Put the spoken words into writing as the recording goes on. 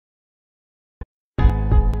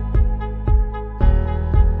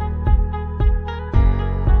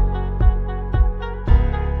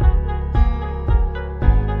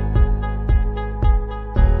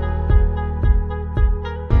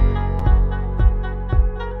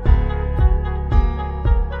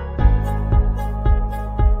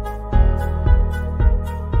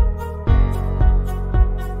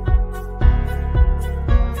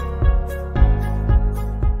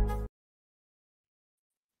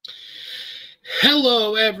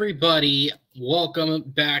Hello, everybody. Welcome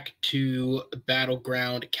back to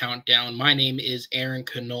Battleground Countdown. My name is Aaron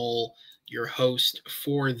Knoll, your host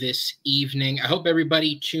for this evening. I hope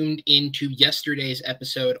everybody tuned into yesterday's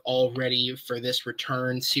episode already for this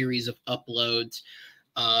return series of uploads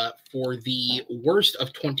for the worst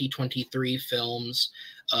of 2023 films.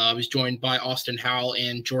 I was joined by Austin Howell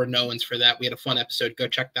and Jordan Owens for that. We had a fun episode. Go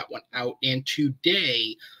check that one out. And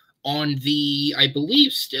today, on the, I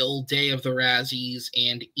believe, still day of the Razzies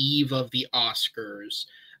and eve of the Oscars,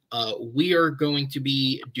 we are going to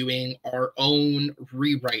be doing our own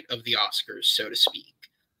rewrite of the Oscars, so to speak.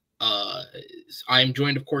 I'm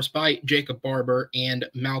joined, of course, by Jacob Barber and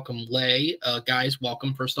Malcolm Lay. Guys,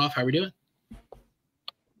 welcome. First off, how are we doing?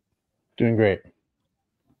 Doing great.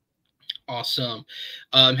 Awesome.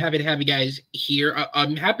 I'm happy to have you guys here.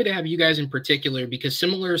 I'm happy to have you guys in particular because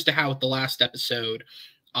similar as to how with the last episode,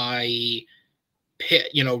 I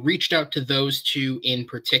reached out to those two in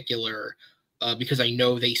particular because I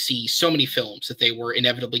know they see so many films that they were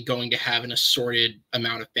inevitably going to have an assorted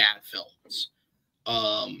amount of bad films.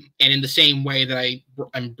 And in the same way that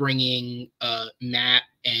I'm bringing Matt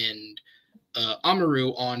and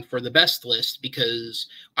Amaru on for the best list because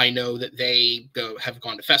I know that they have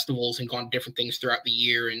gone to festivals and gone to different things throughout the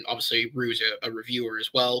year, and obviously Rue's a reviewer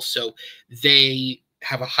as well, so they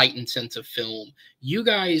have a heightened sense of film. You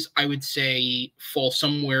guys, I would say, fall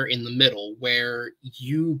somewhere in the middle where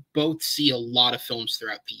you both see a lot of films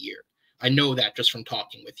throughout the year. I know that just from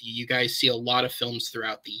talking with you. You guys see a lot of films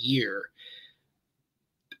throughout the year.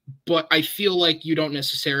 But I feel like you don't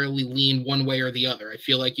necessarily lean one way or the other. I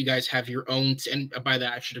feel like you guys have your own, and by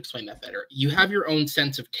that, I should explain that better. You have your own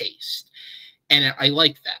sense of taste. And I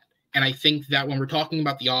like that. And I think that when we're talking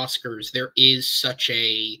about the Oscars, there is such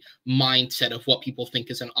a mindset of what people think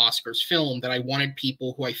is an Oscars film that I wanted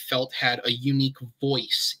people who I felt had a unique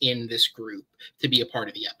voice in this group to be a part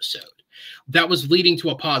of the episode. That was leading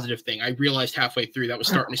to a positive thing. I realized halfway through that was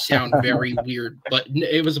starting to sound very weird, but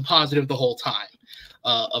it was a positive the whole time,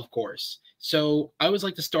 of course. So I always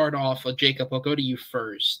like to start off, Jacob, I'll go to you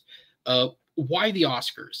first. Why the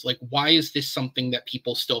Oscars? Like, why is this something that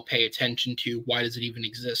people still pay attention to? Why does it even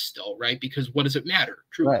exist still, right? Because what does it matter?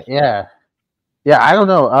 Truly? Right, yeah. I don't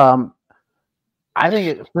know. I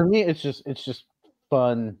think for me, it's just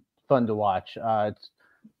fun to watch. It's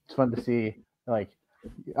fun to see. Like,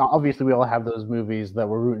 obviously, we all have those movies that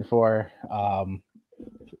we're rooting for.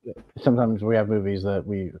 Sometimes we have movies that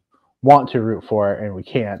we want to root for and we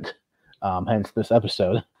can't. Hence this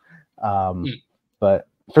episode. But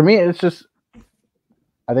for me,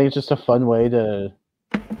 I think it's just a fun way to,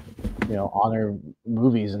 honor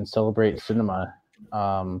movies and celebrate cinema.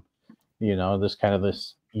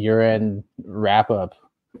 This year-end wrap-up,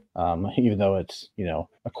 even though it's,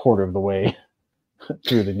 a quarter of the way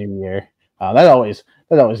through the new year. That always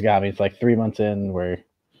got me. It's like 3 months in, we're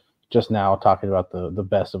just now talking about the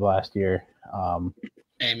best of last year.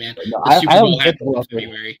 Hey, man, the Super Bowl happened in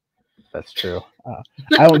February. That's true.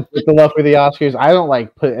 I don't get the love for the Oscars. I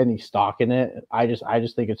don't put any stock in it. I just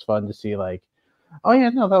think it's fun to see oh yeah,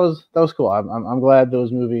 no, that was cool. I'm glad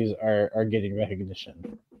those movies are getting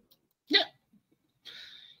recognition.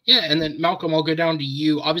 Yeah, and then Malcolm, I'll go down to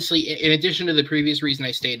you. Obviously, in addition to the previous reason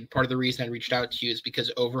I stated, part of the reason I reached out to you is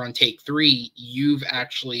because over on Take 3, you've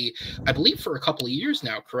actually, I believe for a couple of years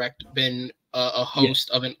now, correct, been a host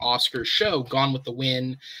of an Oscars show, Gone with the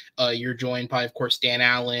Wind. You're joined by, of course, Dan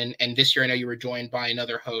Allen, and this year I know you were joined by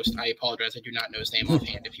another host. I apologize, I do not know his name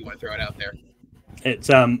offhand if you want to throw it out there. It's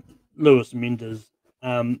Lewis Mendez.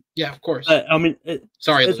 Yeah, of course.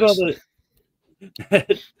 Sorry, Lewis.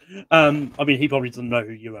 I mean, he probably doesn't know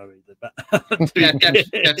who you are either, but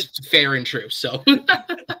that's fair and true. So,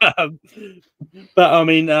 but I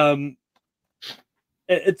mean,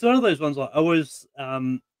 it's one of those ones. I always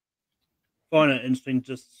find it interesting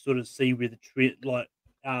just sort of see where the trend,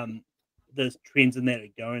 the trends in that are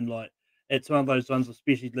going. It's one of those ones,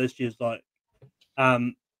 especially this year's that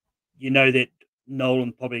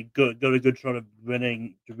Nolan probably got a good shot of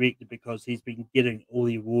winning director because he's been getting all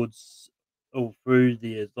the awards all through the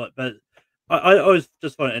years. But I always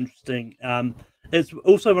just find it interesting. It's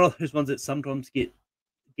also one of those ones that sometimes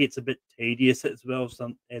gets a bit tedious as well.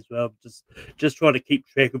 Just try to keep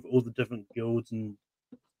track of all the different guilds and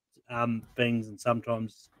things, and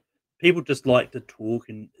sometimes people just like to talk,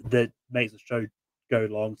 and that makes the show go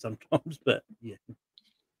long sometimes. But yeah,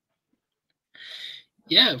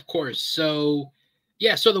 of course. So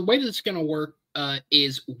the way that it's going to work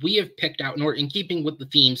is we have picked out, in keeping with the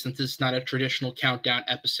theme, since it's not a traditional countdown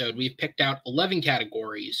episode, we've picked out 11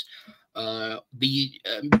 categories. The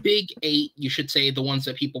big eight, you should say, the ones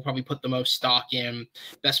that people probably put the most stock in: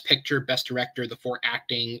 Best Picture, Best Director, the 4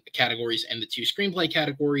 acting categories, and the 2 screenplay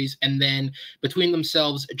categories. And then between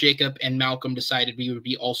themselves, Jacob and Malcolm decided we would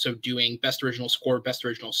be also doing Best Original Score, Best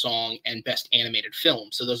Original Song, and Best Animated Film.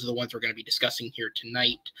 So those are the ones we're going to be discussing here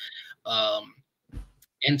tonight.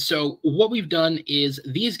 And so what we've done is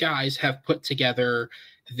these guys have put together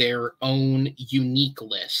their own unique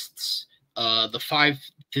lists. The five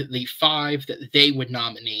that they would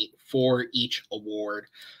nominate for each award.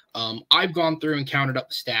 I've gone through and counted up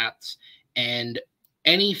the stats, and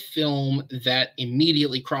any film that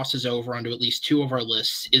immediately crosses over onto at least 2 of our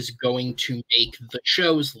lists is going to make the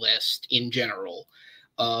show's list in general.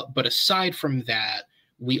 But aside from that,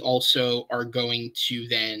 we also are going to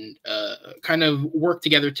then kind of work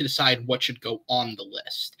together to decide what should go on the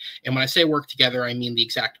list. And when I say work together, I mean the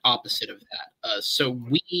exact opposite of that. So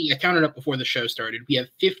I counted up before the show started. We have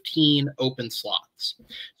 15 open slots.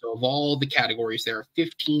 So of all the categories, there are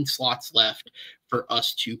 15 slots left for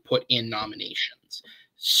us to put in nominations.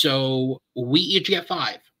 So we each get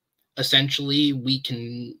 5. Essentially, we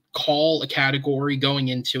can call a category going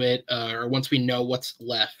into it, or once we know what's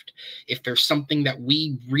left. If there's something that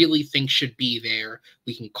we really think should be there,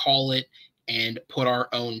 we can call it and put our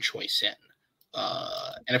own choice in.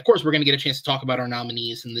 And of course, we're going to get a chance to talk about our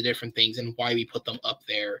nominees and the different things and why we put them up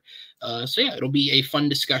there. So yeah, it'll be a fun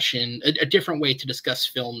discussion, a different way to discuss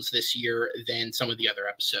films this year than some of the other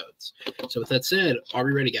episodes. So with that said, are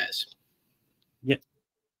we ready, guys? Yep.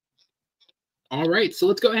 All right, so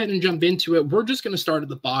let's go ahead and jump into it. We're just going to start at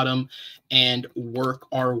the bottom and work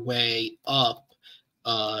our way up.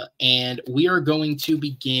 And we are going to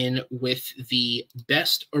begin with the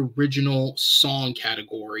Best Original Song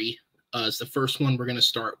category. Is the first one we're going to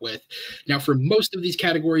start with. Now, for most of these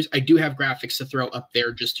categories, I do have graphics to throw up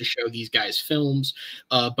there just to show these guys' films.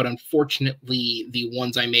 But unfortunately, the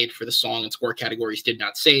ones I made for the song and score categories did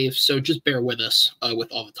not save. So just bear with us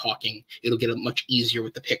with all the talking. It'll get much easier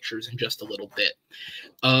with the pictures in just a little bit.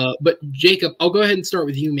 But Jacob, I'll go ahead and start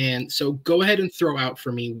with you, man. So go ahead and throw out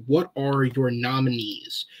for me, what are your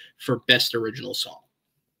nominees for Best Original Song?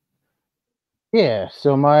 Yeah,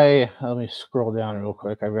 so let me scroll down real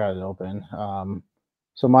quick. I've got it open.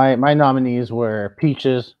 So my nominees were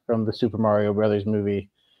Peaches from the Super Mario Brothers movie,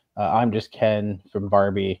 I'm Just Ken from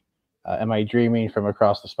Barbie, Am I Dreaming from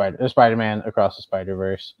Spider-Man Across the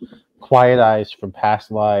Spider-Verse, Quiet Eyes from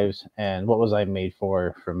Past Lives, and What Was I Made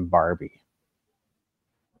For from Barbie.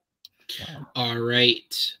 All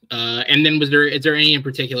right. And then is there any in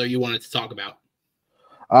particular you wanted to talk about?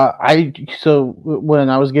 So when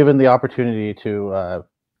I was given the opportunity to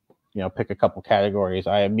pick a couple categories,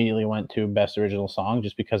 I immediately went to Best Original Song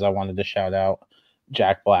just because I wanted to shout out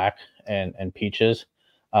Jack Black and Peaches,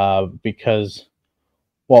 because,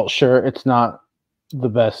 well, sure, it's not the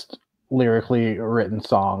best lyrically written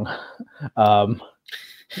song. Dang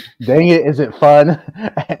it, is it fun?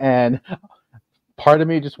 And part of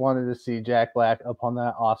me just wanted to see Jack Black up on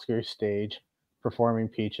that Oscar stage performing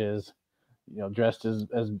Peaches, dressed as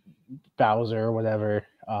Bowser or whatever.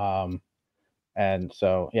 And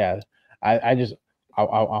so, yeah, I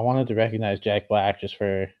wanted to recognize Jack Black just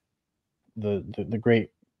for the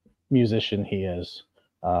great musician he is.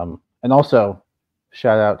 And also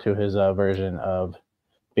shout out to his version of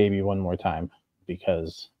Baby One More Time,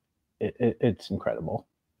 because it's incredible.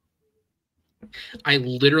 I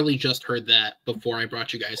literally just heard that before I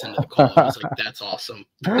brought you guys into the call. I was like, that's awesome.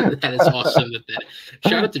 That is awesome.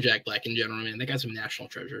 Shout out to Jack Black in general, man. That guy's a national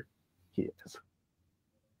treasure. He is.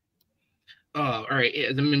 All right.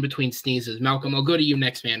 I'm in between sneezes. Malcolm, I'll go to you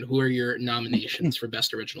next, man. Who are your nominations for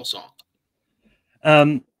Best Original Song?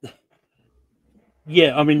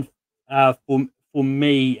 Yeah, I mean, for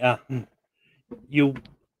me, you'll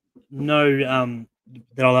know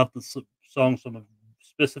that I love the songs from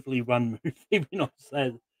specifically one movie when I say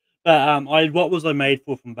it. But What Was I Made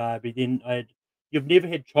For from Barbie? Then You've Never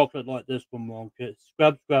Had Chocolate Like This from Wonka,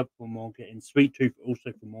 Scrub from Wonka, and Sweet Tooth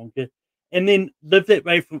also from Wonka. And then Live That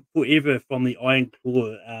Way Forever from the Iron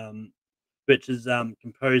Claw, which is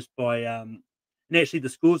composed by and actually the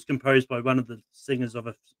score is composed by one of the singers of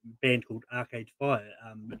a band called Arcade Fire,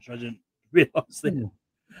 which I didn't realize that.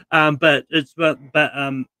 But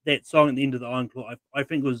that song at the end of the Iron Claw, I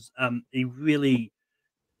think was a really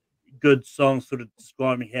good song, sort of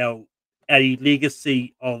describing how a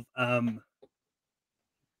legacy of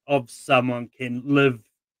someone can live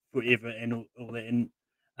forever and all that.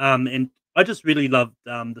 And I just really loved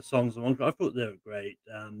the songs along. I thought they were great.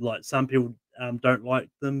 Like some people don't like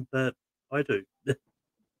them, but I do.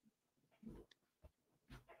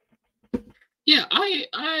 Yeah,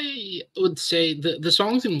 I would say the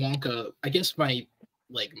songs in Wonka, I guess my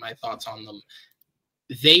thoughts on them,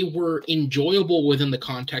 they were enjoyable within the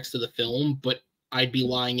context of the film, but I'd be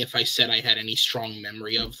lying if I said I had any strong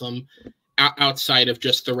memory of them outside of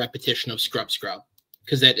just the repetition of Scrub Scrub,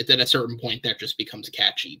 because at a certain point that just becomes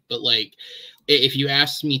catchy. But like, if you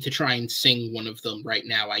asked me to try and sing one of them right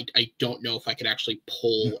now, I don't know if I could actually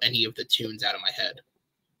pull any of the tunes out of my head.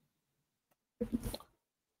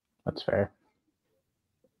 That's fair.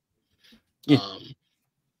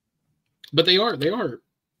 But they are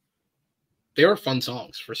fun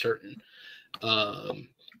songs for certain.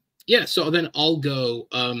 Yeah, so then I'll go.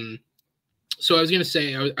 So I was gonna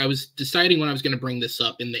say I was deciding when I was gonna bring this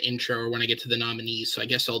up in the intro or when I get to the nominees. So I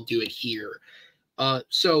guess I'll do it here.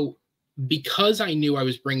 So because I knew I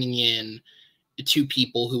was bringing in two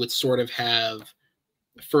people who would sort of have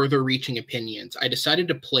further reaching opinions, I decided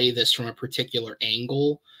to play this from a particular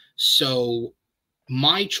angle. So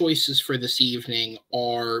my choices for this evening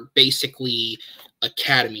are basically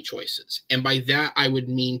Academy choices. And by that, I would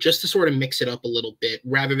mean just to sort of mix it up a little bit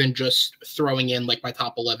rather than just throwing in like my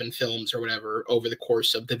top 11 films or whatever over the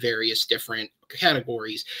course of the various different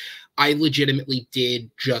categories. I legitimately did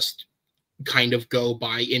just kind of go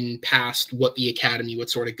by in past what the Academy would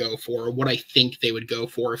sort of go for, or what I think they would go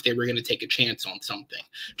for if they were going to take a chance on something,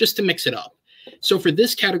 just to mix it up. So for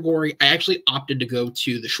this category, I actually opted to go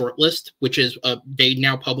to the shortlist, which is they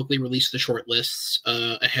now publicly release the shortlists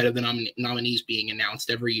ahead of the nominees being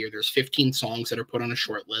announced every year. There's 15 songs that are put on a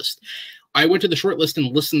shortlist. I went to the shortlist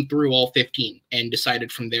and listened through all 15 and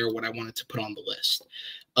decided from there what I wanted to put on the list.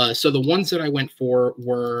 So the ones that I went for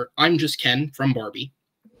were I'm Just Ken from Barbie,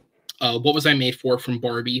 What Was I Made For from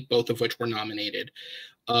Barbie, both of which were nominated.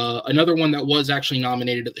 Another one that was actually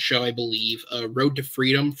nominated at the show, I believe, Road to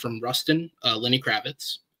Freedom from Rustin, Lenny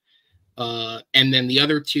Kravitz. And then the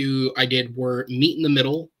other two I did were Meet in the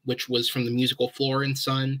Middle, which was from the musical Flora and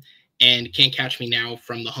Son, and Can't Catch Me Now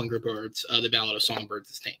from the Hunger Birds, The Ballad of Songbirds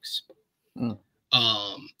and Snakes.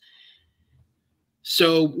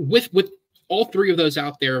 So with all three of those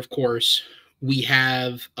out there, of course, we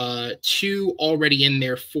have two already in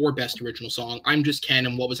there for Best Original Song. I'm Just Ken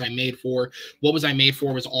and What Was I Made For? What Was I Made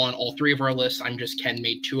For was on all three of our lists. I'm Just Ken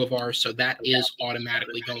made two of ours, so that is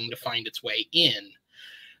automatically going to find its way in.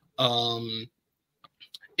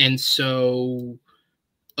 And so,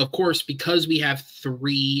 of course, because we have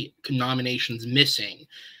three nominations missing,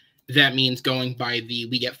 that means going by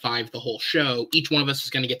we get 5 the whole show, each one of us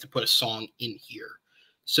is going to get to put a song in here.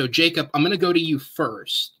 So, Jacob, I'm going to go to you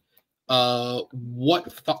first.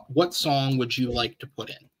 What song would you like to put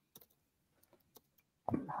in?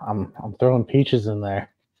 I'm throwing Peaches in there.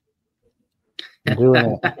 I'm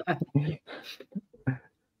doing it.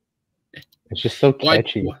 It's just so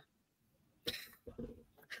catchy. I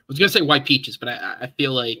was gonna say White Peaches, but I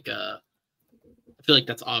feel like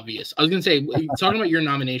that's obvious. I was gonna say, talking about your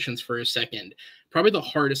nominations for a second, probably the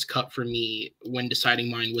hardest cut for me when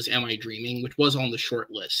deciding mine was Am I Dreaming, which was on the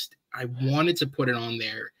short list. I wanted to put it on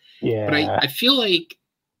there. Yeah. But I feel like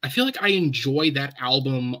I enjoy that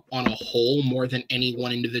album on a whole more than any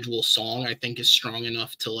one individual song I think is strong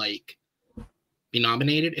enough to like be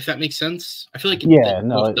nominated, if that makes sense. I feel like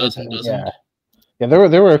it doesn't. Yeah,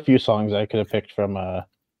 there were a few songs I could have picked from the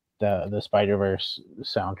Spider-Verse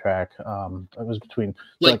soundtrack. It was between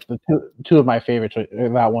like the two of my favorites,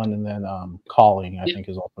 that one and then Calling, I think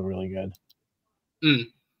is also really good.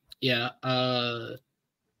 Yeah.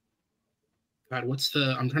 God,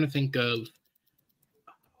 I'm trying to think of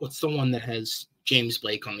what's the one that has James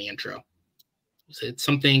Blake on the intro? Is it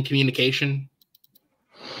something Communication?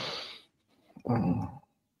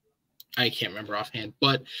 I can't remember offhand,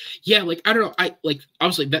 but yeah, like I don't know. I like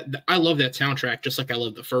obviously that I love that soundtrack just like I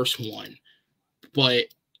love the first one, but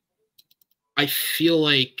I feel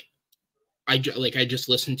like I just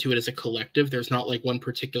listen to it as a collective. There's not like one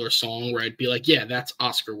particular song where I'd be like, yeah, that's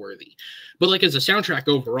Oscar worthy. But like as a soundtrack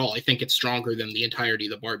overall, I think it's stronger than the entirety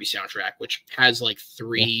of the Barbie soundtrack, which has like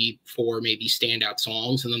 3, 4 maybe standout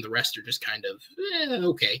songs, and then the rest are just kind of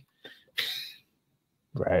okay.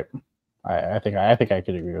 Right. I think I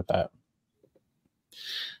could agree with that.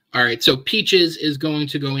 All right, so Peaches is going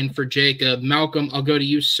to go in for Jacob. Malcolm, I'll go to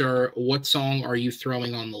you, sir. What song are you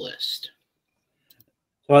throwing on the list?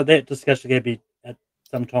 Well, that discussion can be at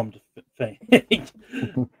some time to think.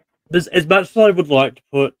 As much as I would like to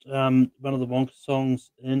put one of the Wonka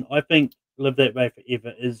songs in, I think Live That Way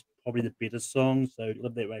Forever is probably the better song. So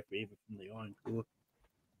Live That Way Forever from the Iron Core.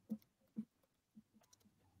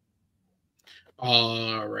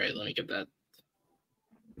 All right, let me get that.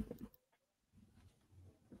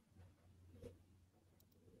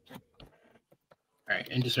 All right.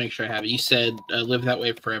 and just make sure I have it. You said Live That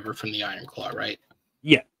Way Forever from the Iron Claw, right?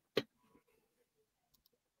 Yeah.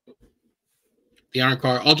 The Iron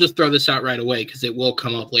Claw, I'll just throw this out right away because it will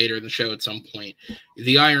come up later in the show at some point.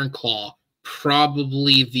 The Iron Claw,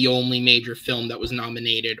 probably the only major film that was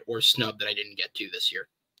nominated or snubbed that I didn't get to this year.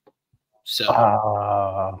 So,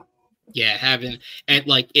 yeah, and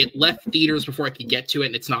like it left theaters before I could get to it,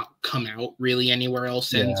 and it's not come out really anywhere else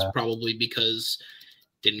since, probably because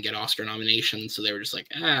it didn't get Oscar nominations, so they were just like,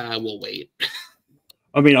 we'll wait.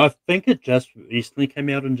 I mean, I think it just recently came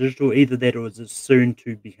out in digital. Either that or is it soon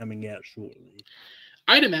to be coming out shortly?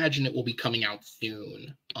 I'd imagine it will be coming out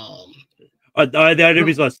soon. The only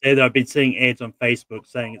reason I say that, I've been seeing ads on Facebook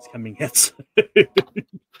saying it's coming out soon.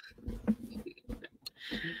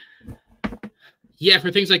 Yeah,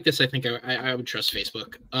 for things like this, I think I would trust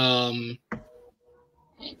Facebook. All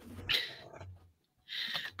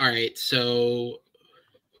right,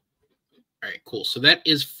 cool. So that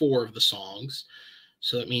is 4 of the songs.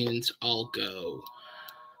 So that means I'll go.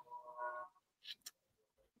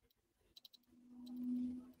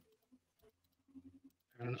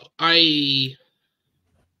 I don't know. All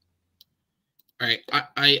right.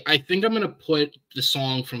 I think I'm gonna put the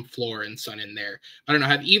song from Floor and Son in there. I don't know.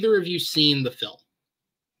 Have either of you seen the film?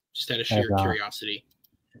 Just out of sheer curiosity.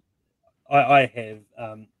 I have.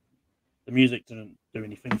 The music didn't do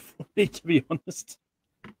anything for me, to be honest.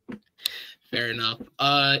 Fair enough.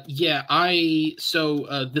 Yeah,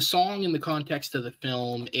 so the song in the context of the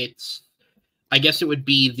film, I guess it would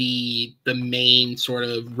be the main sort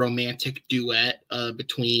of romantic duet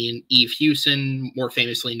between Eve Hewson, more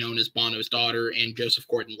famously known as Bono's daughter, and Joseph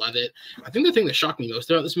Gordon-Levitt. I think the thing that shocked me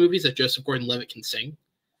most about this movie is that Joseph Gordon-Levitt can sing.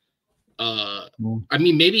 I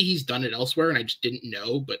mean, maybe he's done it elsewhere and I just didn't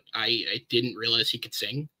know, but I didn't realize he could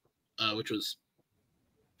sing, which was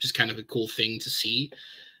just kind of a cool thing to see.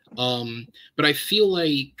 But I feel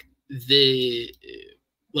like a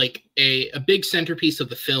big centerpiece of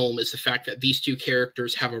the film is the fact that these two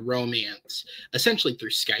characters have a romance essentially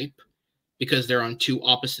through Skype because they're on two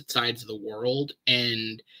opposite sides of the world.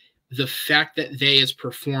 And the fact that they as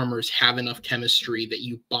performers have enough chemistry that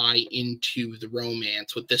you buy into the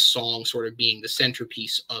romance, with this song sort of being the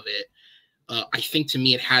centerpiece of it, I think to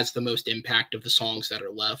me it has the most impact of the songs that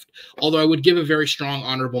are left. Although I would give a very strong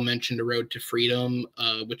honorable mention to Road to Freedom,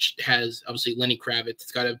 which has obviously Lenny Kravitz.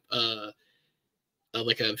 It's got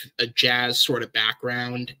a jazz sort of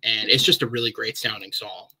background, and it's just a really great sounding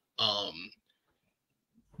song.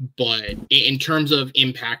 But in terms of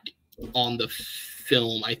impact on the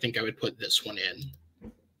film, I think I would put this one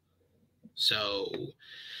in. So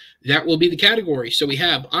that will be the category. So we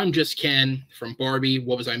have I'm Just Ken from Barbie.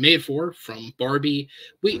 What Was I Made For from Barbie.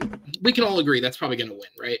 We can all agree that's probably going to win,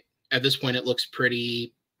 right? At this point, it looks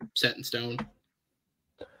pretty set in stone.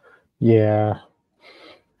 Yeah.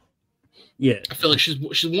 I feel like she's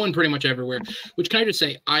won pretty much everywhere. Which, can I just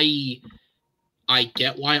say, I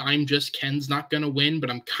get why I'm Just Ken's not going to win, but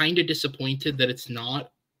I'm kind of disappointed that it's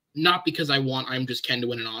not. Not because I want I'm Just Ken to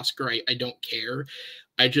win an Oscar. I don't care.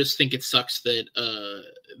 I just think it sucks that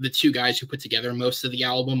the two guys who put together most of the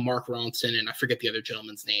album, Mark Ronson and I forget the other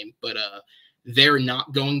gentleman's name, but they're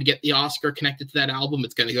not going to get the Oscar connected to that album.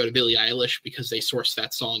 It's going to go to Billie Eilish because they sourced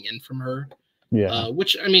that song in from her. Yeah.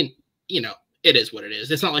 Which, I mean, it is what it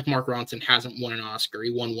is. It's not like Mark Ronson hasn't won an Oscar.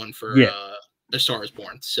 He won one for A Star Is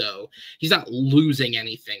Born. So he's not losing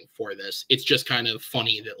anything for this. It's just kind of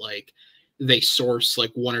funny that like they source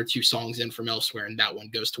like 1 or 2 songs in from elsewhere and that one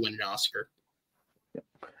goes to win an Oscar.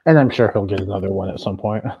 And I'm sure he'll get another one at some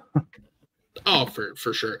point. Oh,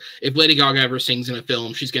 for sure. If Lady Gaga ever sings in a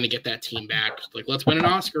film, she's going to get that team back. Like, let's win an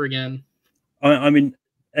Oscar again. I mean,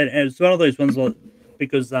 and it's one of those ones like,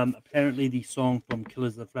 because apparently the song from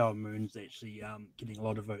Killers of the Flower Moon is actually getting a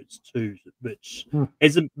lot of votes too, which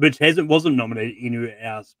wasn't nominated anywhere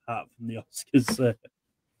else apart from the Oscars.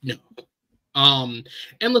 No.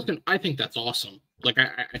 And listen, I think that's awesome. Like,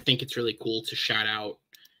 I think it's really cool to shout that out.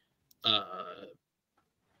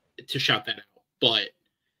 But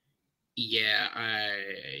yeah,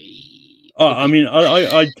 I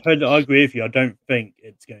totally agree with you. I don't think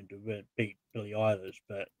it's going to beat Billie Eilish,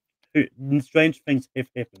 but strange things have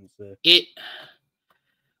happened. So.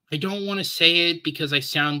 I don't want to say it because I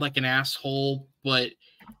sound like an asshole, but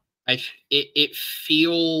it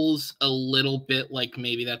feels a little bit like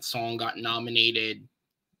maybe that song got nominated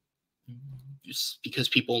just because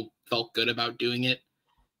people felt good about doing it.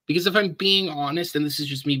 Because if I'm being honest, and this is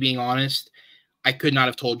just me being honest, I could not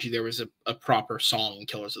have told you there was a proper song in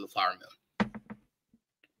Killers of the Flower Moon.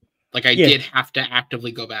 Like, I did have to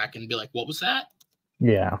actively go back and be like, what was that?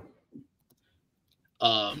 Yeah.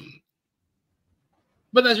 But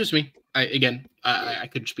that's just me. I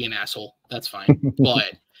could just be an asshole. That's fine.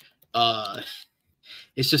 But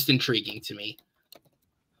it's just intriguing to me.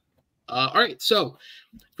 All right, so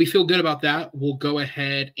if we feel good about that, we'll go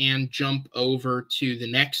ahead and jump over to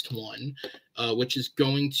the next one, which is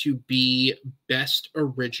going to be Best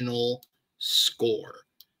Original Score.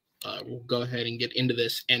 We'll go ahead and get into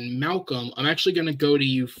this. And Malcolm, I'm actually going to go to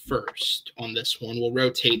you first on this one. We'll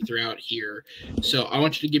rotate throughout here. So I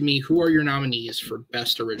want you to give me, who are your nominees for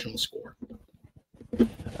Best Original Score?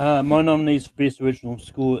 My nominees for Best Original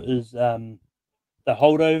Score is The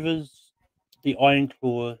Holdovers, The Iron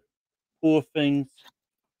Claw, Poor Things,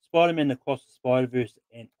 Spider-Man Across the Spider-Verse,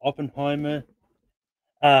 and Oppenheimer.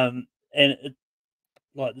 And it,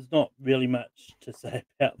 like, there's not really much to say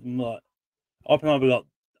about them. Like, Oppenheimer got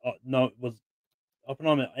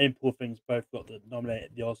Oppenheimer and Poor Things both got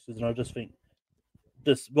nominated at the Oscars, and I just think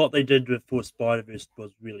what they did for Spider-Verse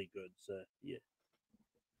was really good. So yeah.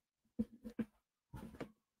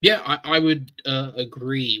 Yeah, I would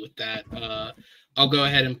agree with that. I'll go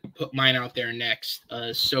ahead and put mine out there next.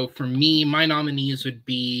 So for me, my nominees would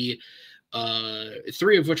be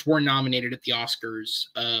 3 of which were nominated at the Oscars.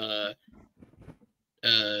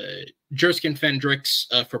 Jerskin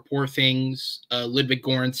Fendrix for Poor Things, Ludwig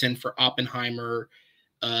Göransson for Oppenheimer.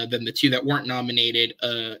 Then the 2 that weren't nominated,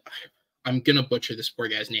 I'm going to butcher this poor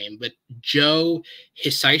guy's name, but Joe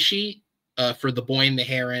Hisaishi for The Boy and the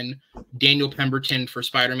Heron, Daniel Pemberton for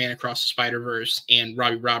Spider-Man Across the Spider-Verse, and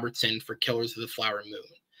Robbie Robertson for Killers of the Flower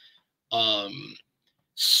Moon.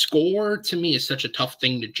 Score, to me, is such a tough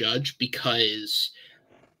thing to judge because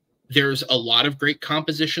there's a lot of great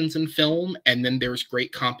compositions in film, and then there's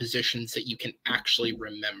great compositions that you can actually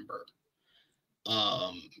remember.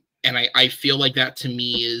 And I feel like that, to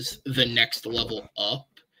me, is the next level up.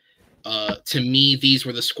 To me, these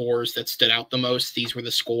were the scores that stood out the most. These were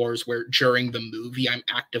the scores where during the movie, I'm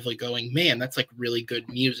actively going, man, that's like really good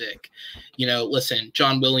music. You know, listen,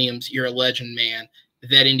 John Williams, you're a legend, man.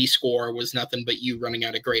 That indie score was nothing but you running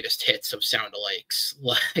out of greatest hits of sound-alikes.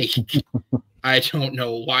 Like, I don't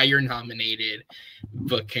know why you're nominated,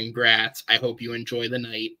 but congrats. I hope you enjoy the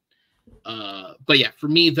night. But yeah, for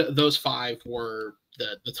me, those 5 were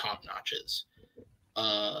the top notches.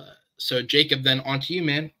 So Jacob, then on to you,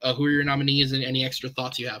 man. Who are your nominees and any extra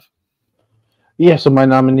thoughts you have? Yeah, so my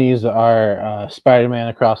nominees are Spider-Man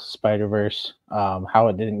Across the Spider-Verse. How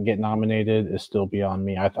it didn't get nominated is still beyond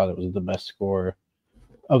me. I thought it was the best score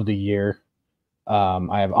of the year.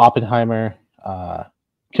 I have Oppenheimer,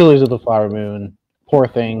 Killers of the Flower Moon, Poor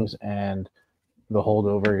Things, and The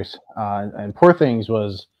Holdovers. And Poor Things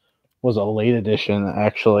was a late edition,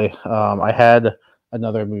 actually. I had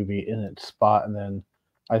another movie in its spot, and then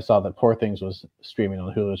I saw that Poor Things was streaming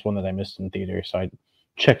on Hulu. It's one that I missed in theater, so I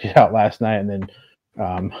checked it out last night, and then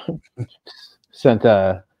sent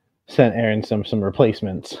Aaron some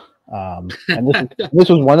replacements. And this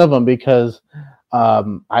was one of them because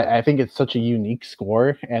I think it's such a unique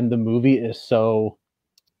score, and the movie is so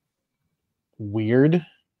weird,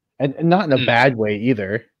 and not in a bad way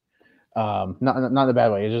either. Not in a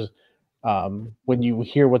bad way. It's just when you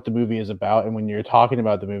hear what the movie is about, and when you're talking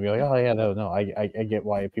about the movie, like, oh yeah, no, I get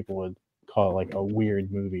why people would call it like a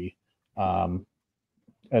weird movie. And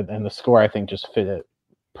the score, I think, just fit it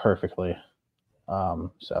perfectly.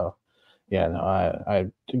 So yeah, no, I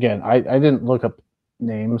didn't look up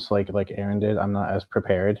names like Aaron did. I'm not as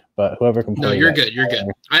prepared, but whoever can play. No, you're good. You're good.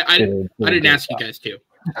 I didn't ask you guys to.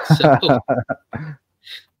 So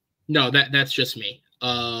no, that's just me.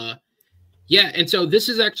 Yeah, and so this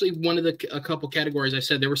is actually one of a couple categories I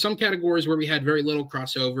said. There were some categories where we had very little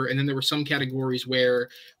crossover, and then there were some categories where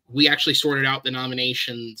we actually sorted out the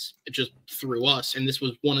nominations just through us, and this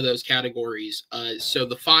was one of those categories. So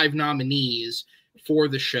the 5 nominees for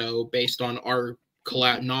the show, based on our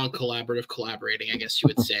non-collaborative collaborating, I guess you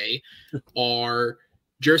would say, are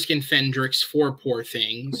Jerskin Fendrix for Poor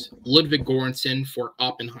Things, Ludwig Göransson for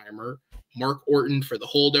Oppenheimer, Mark Orton for The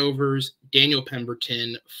Holdovers, Daniel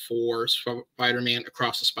Pemberton for Spider-Man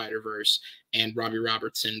Across the Spider-Verse, and Robbie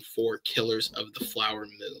Robertson for Killers of the Flower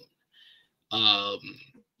Moon.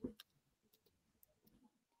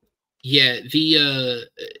 Yeah, the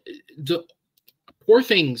Poor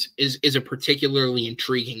Things is a particularly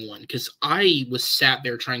intriguing one because I was sat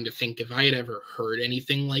there trying to think if I had ever heard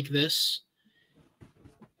anything like this.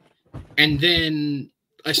 And then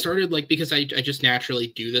I started, because I just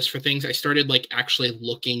naturally do this for things, I started actually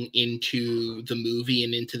looking into the movie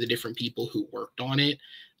and into the different people who worked on it.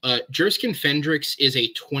 Jerskin Fendrix is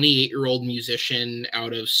a 28-year-old musician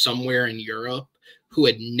out of somewhere in Europe who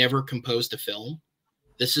had never composed a film.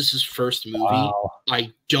 This is his first movie. Wow.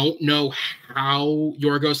 I don't know how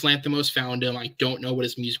Yorgos Lanthimos found him. I don't know what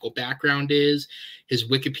his musical background is. His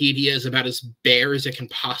Wikipedia is about as bare as it can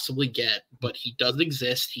possibly get, but he does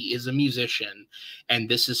exist. He is a musician, and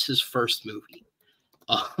this is his first movie.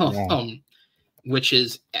 Which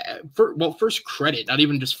is, first credit, not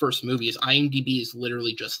even just first movie, is IMDb is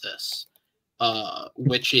literally just this,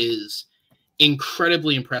 which is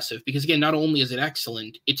incredibly impressive because, again, not only is it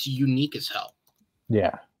excellent, it's unique as hell.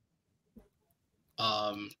 Yeah.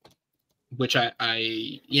 Which I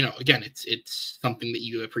again, it's something that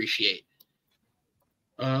you appreciate.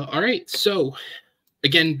 All right, so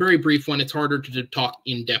again, very brief one. It's harder to talk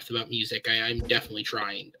in depth about music. I'm definitely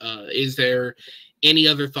trying. Is there any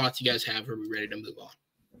other thoughts you guys have? Or are we ready to move on?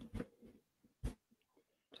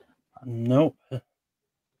 Nope.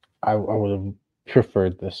 I would have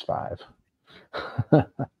preferred this 5.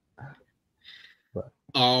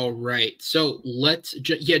 All right, so let's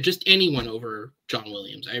just anyone over John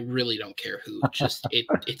Williams. I really don't care who. Just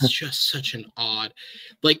it's just such an odd,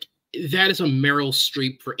 like, that is a Meryl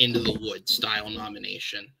Streep for Into the Woods style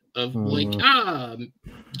nomination of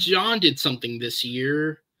John did something this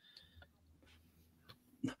year.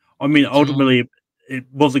 I mean, ultimately, it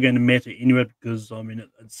wasn't going to matter anyway because I mean,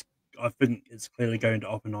 I think it's clearly going to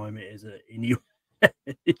Oppenheimer as it anyway.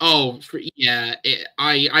 I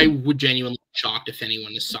would genuinely be shocked if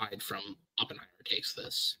anyone aside from Oppenheimer takes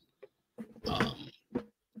this.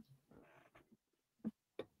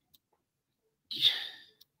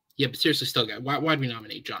 Yeah, but seriously, still, guy, why'd we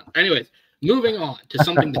nominate John? Anyways, moving on to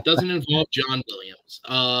something that doesn't involve John Williams.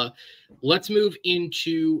 Let's move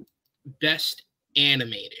into Best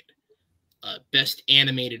Animated. Best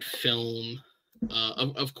Animated Film.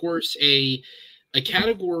 Of course, a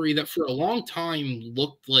category that for a long time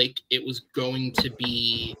looked like it was going to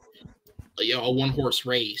be a one-horse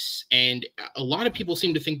race, and a lot of people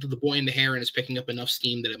seem to think that The Boy and the Heron is picking up enough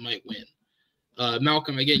steam that it might win.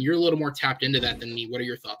 Malcolm, again, you're a little more tapped into that than me. What are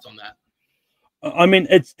your thoughts on that? I mean,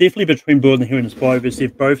 it's definitely between Boy and the Heron and Spyverse.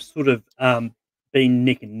 They've both sort of been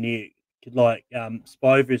neck and neck. Like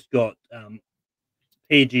Spyverse got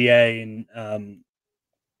PGA,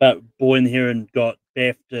 but Boy and the Heron got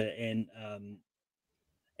BAFTA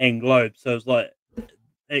and Globe. So it's like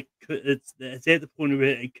it's at the point where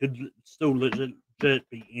it could still legit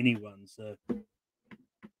be anyone. So.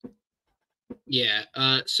 Yeah.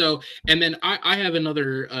 So, and then I have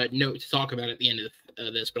another note to talk about at the end of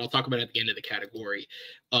this, but I'll talk about it at the end of the category.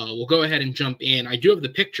 We'll go ahead and jump in. I do have the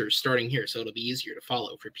pictures starting here, so it'll be easier to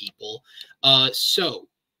follow for people. So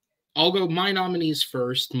I'll go my nominees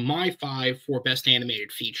first. My 5 for Best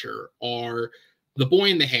Animated Feature are The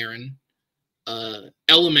Boy and the Heron,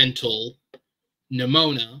 Elemental,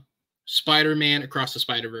 Nimona, Spider-Man Across the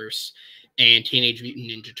Spider-Verse, and Teenage Mutant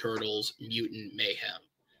Ninja Turtles Mutant Mayhem.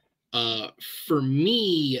 For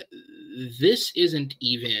me, this isn't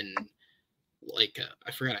even like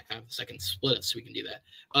I forgot I have this. I can split it so we can do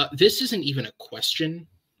that. This isn't even a question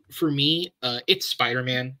for me. It's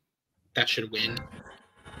Spider-Man that should win.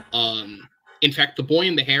 In fact, The Boy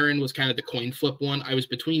and the Heron was kind of the coin flip one. I was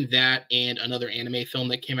between that and another anime film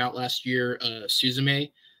that came out last year,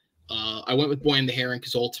 Suzume. I went with Boy and the Heron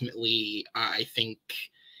because ultimately I think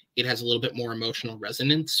it has a little bit more emotional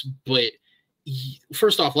resonance. But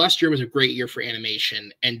first off, last year was a great year for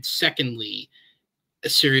animation. And secondly,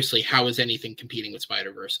 seriously, how is anything competing with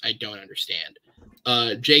Spider-Verse? I don't understand.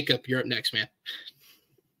 Jacob, you're up next, man.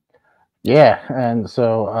 Yeah, and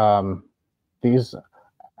so these,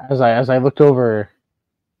 as I looked over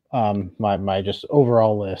my just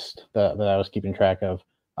overall list that I was keeping track of,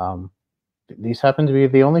 these happen to be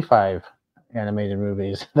the only 5 animated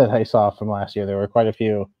movies that I saw from last year. There were quite a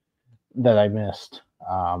few that I missed.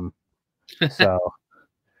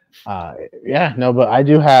 Yeah, no, but I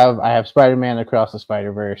have Spider-Man Across the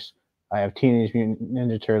Spider-Verse. I have Teenage Mutant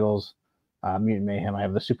Ninja Turtles, Mutant Mayhem. I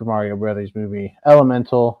have the Super Mario Brothers movie,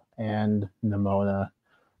 Elemental, and Nimona.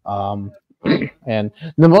 And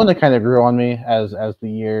Nimona kind of grew on me as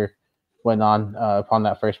the year went on. Upon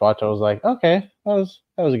that first watch, I was like, okay, that was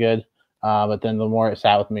good. But then the more it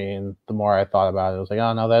sat with me, and the more I thought about it, I was like,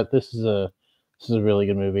 oh no, this is a really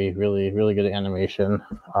good movie, really really good animation.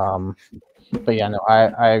 But yeah, no,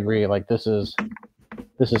 I agree. Like this is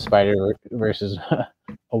Spider-Verse's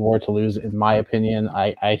award to lose, in my opinion.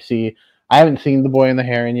 I haven't seen The Boy and the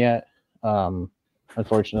Heron yet.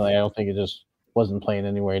 Unfortunately, I don't think it just wasn't playing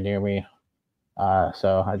anywhere near me.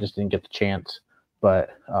 So I just didn't get the chance.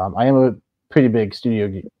 But I am a pretty big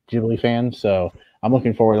Studio Ghibli fan, so I'm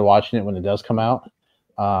looking forward to watching it when it does come out.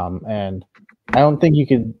 And I don't think you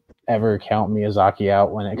could ever count Miyazaki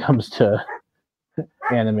out when it comes to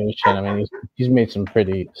animation. I mean, he's made some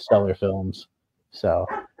pretty stellar films. So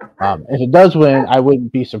if it does win, I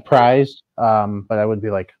wouldn't be surprised, but I would be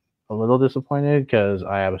like a little disappointed because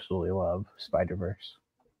I absolutely love Spider-Verse.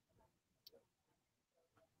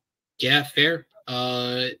 Yeah, fair.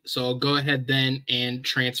 So I'll go ahead then and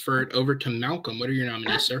transfer it over to Malcolm. What are your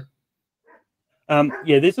nominees, sir?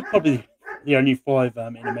 Yeah, these are probably the only 5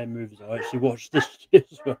 anime movies I actually watched this year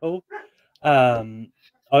as well.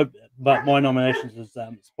 But my nominations is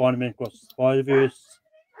Spider-Man Across the Spider-Verse,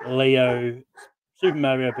 Leo, Super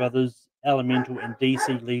Mario Brothers, Elemental, and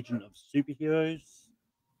DC Legion of Superheroes.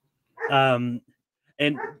 And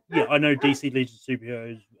yeah, I know DC Legion of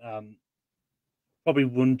Superheroes probably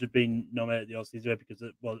wouldn't have been nominated at the Oscars there because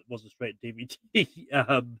it was a straight DVD.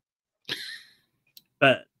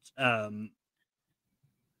 But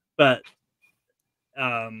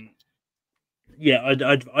yeah,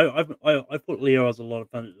 I thought Leo was a lot of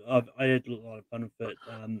fun. I had a lot of fun with it.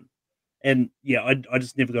 And yeah, I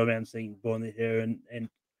just never go around seeing Boy in the Heron, and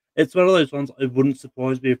it's one of those ones. It wouldn't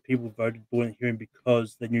surprise me if people voted Boy in the Heron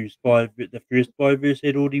because they knew the first Spider-Verse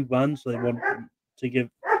had already won, so they wanted to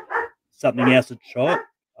give something else a shot.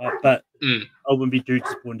 But I wouldn't be too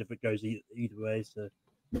disappointed if it goes either way. So.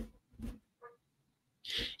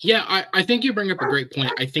 Yeah, I think you bring up a great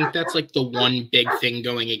point. I think that's like the one big thing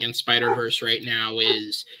going against Spider-Verse right now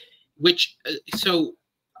is so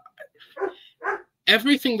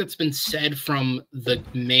everything that's been said from the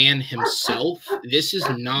man himself, this is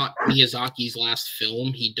not Miyazaki's last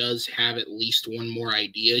film. He does have at least one more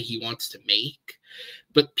idea he wants to make,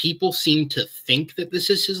 but people seem to think that this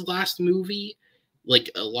is his last movie. Like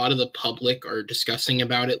a lot of the public are discussing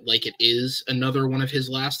about it like it is another one of his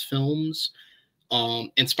last films.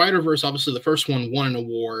 And Spider-Verse, obviously, the first one won an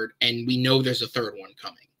award, and we know there's a third one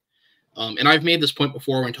coming. And I've made this point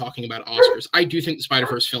before when talking about Oscars. I do think the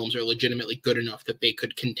Spider-Verse films are legitimately good enough that they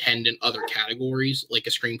could contend in other categories, like a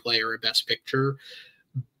screenplay or a best picture.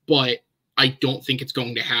 But I don't think it's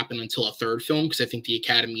going to happen until a third film, because I think the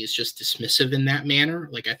Academy is just dismissive in that manner.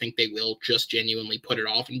 Like, I think they will just genuinely put it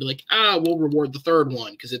off and be like, we'll reward the third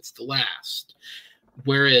one because it's the last.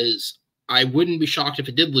 Whereas I wouldn't be shocked if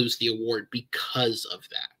it did lose the award because of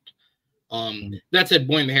that. That said,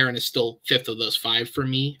 Boy in the Heron is still 5th of those 5 for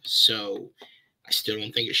me, so I still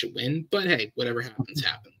don't think it should win. But hey, whatever happens,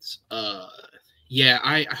 happens. Yeah,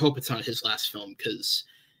 I hope it's not his last film, because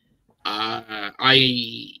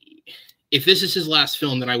if this is his last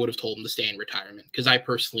film, then I would have told him to stay in retirement, because I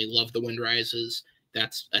personally love The Wind Rises.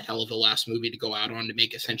 That's a hell of a last movie to go out on to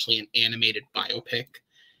make essentially an animated biopic.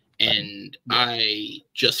 And I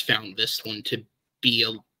just found this one to be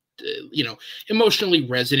emotionally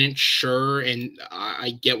resonant, sure, and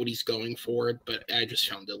I get what he's going for, but I just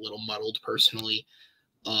found it a little muddled personally.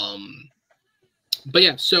 But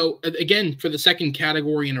yeah, so again, for the second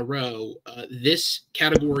category in a row, this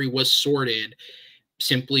category was sorted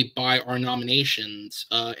simply by our nominations,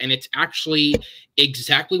 and it's actually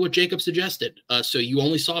exactly what Jacob suggested. So you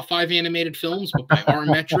only saw 5 animated films, but by our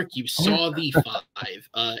metric, you saw the 5.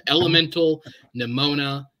 Elemental,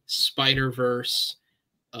 Nimona, Spider-Verse,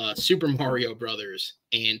 Super Mario Brothers,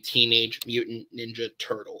 and Teenage Mutant Ninja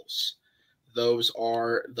Turtles. Those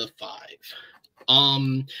are the 5.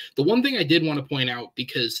 The one thing I did want to point out,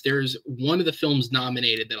 because there's one of the films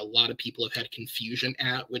nominated that a lot of people have had confusion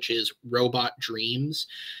at, which is Robot Dreams,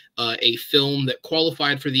 a film that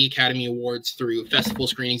qualified for the Academy Awards through festival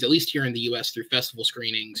screenings, at least here in the US through festival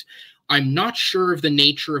screenings. I'm not sure of the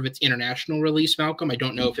nature of its international release, Malcolm. I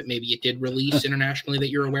don't know if it did release internationally that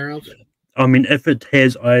you're aware of. I mean, if it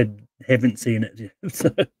has, I haven't seen it yet.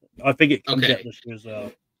 So I think it comes out this year as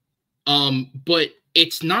well. But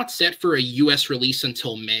it's not set for a US release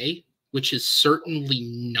until May, which is certainly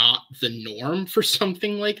not the norm for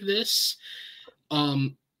something like this.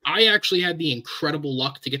 I actually had the incredible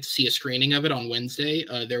luck to get to see a screening of it on Wednesday.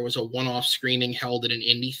 There was a one-off screening held at an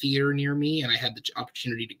indie theater near me, and I had the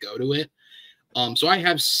opportunity to go to it. So I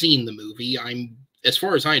have seen the movie. I'm, as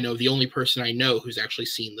far as I know, the only person I know who's actually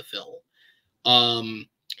seen the film.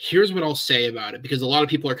 Here's what I'll say about it, because a lot of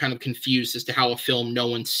people are kind of confused as to how a film no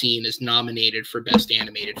one's seen is nominated for Best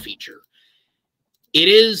Animated Feature. It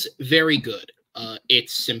is very good.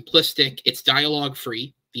 It's simplistic. It's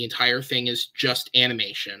dialogue-free. The entire thing is just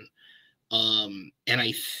animation. And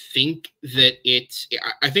I think that it's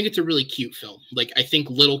a really cute film. Like, I think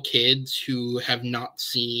little kids who have not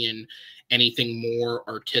seen anything more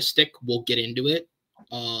artistic will get into it.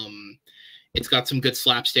 It's got some good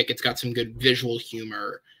slapstick. It's got some good visual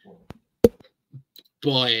humor.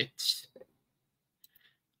 But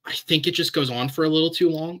I think it just goes on for a little too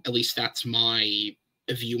long. At least that's my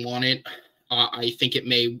view on it. I think it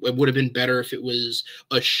would have been better if it was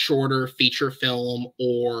a shorter feature film,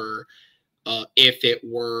 or if it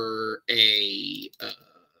were a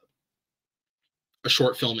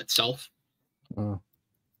short film itself.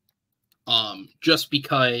 Just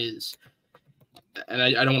because, and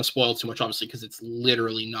I don't want to spoil too much, obviously, because it's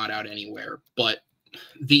literally not out anywhere. But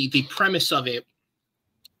the premise of it,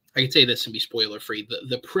 I can say this and be spoiler free.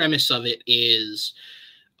 The premise of it is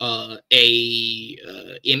in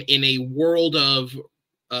a world of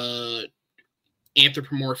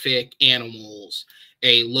anthropomorphic animals,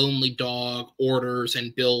 a lonely dog orders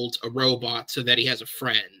and builds a robot so that he has a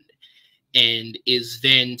friend, and is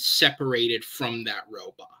then separated from that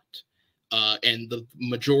robot. And the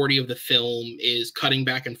majority of the film is cutting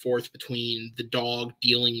back and forth between the dog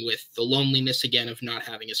dealing with the loneliness again of not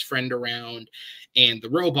having his friend around, and the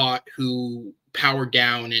robot who powered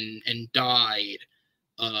down and died,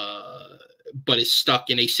 but is stuck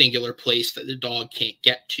in a singular place that the dog can't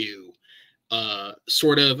get to.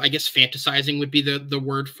 Sort of, I guess, fantasizing would be the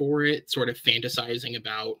word for it. Sort of fantasizing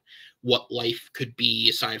about what life could be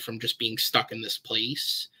aside from just being stuck in this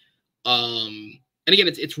place. And again,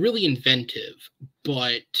 it's really inventive,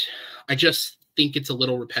 but I just think it's a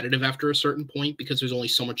little repetitive after a certain point because there's only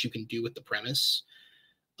so much you can do with the premise.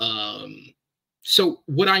 So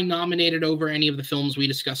would I nominate it over any of the films we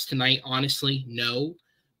discussed tonight? Honestly, no.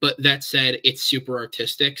 But that said, it's super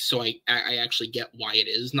artistic, so I actually get why it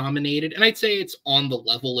is nominated. And I'd say it's on the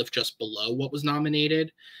level, if just below what was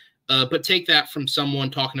nominated. But take that from someone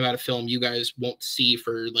talking about a film you guys won't see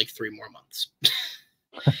for like 3 more months.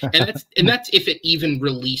 and that's if it even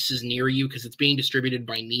releases near you, because it's being distributed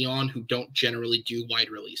by Neon, who don't generally do wide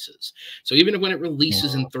releases. So even when it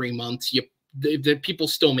releases in 3 months, the people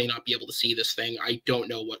still may not be able to see this thing. I don't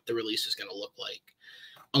know what the release is going to look like,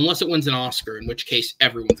 unless it wins an Oscar, in which case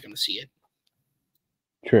everyone's going to see it.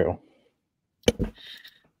 True.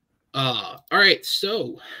 All right,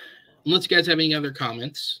 so unless you guys have any other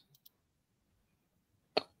comments.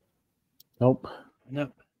 Nope.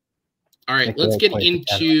 All right, let's get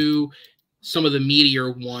into some of the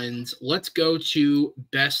meatier ones. Let's go to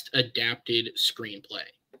Best Adapted Screenplay.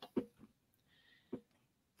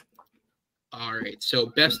 All right, so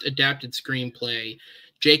Best Adapted Screenplay.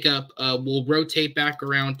 Jacob, we'll rotate back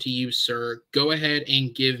around to you, sir. Go ahead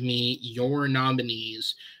and give me your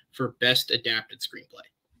nominees for Best Adapted Screenplay.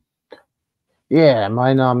 Yeah,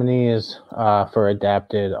 my nominees for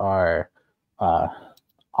adapted are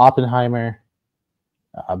Oppenheimer,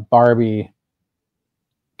 Barbie,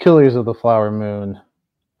 Killers of the Flower Moon,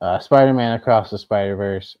 Spider-Man Across the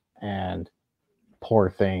Spider-Verse, and Poor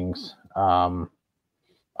Things. I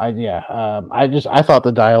thought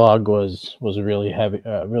the dialogue was really heavy,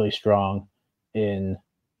 really strong in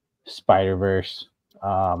Spider-Verse,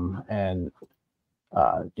 and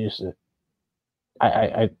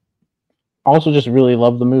I also just really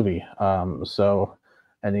love the movie. So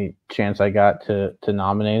any chance I got to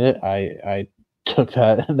nominate it, I took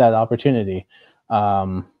that opportunity.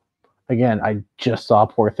 Again, I just saw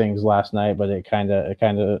Poor Things last night, but it kind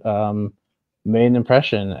of made an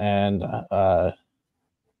impression, and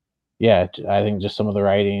yeah, I think just some of the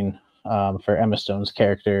writing for Emma Stone's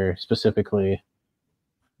character specifically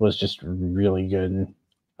was just really good.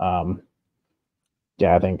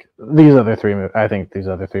 Yeah, I think these other three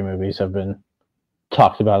movies have been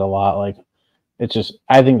talked about a lot. Like,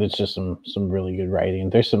 I think it's just some really good writing.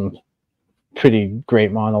 There's some pretty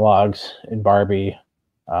great monologues in Barbie,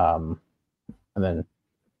 and then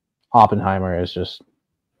Oppenheimer is just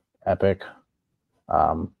epic.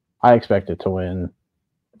 I expect it to win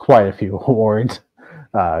quite a few awards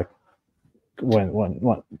when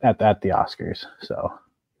at the Oscars. So.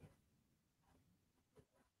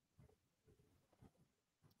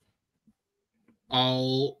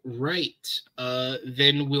 All right.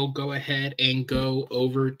 Then we'll go ahead and go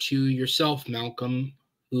over to yourself, Malcolm.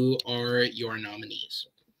 Who are your nominees?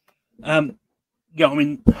 Yeah, I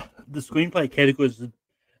mean, the screenplay categories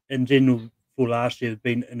in general for last year have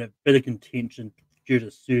been in a bit of contention due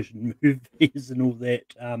to certain movies and all that.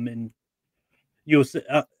 And you'll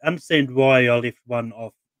understand why I left one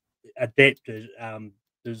off adapted,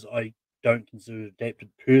 because I don't consider it adapted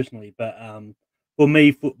personally. But for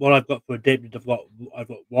me, for what I've got for adapted, I've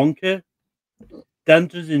got Wonka,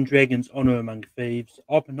 Dungeons and Dragons: Honor Among Thieves,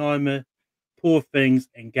 Oppenheimer, Poor Things,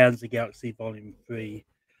 and Guardians of the Galaxy Volume 3.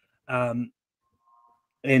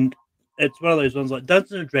 And it's one of those ones like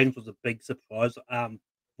Dungeons and Dragons was a big surprise.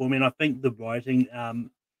 For me, and I think the writing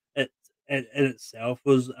it in itself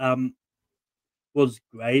was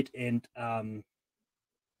great, and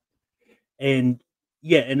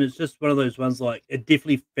yeah, and it's just one of those ones like it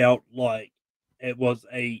definitely felt like it was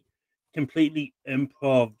a completely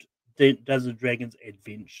improv Dungeons and Dragons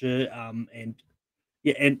adventure, and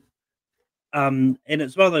it's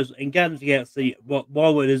one of those. In Guardians of the Galaxy,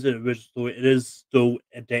 while it is an original story, it is still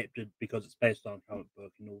adapted because it's based on a comic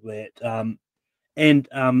book and all that.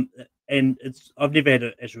 And it's I've never had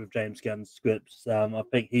an issue with James Gunn's scripts. I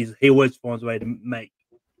think he always finds a way to make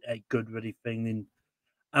a good, ready thing.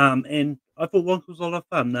 And I thought Wonka was a lot of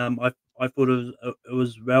fun. I thought it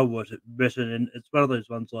was well written, and it's one of those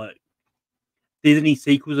ones like there's any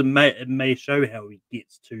sequels, it may show how he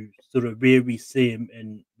gets to sort of where we see him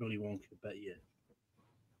in Willy Wonka. But yeah.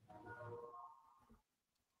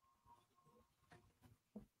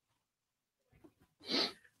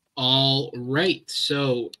 All right,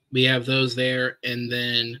 so we have those there, and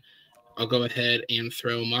then I'll go ahead and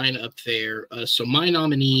throw mine up there. So my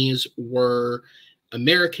nominees were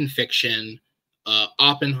American Fiction,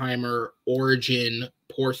 Oppenheimer, Origin,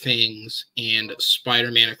 Poor Things, and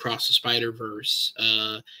Spider-Man Across the Spider-Verse.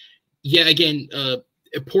 Again,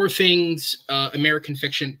 Poor Things, American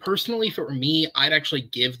Fiction. Personally, if it were me, I'd actually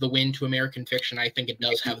give the win to American Fiction. I think it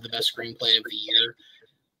does have the best screenplay of the year.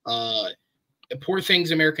 Poor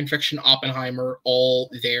Things, American Fiction, Oppenheimer, all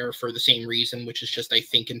there for the same reason, which is just, I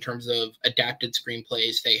think, in terms of adapted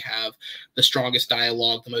screenplays, they have the strongest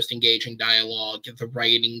dialogue, the most engaging dialogue. The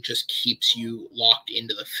writing just keeps you locked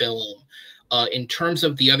into the film. In terms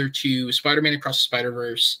of the other two, Spider-Man Across the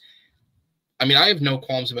Spider-Verse, I mean, I have no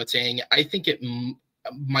qualms about saying I think it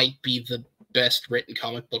might be the best written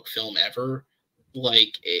comic book film ever.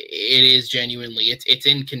 Like it is genuinely, it's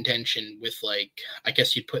in contention with, like, I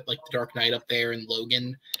guess you'd put like The Dark Knight up there and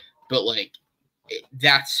Logan, but like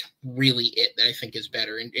that's really it that I think is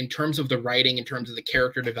better in terms of the writing, in terms of the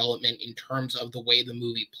character development, in terms of the way the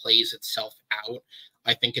movie plays itself out.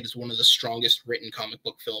 I think it is one of the strongest written comic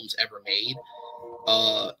book films ever made.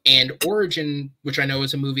 And Origin, which I know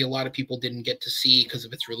is a movie a lot of people didn't get to see because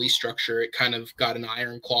of its release structure, it kind of got an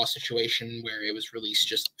Iron Claw situation where it was released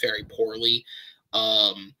just very poorly.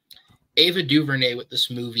 Ava DuVernay with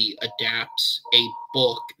this movie adapts a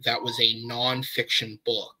book that was a nonfiction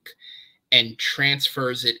book and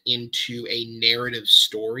transfers it into a narrative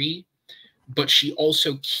story, but she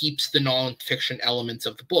also keeps the nonfiction elements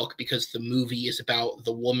of the book because the movie is about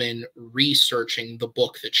the woman researching the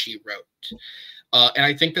book that she wrote. And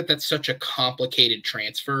I think that that's such a complicated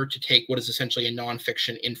transfer to take what is essentially a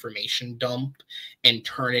nonfiction information dump and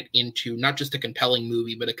turn it into not just a compelling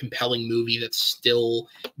movie, but a compelling movie that still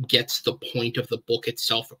gets the point of the book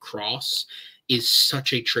itself across is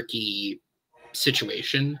such a tricky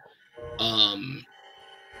situation.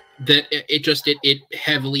 That it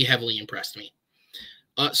heavily impressed me.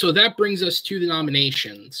 So that brings us to the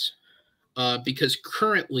nominations, because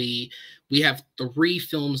currently we have 3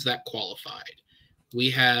 films that qualified. We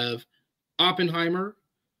have Oppenheimer,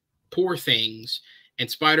 Poor Things, and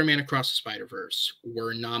Spider-Man Across the Spider-Verse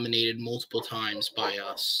were nominated multiple times by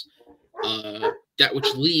us. That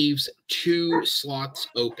which leaves 2 slots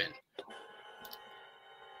open.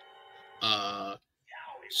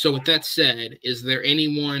 So with that said, is there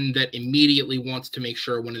anyone that immediately wants to make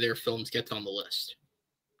sure one of their films gets on the list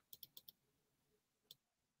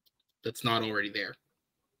that's not already there?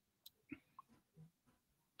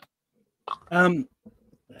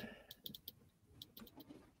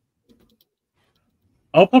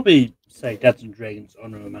 I'll probably say Dungeons and Dragons: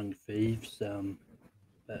 Honor Among Thieves.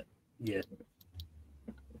 But yeah.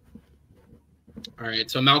 All right,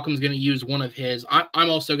 so Malcolm's going to use one of his. I'm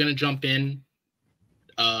also going to jump in.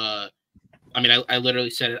 I mean, I literally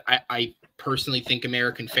said it. I personally think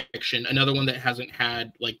American Fiction, another one that hasn't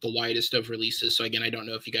had like the widest of releases. So again, I don't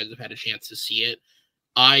know if you guys have had a chance to see it.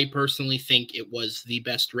 I personally think it was the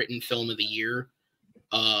best written film of the year,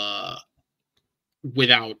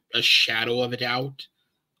 without a shadow of a doubt.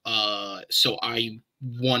 So I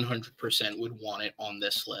 100% would want it on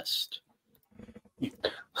this list.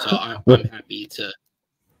 So I'm happy to.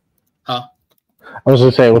 Huh? I was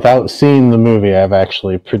going to say, without seeing the movie, I've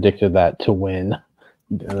actually predicted that to win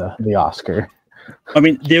the Oscar. I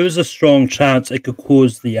mean, there is a strong chance it could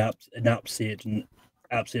cause an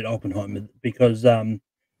upset Oppenheimer because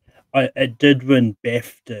it did win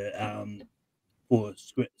BAFTA for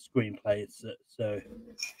screenplays. So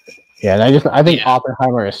yeah, and I think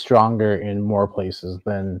Oppenheimer is stronger in more places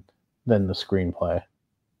than the screenplay.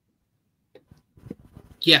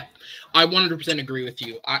 Yeah, I 100% agree with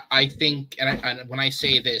you. I think, and when I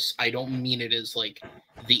say this, I don't mean it as like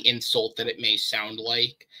the insult that it may sound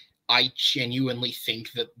like. I genuinely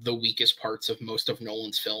think that the weakest parts of most of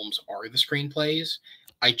Nolan's films are the screenplays.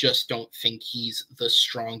 I just don't think he's the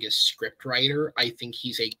strongest script writer. I think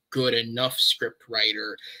he's a good enough script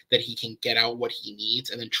writer that he can get out what he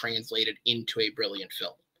needs and then translate it into a brilliant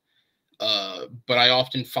film. But I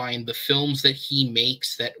often find the films that he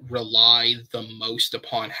makes that rely the most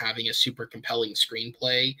upon having a super compelling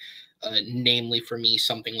screenplay, namely for me,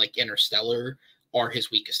 something like Interstellar, are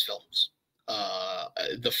his weakest films.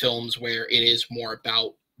 The films where it is more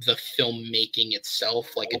about the filmmaking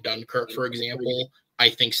itself, like a Dunkirk, for example, I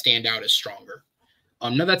think stand out as stronger.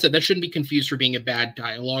 Now, that said, that shouldn't be confused for being a bad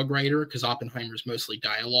dialogue writer, because Oppenheimer's mostly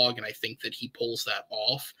dialogue, and I think that he pulls that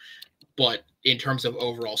off. But in terms of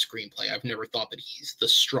overall screenplay, I've never thought that he's the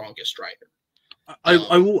strongest writer.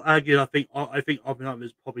 I will argue. I think Oppenheimer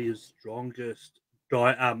is probably his strongest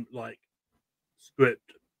like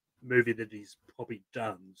script movie that he's probably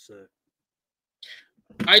done. So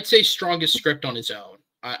I'd say strongest script on his own.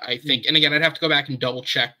 I think, and again, I'd have to go back and double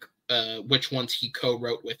check which ones he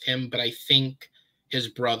co-wrote with him, but I think his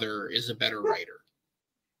brother is a better writer.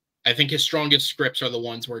 I think his strongest scripts are the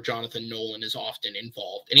ones where Jonathan Nolan is often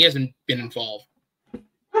involved, and he hasn't been involved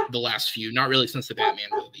the last few, not really since the Batman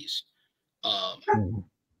movies.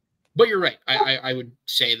 But you're right. I would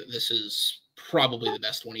say that this is probably the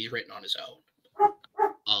best one he's written on his own.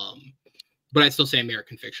 But I'd still say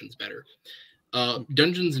American Fiction's better.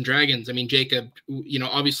 Dungeons and Dragons. I mean, Jacob,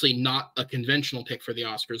 obviously not a conventional pick for the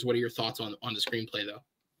Oscars. What are your thoughts on the screenplay, though?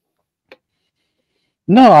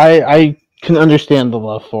 No, I can understand the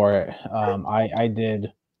love for it. I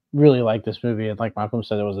did really like this movie, and like Malcolm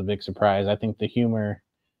said, it was a big surprise. I think the humor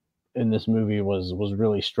in this movie was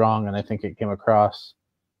really strong, and I think it came across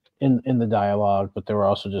in the dialogue. But there were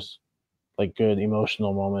also just like good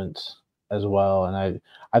emotional moments as well, and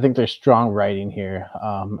I think there's strong writing here.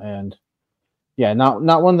 And yeah,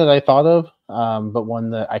 not one that I thought of, but one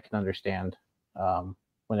that I can understand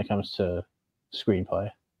when it comes to screenplay.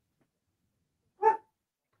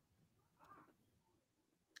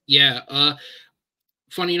 Yeah.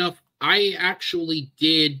 Funny enough, I actually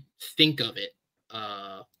did think of it.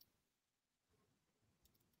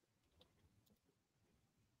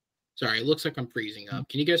 Sorry, it looks like I'm freezing up.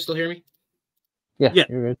 Can you guys still hear me? Yeah,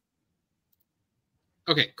 you're good.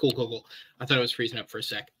 Okay, cool. I thought I was freezing up for a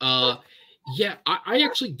sec. Yeah, I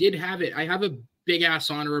actually did have it. I have a big ass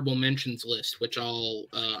honorable mentions list, which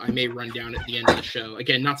I may run down at the end of the show.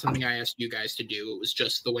 Again, not something I asked you guys to do. It was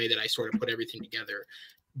just the way that I sort of put everything together.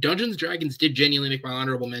 Dungeons & Dragons did genuinely make my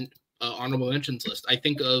honorable mentions list. I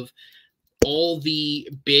think of all the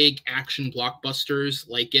big action blockbusters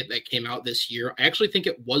like it that came out this year. I actually think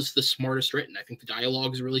it was the smartest written. I think the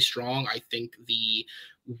dialogue is really strong. I think the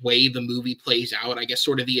way the movie plays out, I guess,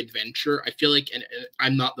 sort of the adventure. I feel like, and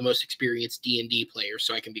I'm not the most experienced D&D player,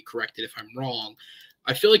 so I can be corrected if I'm wrong.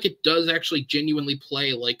 I feel like it does actually genuinely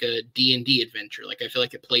play like a D&D adventure. Like, I feel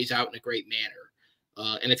like it plays out in a great manner.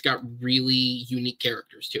 And it's got really unique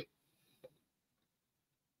characters too.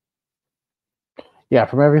 Yeah,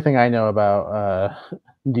 from everything I know about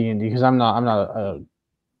D&D, because I'm not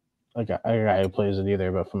a guy who plays it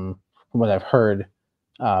either, but from what I've heard,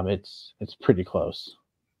 it's pretty close.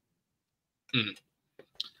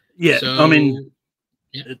 Yeah, so, I mean,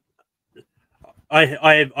 yeah.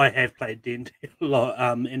 I have played D&D a lot,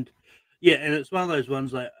 and yeah, and it's one of those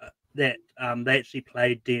ones that they actually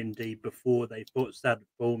played D&D before they started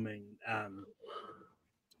filming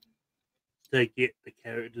to get the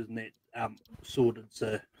characters and that sorted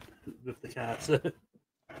with the cast.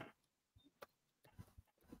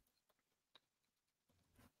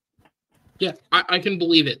 Yeah, I can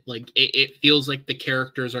believe it. Like it feels like the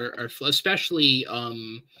characters are especially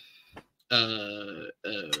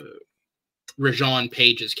Rajon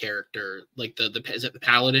Page's character, like the is it the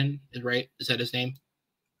Paladin, right? Is that his name?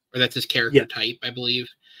 Or that's his character type, I believe.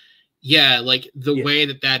 Yeah, like the way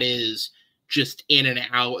that is just in and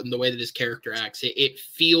out, and the way that his character acts, it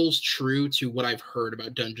feels true to what I've heard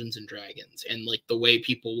about Dungeons and Dragons, and like the way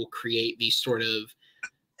people will create these sort of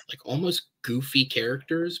like almost goofy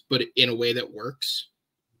characters, but in a way that works.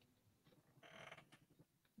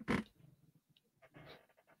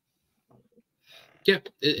 Yeah,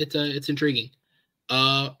 it's intriguing.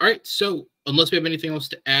 All right, so unless we have anything else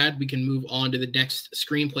to add, we can move on to the next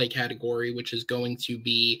screenplay category, which is going to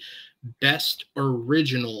be Best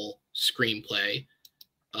Original Screenplay.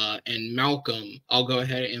 And Malcolm, I'll go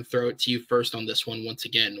ahead and throw it to you first on this one. Once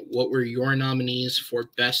again, what were your nominees for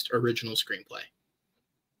Best Original Screenplay?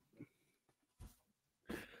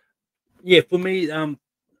 Yeah, for me, for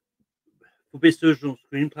Best Original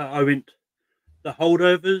Screenplay, I went The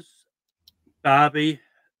Holdovers, Barbie,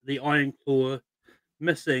 The Iron Claw,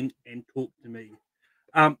 Missing, and Talk to Me.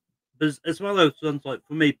 It's one of those ones, like,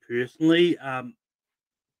 for me personally,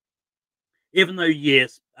 even though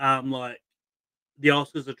yes, like the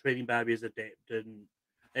Oscars are treating Barbie as adapted, and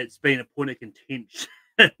it's been a point of contention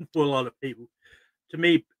for a lot of people. To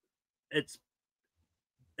me, it's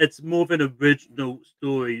more of an original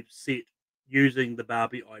story set using the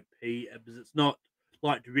Barbie IP, because it's not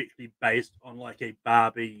like directly based on like a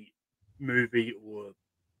Barbie movie or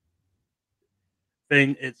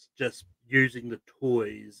thing. It's just using the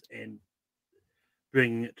toys and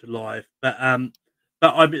bringing it to life. But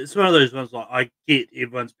it's one of those ones like I get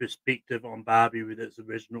everyone's perspective on Barbie with its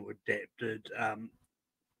original adapted,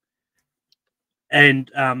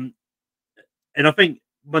 and I think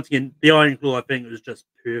once again the Iron Claw I think was just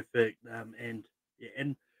perfect, and yeah,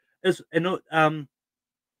 and it's and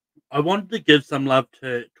I wanted to give some love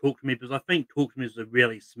to Talk to Me because I think Talk to Me is a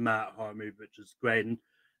really smart horror movie, which is great,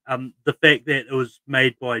 and the fact that it was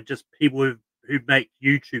made by just people who make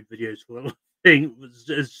YouTube videos for a living was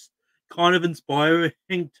just kind of inspiring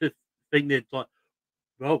to think that like,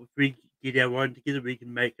 well, if we get our own together, we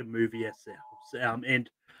can make a movie ourselves. And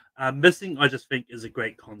Missing, I just think is a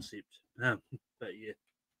great concept. But yeah.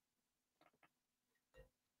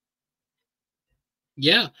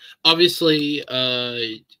 Yeah, obviously,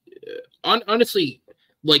 honestly,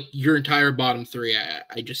 like your entire bottom three,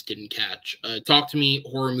 I just didn't catch. Talk to Me,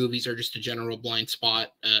 horror movies are just a general blind spot,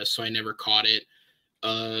 so I never caught it.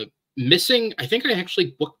 Missing, I think I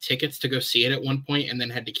actually booked tickets to go see it at one point and then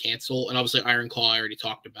had to cancel. And obviously, Iron Claw I already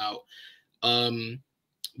talked about.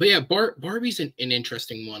 But yeah, Barbie's an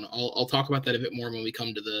interesting one. I'll talk about that a bit more when we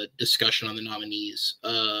come to the discussion on the nominees.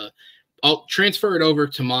 I'll transfer it over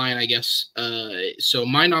to mine, I guess. So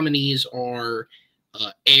my nominees are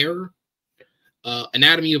Air,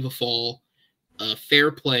 Anatomy of a Fall, Fair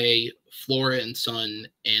Play, Flora and Son,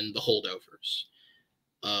 and The Holdovers.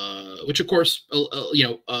 Which, of course,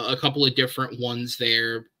 a couple of different ones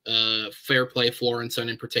there. Fair Play, Flora and Son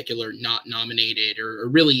in particular, not nominated or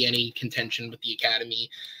really any contention with the Academy.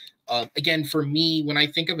 Again, for me, when I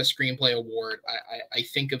think of a screenplay award, I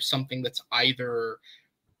think of something that's either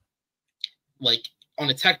like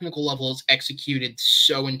on a technical level is executed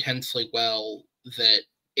so intensely well that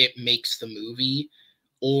it makes the movie,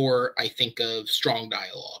 or I think of strong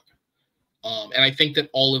dialogue. And I think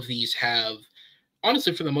that all of these have,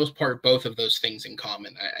 honestly, for the most part, both of those things in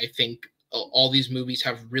common. I think all these movies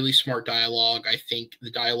have really smart dialogue. I think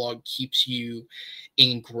the dialogue keeps you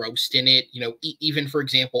engrossed in it. Even, for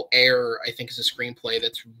example, Air, I think, is a screenplay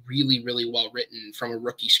that's really, really well written from a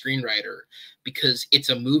rookie screenwriter because it's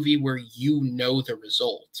a movie where you know the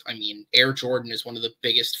result. I mean, Air Jordan is one of the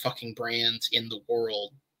biggest fucking brands in the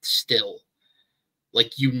world still.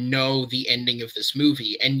 Like, you know the ending of this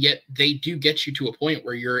movie, and yet they do get you to a point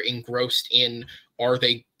where you're engrossed in, are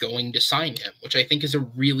they going to sign him? Which I think is a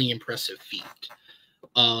really impressive feat.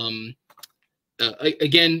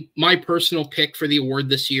 Again, my personal pick for the award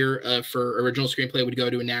this year for original screenplay would go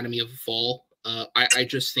to Anatomy of a Fall. I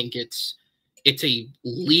just think it's a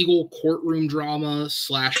legal courtroom drama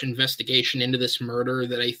 / investigation into this murder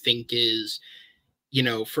that I think is,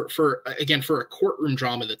 for a courtroom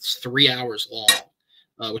drama that's 3 hours long.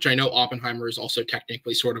 Which I know Oppenheimer is also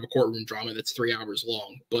technically sort of a courtroom drama that's 3 hours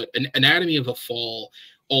long. But Anatomy of a Fall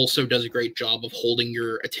also does a great job of holding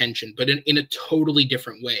your attention, but in a totally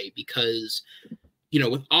different way because,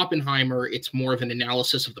 with Oppenheimer, it's more of an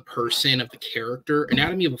analysis of the person, of the character.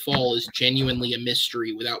 Anatomy of a Fall is genuinely a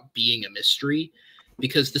mystery without being a mystery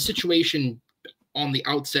because the situation on the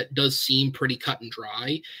outset does seem pretty cut and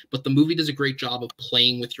dry, but the movie does a great job of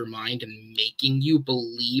playing with your mind and making you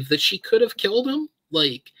believe that she could have killed him.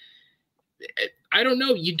 Like, I don't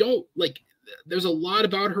know. You don't there's a lot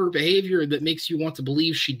about her behavior that makes you want to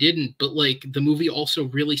believe she didn't, but like the movie also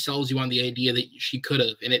really sells you on the idea that she could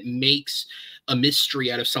have, and it makes a mystery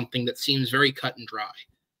out of something that seems very cut and dry,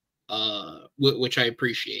 which I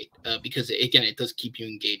appreciate because again, it does keep you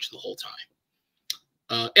engaged the whole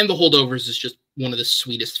time. And The Holdovers is just one of the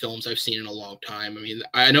sweetest films I've seen in a long time. I mean,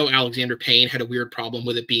 I know Alexander Payne had a weird problem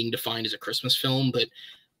with it being defined as a Christmas film, but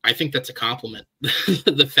I think that's a compliment.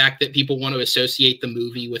 The fact that people want to associate the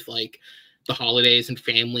movie with like the holidays and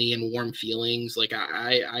family and warm feelings. Like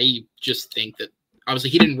I just think that obviously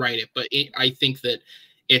he didn't write it, but I think that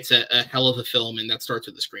it's a hell of a film, and that starts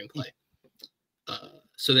with the screenplay.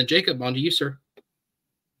 So then Jacob, on to you, sir.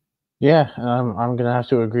 Yeah, I'm gonna have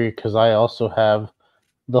to agree because I also have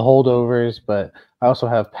The Holdovers, but I also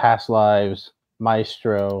have Past Lives,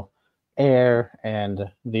 Maestro, Air, and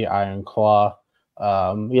The Iron Claw.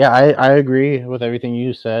 I agree with everything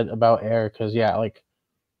you said about Air because like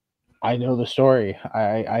I know the story,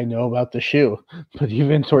 I know about the shoe, but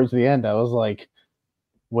even towards the end, I was like,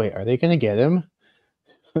 wait, are they gonna get him?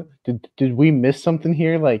 did we miss something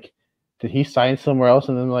here? Like did he sign somewhere else?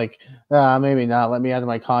 And then like, maybe not. Let me out of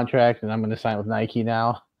my contract, and I'm going to sign with Nike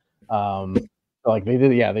now. Like they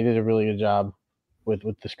did a really good job with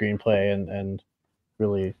the screenplay and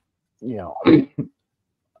really, the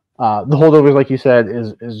Holdovers, like you said,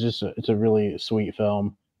 is just it's a really sweet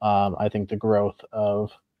film. I think the growth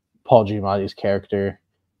of Paul Giamatti's character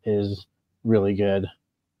is really good.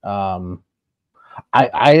 I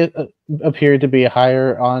appear to be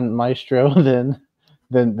higher on Maestro than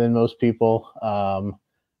most people.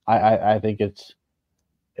 I think it's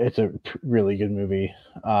a really good movie.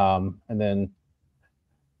 And then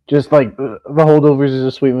just like the Holdovers is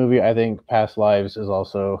a sweet movie. I think Past Lives is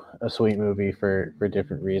also a sweet movie for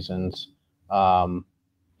different reasons. And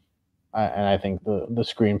I think the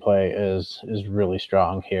screenplay is really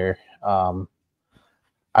strong here. I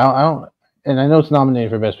don't, and I know it's nominated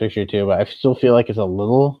for Best Picture too, but I still feel like it's a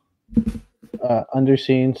little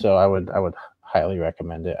underseen. So I would highly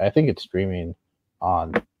recommend it. I think it's streaming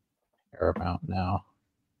on Paramount now,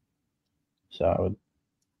 so I would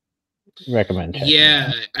recommend checking it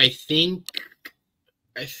out. I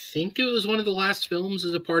think it was one of the last films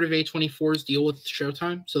as a part of A24's deal with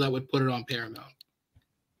Showtime, so that would put it on Paramount.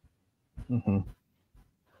 Mm-hmm.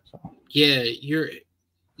 So. Yeah,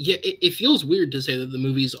 it feels weird to say that the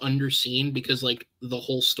movie's underseen because like the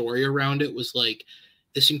whole story around it was like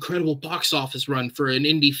this incredible box office run for an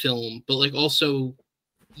indie film, but like also,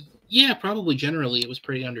 yeah, probably generally it was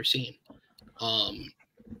pretty underseen.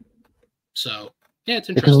 So yeah, it's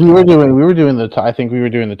interesting. Because we were doing I think we were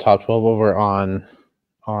doing the top 12 over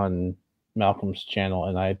on Malcolm's channel,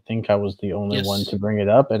 and I think I was the only one to bring it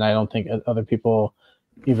up, and I don't think other people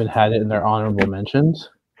even had it in their honorable mentions.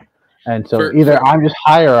 And so either I'm just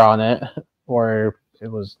higher on it, or it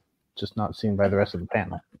was just not seen by the rest of the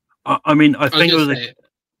panel. I mean, I think it was.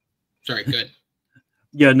 Sorry, good.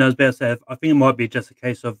 Yeah, no, I was about to say. I think it might be just a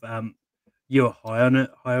case of you're higher on it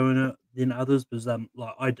than others, because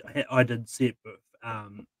like I did see it, but I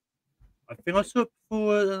think I saw it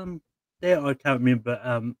before there. I can't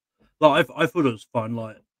remember. Like I thought it was fun,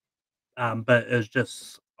 like but it was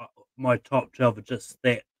just my top 12 are just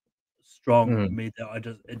that strong for me that I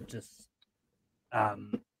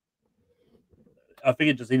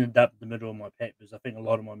think it just ended up in the middle of my pack, because I think a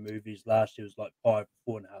lot of my movies last year was like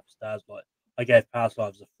 4.5 stars. Like I gave Past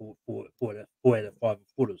Lives a 4 out of 5. I thought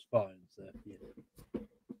it was fine. So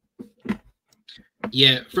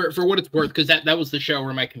yeah, for what it's worth, because that was the show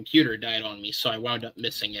where my computer died on me, so I wound up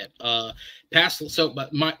missing it. But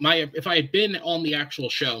my if I had been on the actual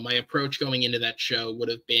show, my approach going into that show would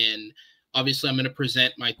have been, obviously I'm going to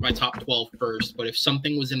present my top 12 first, but if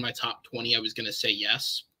something was in my top 20, I was going to say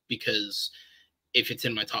yes, because if it's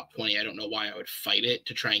in my top 20, I don't know why I would fight it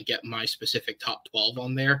to try and get my specific top 12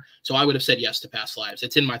 on there. So I would have said yes to Past Lives.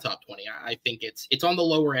 It's in my top 20. I think it's on the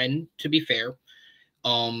lower end, to be fair.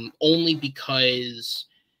 Only because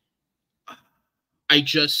I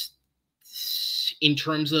just, in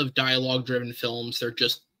terms of dialogue-driven films, they're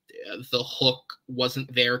just, the hook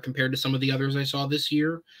wasn't there compared to some of the others I saw this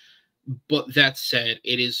year. But that said,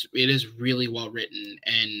 it is really well written,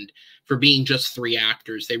 and for being just 3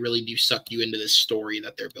 actors, they really do suck you into this story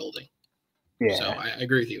that they're building. Yeah. So I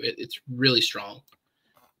agree with you. It's really strong.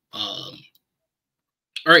 All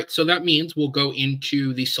right, so that means we'll go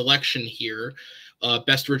into the selection here.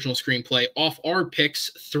 Best Original Screenplay. Off our picks,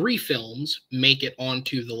 3 films make it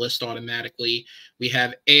onto the list automatically. We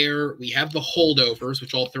have Air, we have The Holdovers,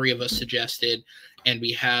 which all 3 of us suggested, and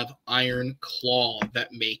we have Iron Claw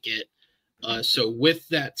that make it. So with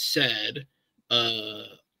that said,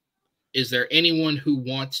 is there anyone who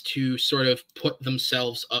wants to sort of put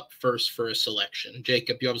themselves up first for a selection?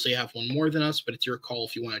 Jacob, you obviously have one more than us, but it's your call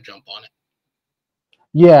if you want to jump on it.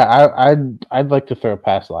 Yeah, I'd like to throw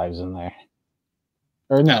Past Lives in there.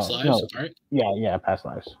 Or Past Lives, all right. Yeah, Past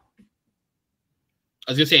Lives.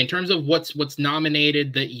 I was gonna say, in terms of what's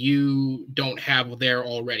nominated that you don't have there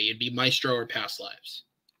already, it'd be Maestro or Past Lives.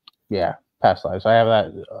 Yeah, Past Lives. I have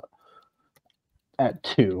that at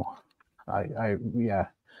 2. Yeah.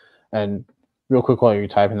 And real quick while you're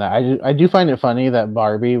typing that, I do find it funny that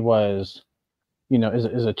Barbie was,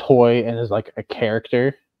 is a toy and is like a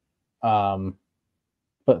character,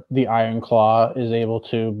 but the Iron Claw is able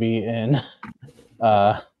to be in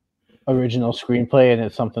original screenplay, and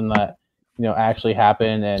it's something that actually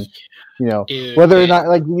happened, and whether or not,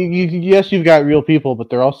 like, yes, you've got real people, but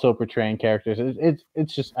they're also portraying characters.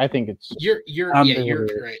 It's just, I think it's just, you're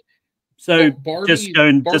right. So Barbie, just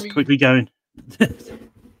quickly going.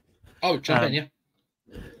 Oh, jump in, yeah.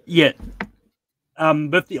 Yeah.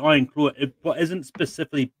 With the Iron Claw, it isn't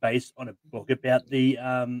specifically based on a book about the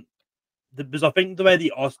because I think the way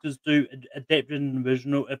the Oscars do adapted and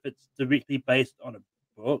original, if it's directly based on a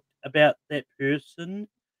book about that person,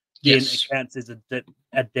 then it counts as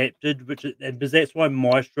adapted, because that's why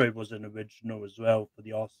Maestro was an original as well for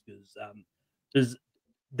the Oscars. Because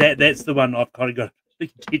that's the one I've kind of got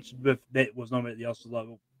contention with. That was nominated at the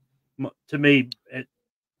Oscars. Like, to me, it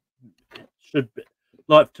should be.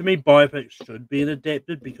 Like, to me, biopics should be an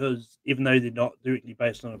adapted, because even though they're not directly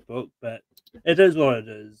based on a book, but it is what it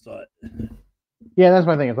is. Like, yeah, that's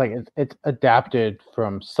my thing. It's like it's adapted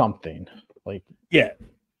from something. Like, yeah,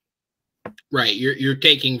 right. You're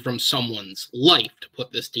taking from someone's life to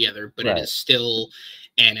put this together, but right. it is still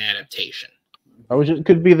an adaptation. Which it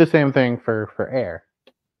could be the same thing for Air.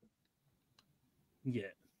 Yeah.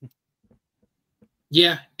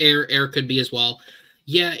 Yeah, Air could be as well.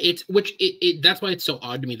 Yeah, that's why it's so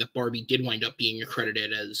odd to me that Barbie did wind up being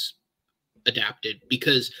accredited as adapted,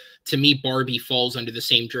 because to me Barbie falls under the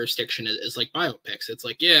same jurisdiction as like biopics. It's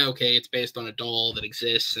like, yeah, okay, it's based on a doll that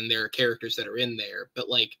exists and there are characters that are in there, but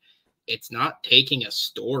like it's not taking a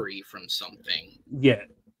story from something. Yeah,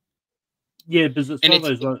 because it's one of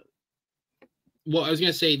those ones. Well, I was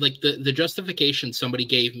going to say, like, the justification somebody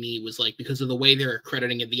gave me was, like, because of the way they're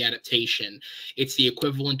accrediting the adaptation, it's the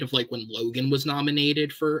equivalent of, like, when Logan was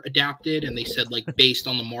nominated for adapted, and they said, like, based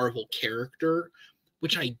on the Marvel character,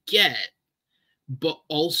 which I get, but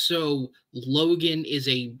also Logan is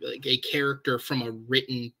a character from a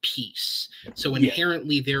written piece. So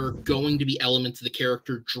inherently, there are going to be elements of the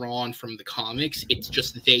character drawn from the comics. It's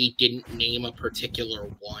just they didn't name a particular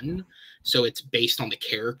one. So it's based on the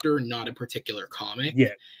character, not a particular comic.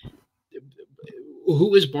 Yeah.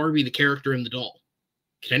 Who is Barbie, the character in the doll?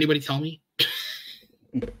 Can anybody tell me?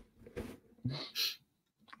 Can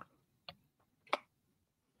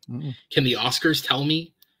the Oscars tell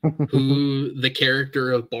me who the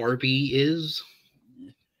character of Barbie is?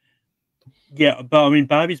 Yeah, but I mean,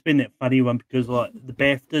 Barbie's been that funny one because, like, the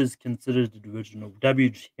BAFTAs considered it original,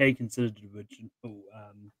 WGA considered it original.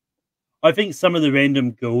 I think some of the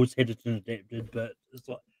random girls had it adapted, but it's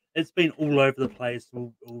like it's been all over the place.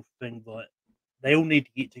 All things like they all need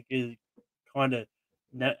to get together, kind of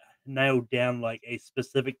nail down like a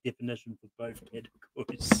specific definition for both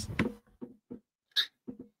categories.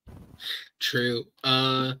 True.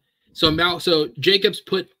 So Jacob's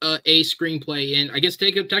put a screenplay in. I guess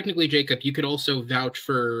technically, Jacob, you could also vouch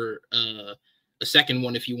for a second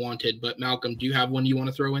one if you wanted. But Malcolm, do you have one you want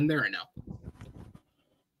to throw in there or no?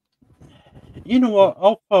 You know what?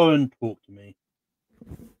 I'll phone and talk to me.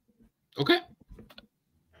 Okay.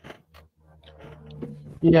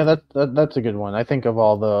 Yeah, that's a good one. I think of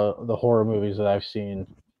all the horror movies that I've seen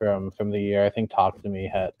from the year, I think Talk to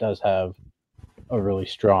Me does have a really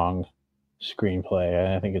strong screenplay,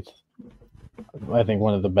 and I think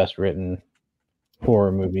one of the best written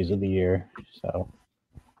horror movies of the year. So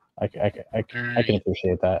I can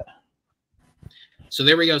appreciate that. So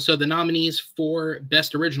there we go. So the nominees for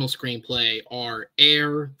Best Original Screenplay are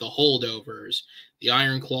Air, The Holdovers, The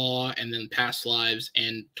Iron Claw, and then Past Lives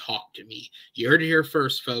and Talk to Me. You heard it here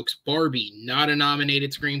first, folks. Barbie, not a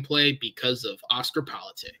nominated screenplay because of Oscar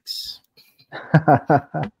politics.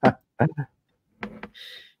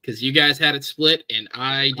 Because you guys had it split, and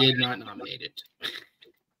I did not nominate it.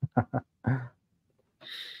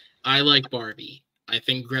 I like Barbie. I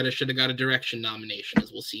think Greta should have got a direction nomination,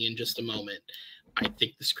 as we'll see in just a moment. I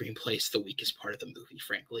think the screenplay is the weakest part of the movie,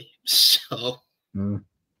 frankly. So,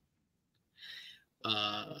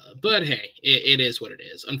 but hey, it is what it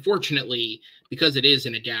is. Unfortunately, because it is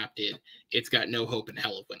an adapted, it's got no hope in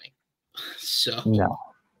hell of winning. So, no,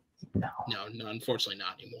 unfortunately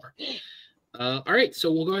not anymore. All right,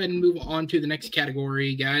 so we'll go ahead and move on to the next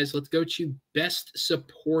category, guys. Let's go to Best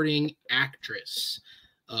Supporting Actress.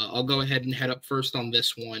 I'll go ahead and head up first on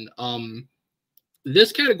this one.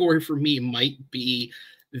 This category for me might be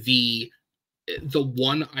the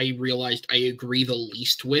one I realized I agree the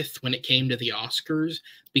least with when it came to the Oscars,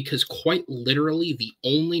 because quite literally the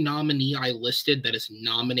only nominee I listed that is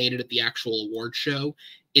nominated at the actual award show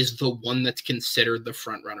is the one that's considered the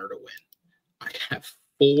front runner to win. I have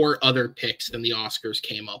 4 other picks than the Oscars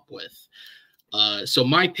came up with. So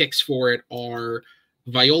my picks for it are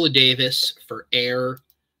Viola Davis for Air,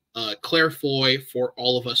 Claire Foy for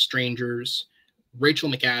All of Us Strangers,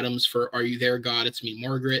 Rachel McAdams for Are You There, God? It's Me,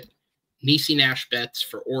 Margaret, Niecy Nash-Betts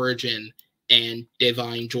for Origin, and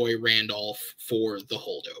Devine Joy Randolph for The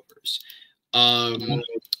Holdovers.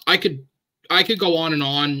 I could go on and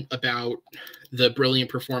on about the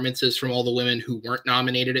brilliant performances from all the women who weren't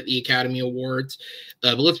nominated at the Academy Awards,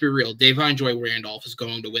 but let's be real. Devine Joy Randolph is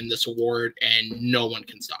going to win this award, and no one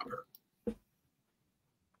can stop her.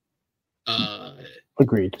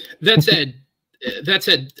 Agreed. That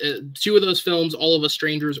said, two of those films, All of Us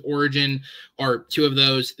Strangers, Origin, are two of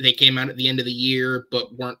those. They came out at the end of the year,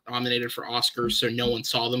 but weren't nominated for Oscars, so no one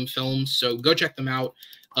saw them films. So go check them out,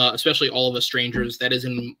 especially All of Us Strangers. That is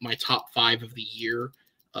in my top 5 of the year.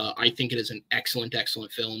 I think it is an excellent,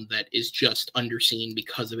 excellent film that is just underseen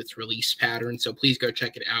because of its release pattern. So please go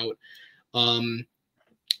check it out. And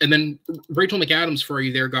then Rachel McAdams, For Are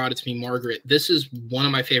You There, God? It's Me, Margaret. This is one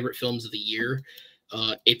of my favorite films of the year.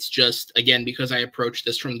 It's just, again, because I approach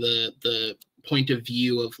this from the point of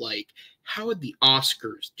view of like, how would the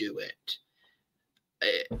Oscars do it?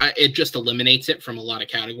 It just eliminates it from a lot of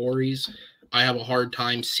categories. I have a hard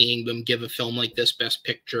time seeing them give a film like this Best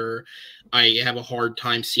Picture. I have a hard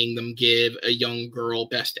time seeing them give a young girl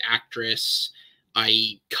Best Actress.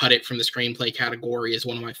 I cut it from the screenplay category as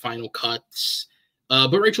one of my final cuts.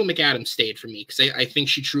 But Rachel McAdams stayed for me because I think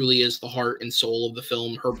she truly is the heart and soul of the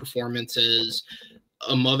film. Her performance as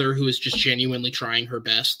a mother who is just genuinely trying her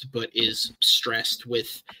best, but is stressed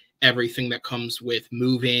with everything that comes with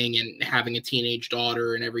moving and having a teenage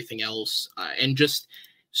daughter and everything else, and just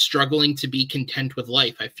struggling to be content with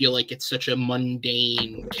life. I feel like it's such a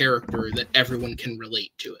mundane character that everyone can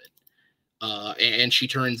relate to it. And she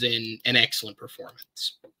turns in an excellent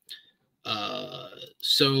performance.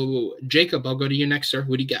 So Jacob, I'll go to you next, sir.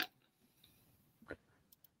 What do you got?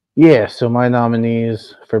 Yeah, so my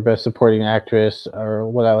nominees for Best Supporting Actress are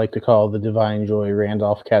what I like to call the Divine Joy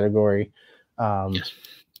Randolph category. Yes.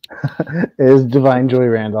 It is Divine Joy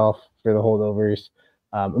Randolph for the holdovers.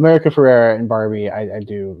 America Ferrera and Barbie, I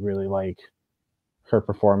do really like her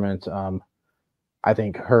performance. I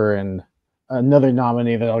think her and another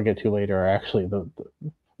nominee that I'll get to later are actually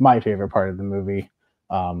my favorite part of the movie.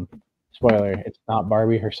 Spoiler, it's not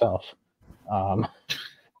Barbie herself.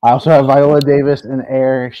 I also have Viola Davis in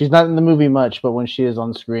Air. She's not in the movie much, but when she is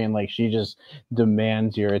on screen, like she just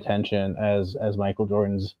demands your attention as Michael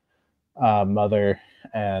Jordan's mother.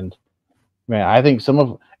 And man, I think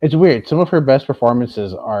it's weird. Some of her best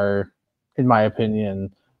performances are, in my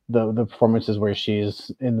opinion, the performances where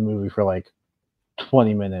she's in the movie for like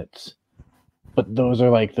 20 minutes, but those are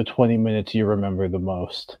like the 20 minutes you remember the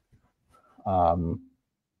most. And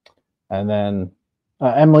then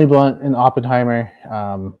Emily Blunt in Oppenheimer.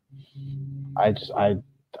 I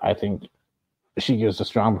think she gives a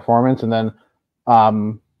strong performance. And then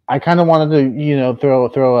I kind of wanted to throw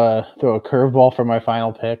a curveball for my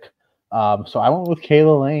final pick. So I went with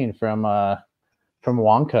Kayla Lane from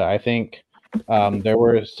Wonka. I think there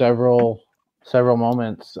were several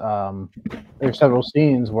moments, there's several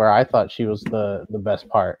scenes where I thought she was the best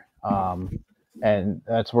part. And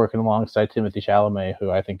that's working alongside Timothy Chalamet, who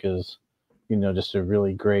I think is, just a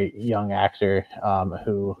really great young actor,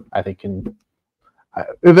 who I think can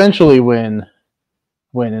eventually win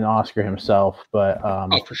an Oscar himself. But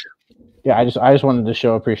For sure. Yeah, I just wanted to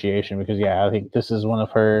show appreciation because I think this is one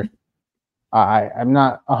of her. I'm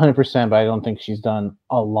not 100%, but I don't think she's done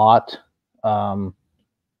a lot.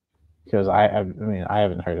 Because I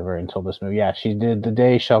haven't heard of her until this movie. Yeah, she did The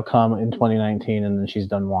Day Shall Come in 2019, and then she's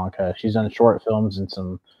done Wonka. She's done short films and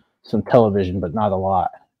some television, but not a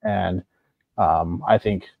lot. And I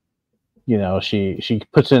think, she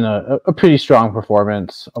puts in a pretty strong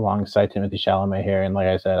performance alongside Timothy Chalamet here. And like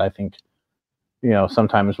I said, I think,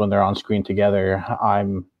 sometimes when they're on screen together,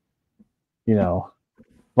 I'm,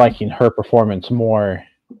 liking her performance more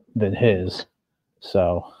than his.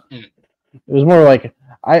 So it was more like,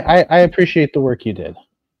 I appreciate the work you did.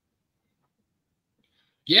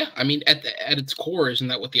 Yeah, I mean, at its core, isn't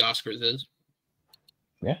that what the Oscars is?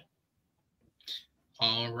 Yeah.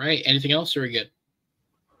 All right. Anything else, or are we good?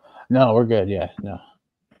 No, we're good. Yeah, no.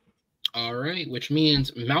 All right, which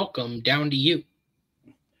means Malcolm, down to you.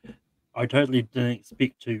 I totally didn't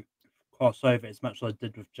expect to cross over as much as I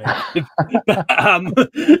did with Jacob. But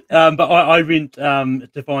I went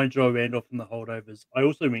Divine Joy Randolph from the holdovers. I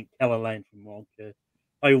also went Kayla Lane from Wonka.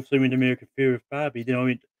 I also went America Ferrera with Barbie. Then I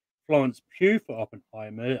went Florence Pugh for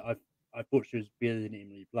Oppenheimer. I thought she was better than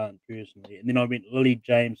Emily Blunt personally. And then I went Lily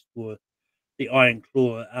James for The Iron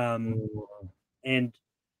Claw. And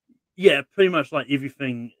yeah, pretty much like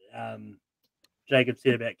everything Jacob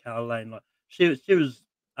said about Kayla Lane. Like she was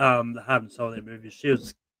the heart and soul of that movie. She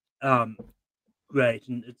was great,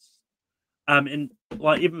 and it's and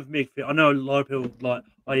like even with Meg Fair, I know a lot of people like,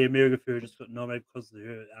 oh yeah, America Ferrera just got nominated because of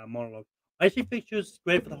her monologue. I actually think she was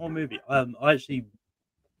great for the whole movie. I actually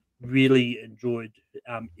really enjoyed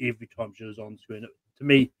every time she was on screen. To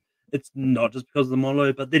me, it's not just because of the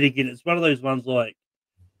monologue, but then again, it's one of those ones like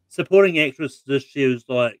supporting actress this year was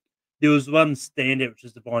like there was one standout, which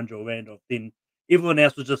is Divine Joy Randolph. Then everyone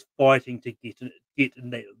else was just fighting to get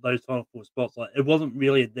in those final four spots. Like it wasn't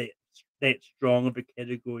really that strong of a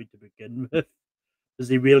category to begin with, because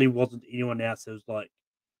there really wasn't anyone else who was like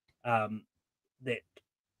that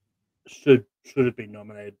should have been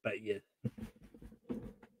nominated. But yeah.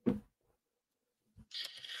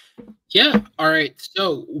 Yeah. All right.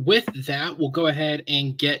 So with that, we'll go ahead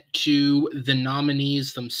and get to the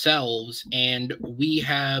nominees themselves. And we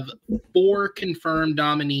have 4 confirmed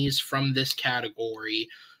nominees from this category.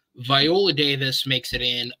 Viola Davis makes it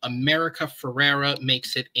in. America Ferrera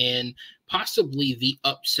makes it in. Possibly the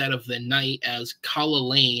upset of the night as Kala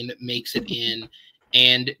Lane makes it in.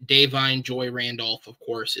 And Davine Joy Randolph, of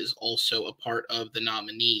course, is also a part of the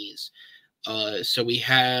nominees. So we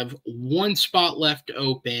have 1 spot left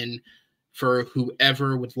open for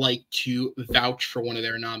whoever would like to vouch for one of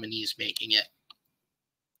their nominees making it.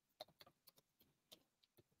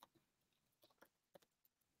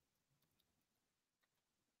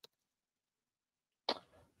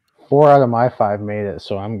 Four out of my 5 made it,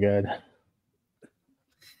 so I'm good.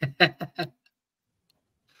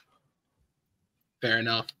 Fair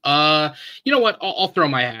enough. You know what? I'll throw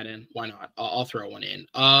my hat in. Why not? I'll throw one in.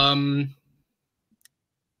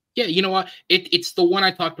 Yeah, you know what? It's the one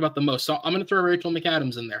I talked about the most. So I'm going to throw Rachel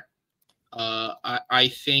McAdams in there.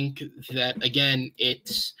 I think that, again,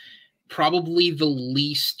 it's probably the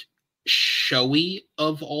least showy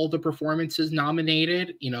of all the performances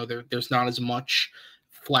nominated. You know, there's not as much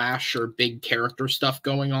flash or big character stuff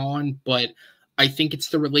going on, but I think it's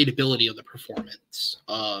the relatability of the performance.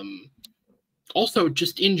 Also,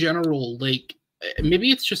 just in general, like, maybe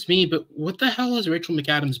it's just me, but what the hell has Rachel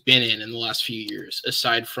McAdams been in the last few years,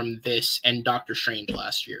 aside from this and Doctor Strange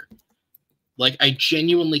last year? Like, I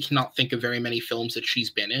genuinely cannot think of very many films that she's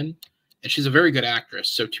been in, and she's a very good actress,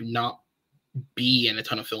 so to not be in a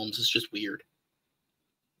ton of films is just weird.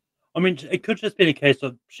 I mean, it could just be a case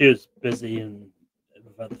of she was busy and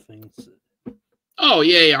with other things. Oh,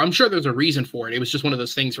 yeah, I'm sure there's a reason for it. It was just one of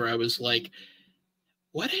those things where I was like,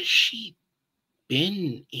 what has she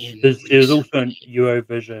been in? She was also in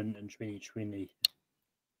Eurovision in 2020.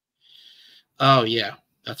 Oh, yeah,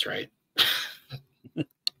 that's right.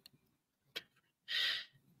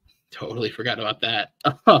 Totally forgot about that.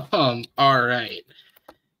 All right.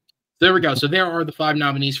 There we go. So there are the 5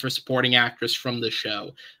 nominees for supporting actress from the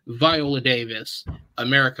show: Viola Davis,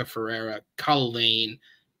 America Ferrera, Kala Lane,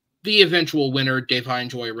 the eventual winner, Davine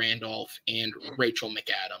Joy Randolph, and Rachel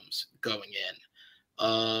McAdams going in.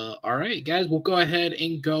 All right, guys, we'll go ahead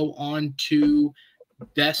and go on to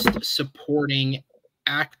Best Supporting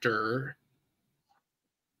Actor.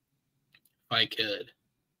 If I could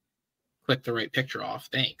click the right picture off.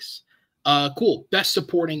 Thanks. Cool. Best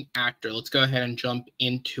Supporting Actor. Let's go ahead and jump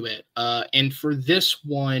into it. And for this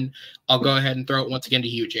one, I'll go ahead and throw it once again to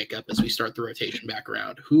you, Jacob, as we start the rotation back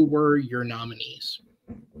around. Who were your nominees?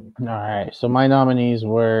 All right. So my nominees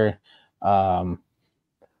were, I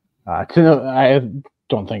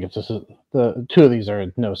don't think it's just the 2 of these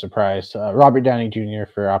are no surprise. Robert Downey Jr.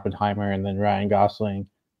 for Oppenheimer, and then Ryan Gosling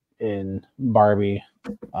in Barbie.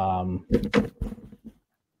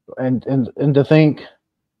 And to think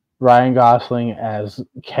Ryan Gosling as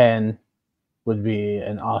Ken would be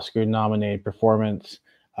an Oscar-nominated performance,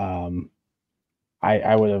 I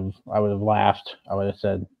would have laughed. I would have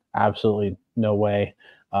said absolutely no way.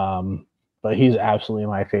 But he's absolutely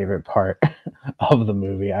my favorite part of the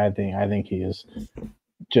movie. I think he is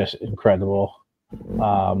just incredible.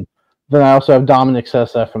 Then I also have Dominic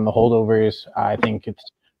Sessa from The Holdovers. I think it's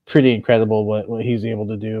pretty incredible what he's able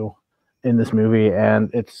to do in this movie,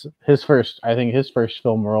 and it's his first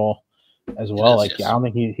film role as well. Like, yes. I don't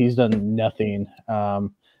think he's done nothing,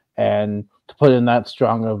 and to put in that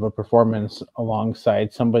strong of a performance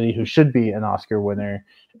alongside somebody who should be an Oscar winner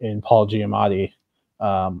in Paul Giamatti,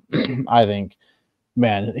 I think,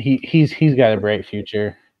 man, he's got a bright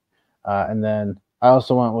future. And then I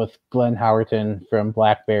also went with Glenn Howerton from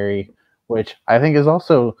Blackberry, which I think is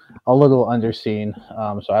also a little underseen.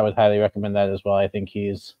 So I would highly recommend that as well. I think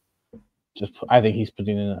he's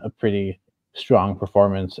putting in a pretty strong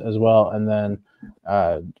performance as well. And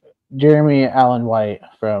then Jeremy Allen White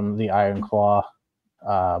from The Iron Claw.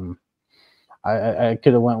 I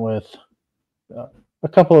could have went with a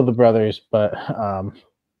couple of the brothers, but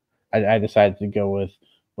I decided to go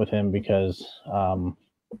with him because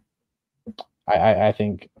I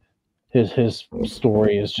think his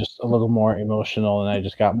story is just a little more emotional, and I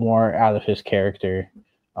just got more out of his character.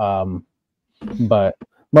 But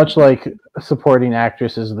much like supporting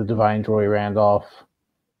actress is the Davine Joy Randolph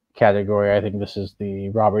category, I think this is the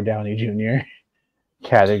Robert Downey Jr.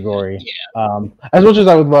 category. Yeah. As much as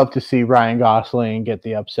I would love to see Ryan Gosling get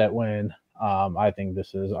the upset win, I think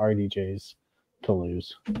this is RDJ's to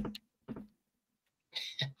lose.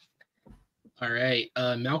 All right,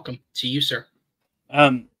 Malcolm, to you, sir.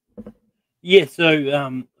 Yeah.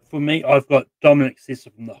 So for me, I've got Dominic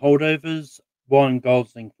Sessa from The Holdovers, Ryan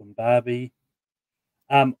Gosling from Barbie.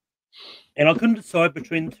 And I couldn't decide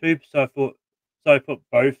between the two, so I put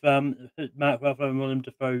both Mark Ruffalo and William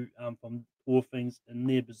Dafoe from Poor Things in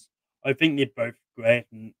there, because I think they're both great,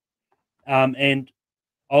 and I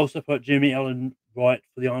also put Jeremy Allen Wright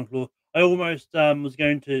for the Iron Claw. I almost was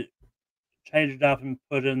going to change it up and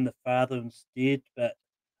put in the father instead, but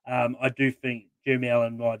I do think Jeremy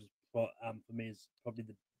Allen Wright is for me is probably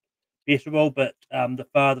the better role, but the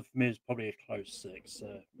father for me is probably a close six.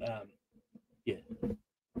 So yeah.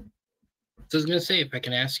 So I was going to say, if I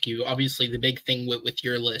can ask you, obviously the big thing with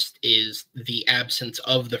your list is the absence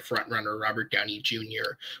of the frontrunner, Robert Downey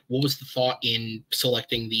Jr. What was the thought in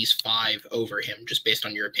selecting these 5 over him, just based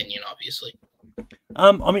on your opinion, obviously?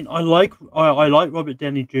 I mean, I like Robert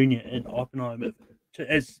Downey Jr. in Oppenheimer.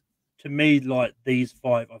 To me, like, these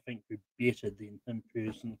 5, I think, were better than him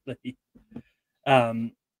personally.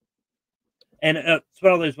 And it's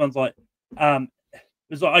one of those ones like,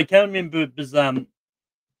 because I can't remember, because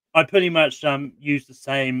I pretty much used the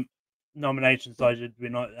same nominations I did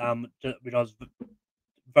when I was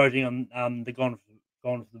voting on the Gone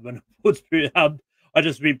for the Winner Awards. I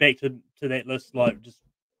just went back to that list, like, just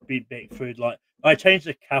went back through, like, I changed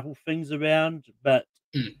a couple things around, but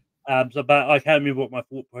but I can't remember what my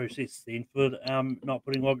thought process then for not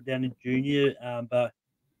putting Robert Downey Jr. But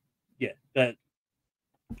yeah, but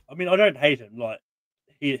I mean, I don't hate him. Like,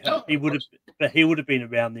 he would have, but he would have been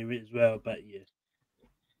around there as well. But yeah.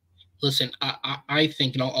 Listen, I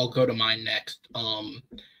think, and I'll go to mine next.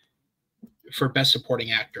 For Best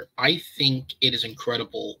Supporting Actor, I think it is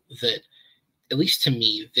incredible that, at least to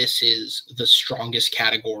me, this is the strongest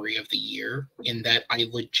category of the year, in that I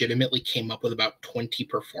legitimately came up with about 20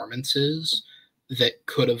 performances that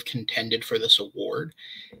could have contended for this award.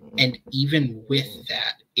 And even with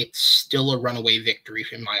that, it's still a runaway victory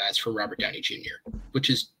in my eyes for Robert Downey Jr., which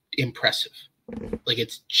is impressive. Like,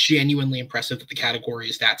 it's genuinely impressive that the category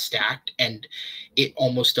is that stacked, and it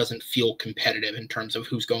almost doesn't feel competitive in terms of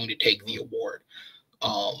who's going to take the award.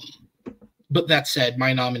 But that said,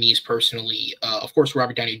 my nominees personally, of course,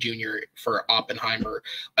 Robert Downey Jr. for Oppenheimer.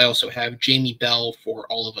 I also have Jamie Bell for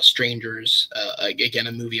All of Us Strangers. Again,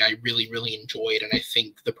 a movie I really, really enjoyed, and I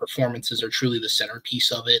think the performances are truly the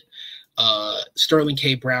centerpiece of it. Sterling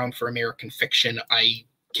K. Brown for American Fiction. I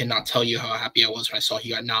cannot tell you how happy I was when I saw he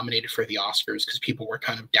got nominated for the Oscars, because people were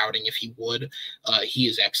kind of doubting if he would. He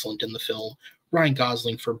is excellent in the film. Ryan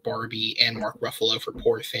Gosling for Barbie and Mark Ruffalo for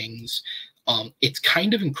Poor Things. It's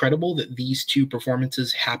kind of incredible that these 2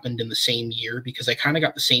 performances happened in the same year, because I kind of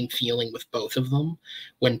got the same feeling with both of them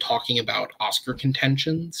when talking about Oscar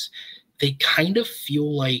contentions. They kind of feel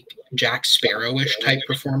like Jack Sparrow-ish type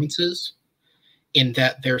performances, in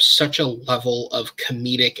that there's such a level of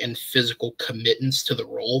comedic and physical committance to the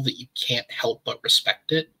role that you can't help but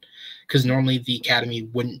respect it. Because normally the Academy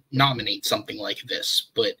wouldn't nominate something like this,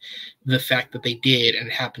 but the fact that they did, and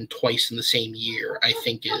it happened twice in the same year, I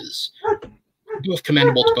think is both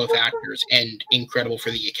commendable to both actors and incredible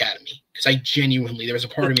for the Academy. Because I genuinely, there was a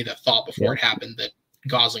part of me that thought before it happened that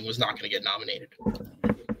Gosling was not going to get nominated.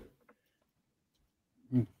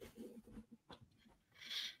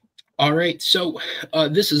 All right, so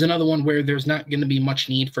this is another one where there's not going to be much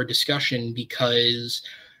need for discussion, because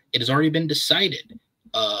it has already been decided.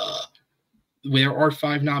 There are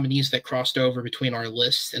 5 nominees that crossed over between our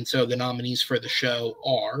lists, and so the nominees for the show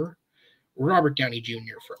are Robert Downey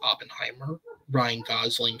Jr. for Oppenheimer, Ryan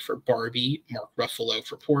Gosling for Barbie, Mark Ruffalo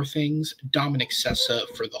for Poor Things, Dominic Sessa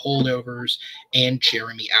for The Holdovers, and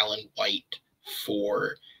Jeremy Allen White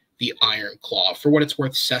for The Iron Claw. For what it's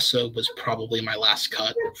worth, Sessa was probably my last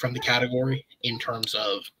cut from the category in terms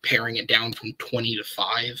of paring it down from 20 to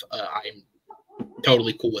 5. I'm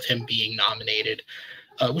totally cool with him being nominated.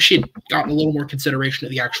 Wish he had gotten a little more consideration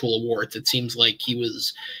at the actual awards. It seems like he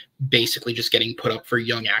was basically just getting put up for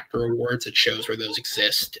Young Actor Awards at shows where those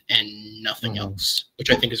exist and nothing else,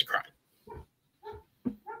 which I think is a crime.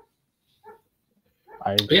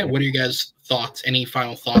 But yeah, what are you guys' thoughts? Any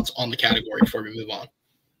final thoughts on the category before we move on?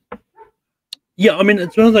 Yeah, I mean,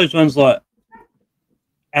 it's one of those ones like,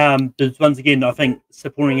 there's once again, I think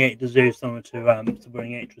supporting actor deserves similar to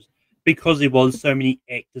supporting actress, because there was so many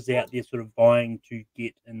actors out there sort of vying to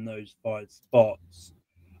get in those 5 spots.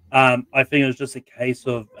 I think it was just a case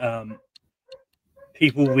of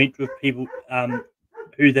people went with people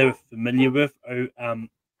who they were familiar with, and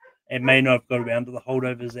may not have got around to the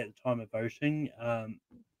holdovers at the time of voting.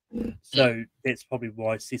 So that's probably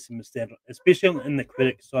why Sesame missed out, especially in the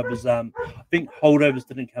critics side. Because I think Holdovers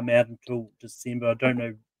didn't come out until December. I don't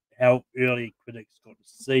know how early critics got to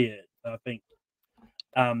see it. But I think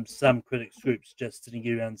some critics groups just didn't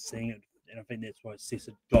get around to seeing it, and I think that's why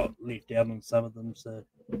Sesame got left out on some of them. So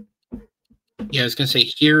yeah, I was gonna say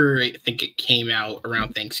here. I think it came out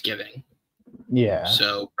around Thanksgiving. Yeah.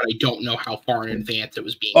 So, but I don't know how far in advance it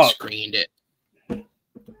was being screened.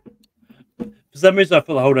 For some reason, I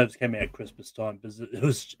thought the Holdovers came out at Christmas time because it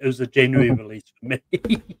was a January release for me.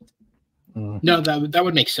 No, that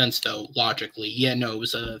would make sense though logically. Yeah, no, it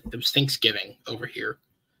was Thanksgiving over here,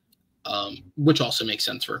 which also makes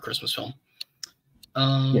sense for a Christmas film.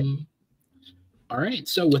 Yeah. All right,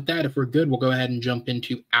 so with that, if we're good, we'll go ahead and jump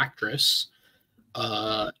into actress.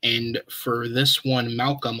 And for this one,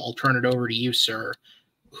 Malcolm, I'll turn it over to you, sir.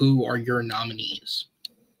 Who are your nominees?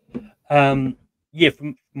 Yeah,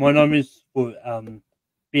 from my nominees for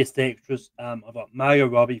Best Actress, I've got Margot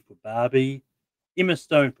Robbie for Barbie, Emma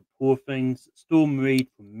Stone for Poor Things, Storm Reid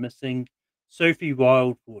for Missing, Sophie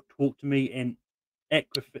Wilde for Talk to Me, and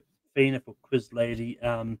Awkwafina for Quiz Lady.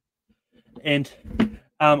 And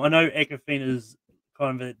I know Awkwafina is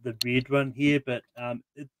kind of the weird one here, but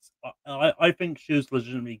I think she was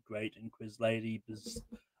legitimately great in Quiz Lady, because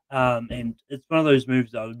and it's one of those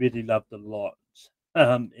movies that I really loved a lot,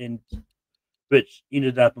 and which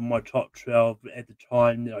ended up in my top 12 at the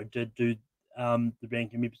time that I did do the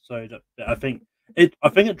ranking episode. I think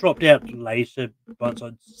it dropped out later once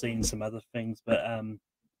I'd seen some other things, but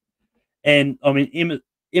and I mean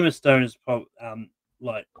Emma Stone is probably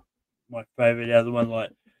like my favorite out of the one.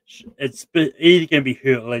 Like it's either going to be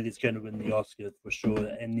her or that's going to win the Oscar for sure.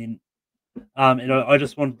 And then and I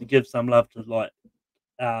just wanted to give some love to like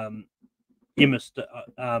Emma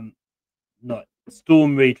not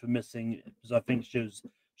Storm Reid for Missing, because I think she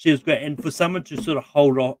was great, and for someone to sort of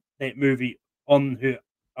hold off that movie on her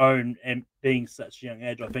own and being such a young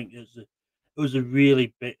age, I think it was a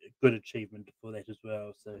really good achievement for that as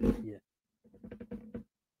well. So yeah.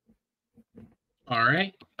 All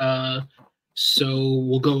right. So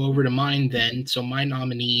we'll go over to mine then. So my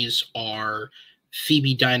nominees are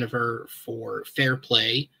Phoebe Dynevor for Fair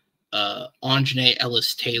Play, Anjanae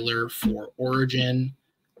Ellis Taylor for Origin,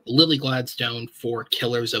 Lily Gladstone for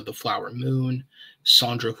Killers of the Flower Moon,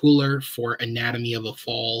 Sandra Hüller for Anatomy of a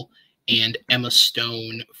Fall, and Emma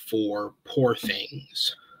Stone for Poor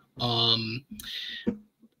Things.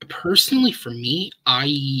 Personally, for me,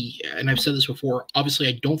 and I've said this before, obviously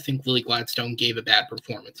I don't think Lily Gladstone gave a bad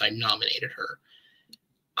performance. I nominated her.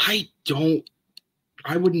 I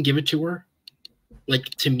wouldn't give it to her. Like,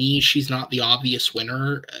 to me, she's not the obvious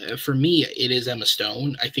winner. For me, it is Emma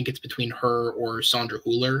Stone. I think it's between her or Sandra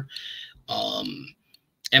Hüller.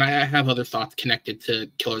 And I have other thoughts connected to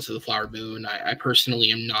Killers of the Flower Moon. I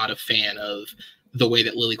personally am not a fan of the way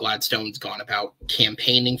that Lily Gladstone's gone about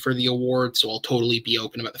campaigning for the award, so I'll totally be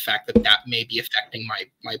open about the fact that that may be affecting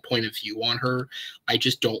my point of view on her. I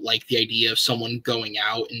just don't like the idea of someone going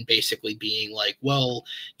out and basically being like, well,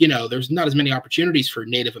 there's not as many opportunities for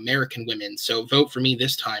Native American women, so vote for me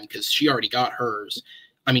this time because she already got hers.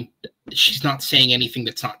 I mean, she's not saying anything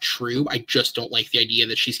that's not true. I just don't like the idea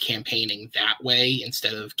that she's campaigning that way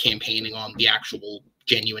instead of campaigning on the actual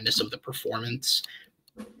genuineness of the performance.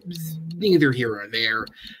 Neither here or there.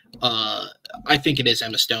 I think it is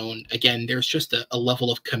Emma Stone. Again, there's just a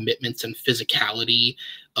level of commitments and physicality,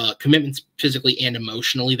 commitments physically and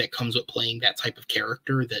emotionally that comes with playing that type of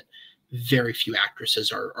character that very few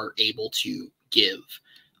actresses are able to give.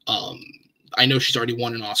 I know she's already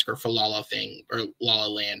won an Oscar for La La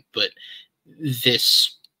Land, but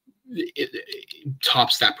this it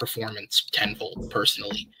tops that performance tenfold.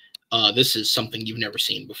 Personally, this is something you've never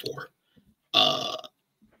seen before.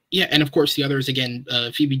 Yeah, and of course the others again,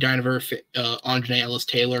 Phoebe Dynevor, Anjanae Ellis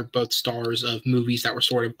Taylor, both stars of movies that were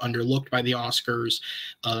sort of underlooked by the Oscars.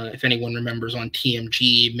 If anyone remembers on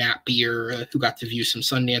TMG, Matt Beer, who got to view some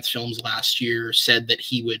Sundance films last year, said that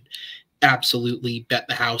he would absolutely bet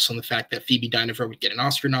the house on the fact that Phoebe Dynevor would get an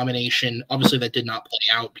Oscar nomination. Obviously, that did not play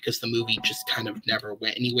out because the movie just kind of never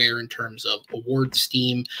went anywhere in terms of award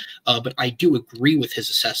steam. But I do agree with his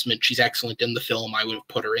assessment. She's excellent in the film. I would have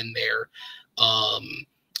put her in there.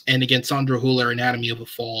 And again, Sandra Hüller, Anatomy of a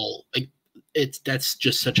Fall, that's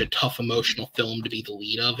just such a tough emotional film to be the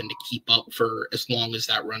lead of and to keep up for as long as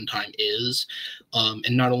that runtime is.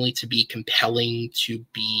 And not only to be compelling, to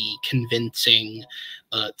be convincing,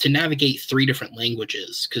 to navigate 3 different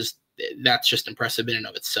languages, because that's just impressive in and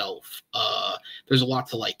of itself. There's a lot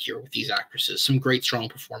to like here with these actresses. Some great, strong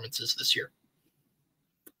performances this year.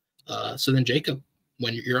 So then, Jacob,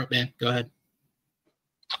 when you're up, man, go ahead.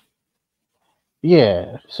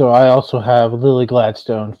 Yeah. So I also have Lily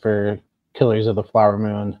Gladstone for Killers of the Flower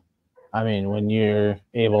Moon. I mean, when you're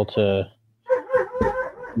able to,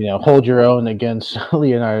 hold your own against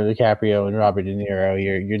Leonardo DiCaprio and Robert De Niro,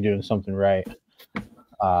 you're doing something right.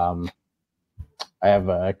 Um, I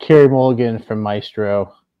have Carey Mulligan from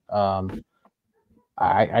Maestro.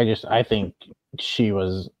 I think she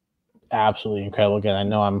was absolutely incredible. Again, I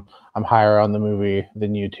know I'm higher on the movie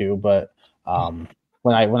than you two, but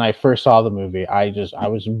when I first saw the movie, I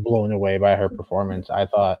was blown away by her performance. I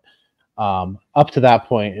thought up to that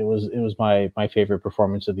point it was my favorite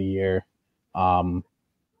performance of the year from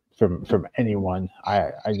anyone.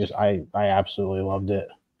 I absolutely loved it.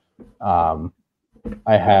 Um,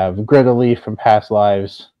 I have Greta Lee from Past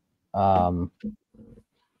Lives. I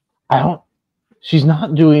don't. She's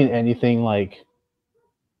not doing anything like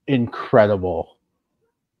incredible,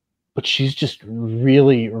 but she's just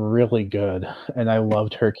really, really good, and I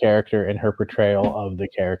loved her character and her portrayal of the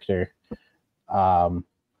character. Um,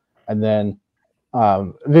 and then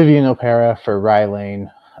Vivian O'Para for Rye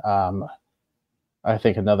Lane. I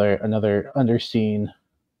think another underseen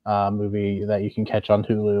movie that you can catch on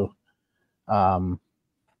Hulu. Um,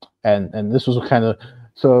 and this was kind of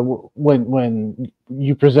so when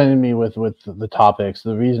you presented me with the topics,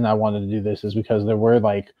 the reason I wanted to do this is because there were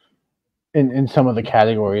like in some of the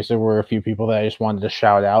categories there were a few people that I just wanted to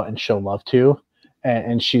shout out and show love to,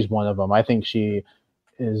 and she's one of them. I think she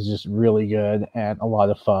is just really good and a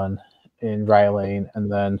lot of fun in Rye Lane,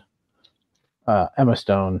 and then Emma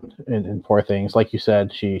Stone in Poor Things. Like you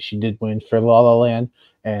said, she did win for La La Land,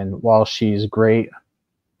 and while she's great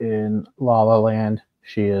in La La Land,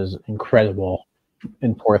 she is incredible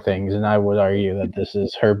in Poor Things, and I would argue that this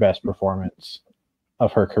is her best performance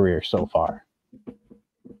of her career so far.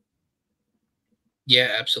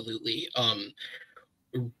 Yeah, absolutely.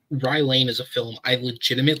 Rye Lane is a film I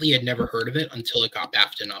legitimately had never heard of it until it got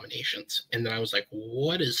BAFTA nominations, and then I was like,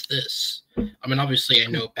 "What is this?" I mean, obviously, I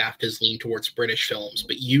know BAFTAs lean towards British films,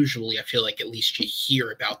 but usually, I feel like at least you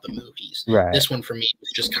hear about the movies. Right. This one for me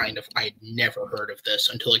was just kind of I'd never heard of this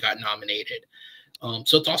until it got nominated.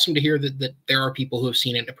 So it's awesome to hear that there are people who have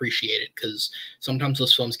seen it and appreciate it, because sometimes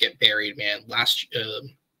those films get buried, man. I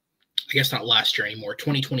guess not last year anymore.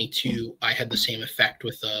 2022, I had the same effect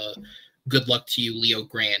with Good Luck to You, Leo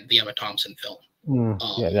Grand, the Emma Thompson film.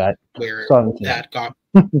 Where that got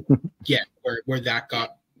where that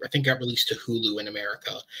got, I think, got released to Hulu in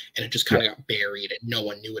America, and it just kind of got buried and no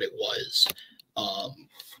one knew what it was.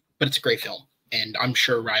 But it's a great film, and I'm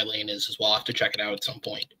sure Rye Lane is as well. I'll have to check it out at some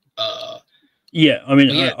point. Yeah, I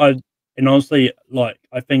mean, I and honestly, like,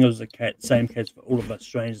 I think it was same case for All of Us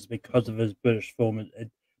Strangers because of his British film.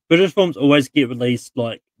 British films always get released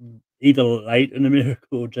like either late in America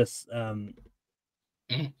or just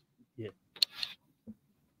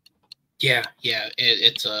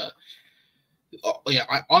it's a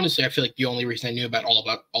honestly, I feel like the only reason I knew about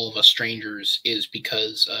All of Us Strangers is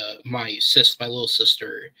because my little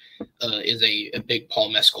sister is a big Paul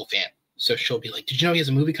Mescal fan. So she'll be like, "Did you know he has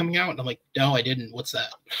a movie coming out?" And I'm like, "No, I didn't. What's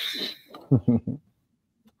that?"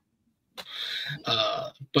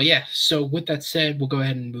 But yeah, so with that said, we'll go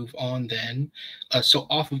ahead and move on then. So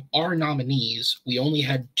off of our nominees, we only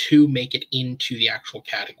had 2 make it into the actual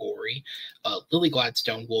category. Lily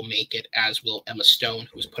Gladstone will make it, as will Emma Stone,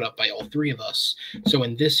 who was put up by all 3 of us. So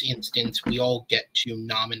in this instance, we all get to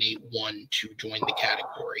nominate 1 to join the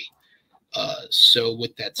category. So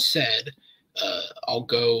with that said, I'll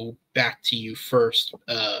go back to you first.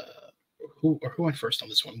 Who went first on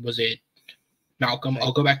this one? Was it Malcolm?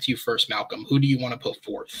 I'll go back to you first, Malcolm. Who do you want to put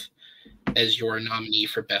forth as your nominee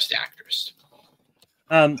for Best Actress?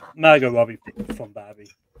 Margot Robbie from Barbie.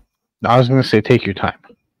 I was going to say, take your time.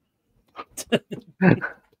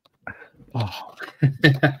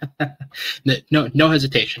 No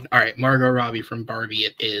hesitation. All right, Margot Robbie from Barbie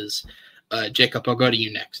it is. Jacob, I'll go to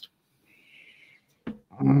you next.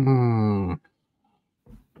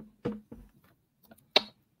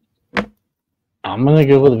 I'm going to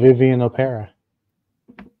go with Vivian O'Para.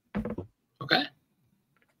 Okay.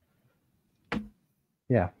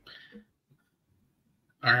 Yeah.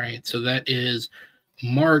 All right, so that is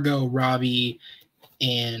Margot Robbie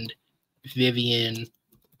and Vivian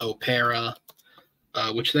O'Para,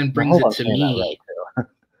 which then brings it to me. Right,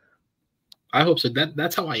 I hope so.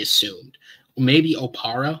 That's how I assumed. Maybe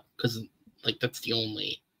O'Para, because like that's the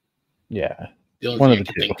only thing I can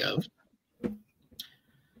think of.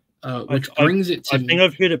 Which brings it to me. I think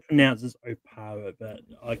I've heard it pronounced as O'Para, but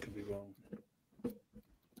I could be wrong.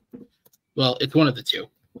 Well, it's one of the two.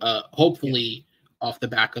 Hopefully, off the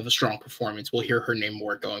back of a strong performance, we'll hear her name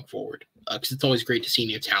more going forward. Because it's always great to see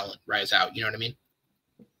new talent rise out. You know what I mean?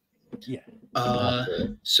 Yeah.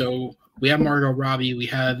 So we have Margot Robbie, we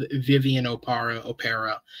have Vivian Opera.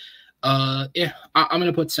 Yeah, I'm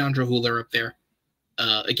gonna put Sandra Hüller up there.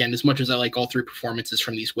 Again, as much as I like all three performances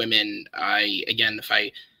from these women, if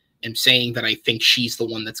I am saying that I think she's the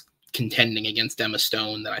one that's contending against Emma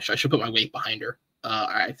Stone, that I should put my weight behind her.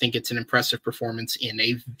 I think it's an impressive performance in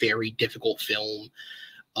a very difficult film.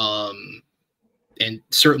 And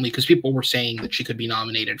certainly because people were saying that she could be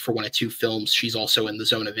nominated for one of two films, she's also in The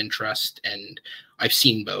Zone of Interest, and I've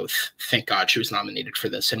seen both. Thank God she was nominated for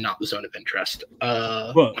this and not The Zone of Interest.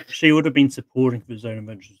 Well, she would have been supporting for The Zone of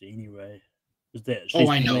Interest anyway. She's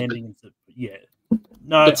I know. Yeah.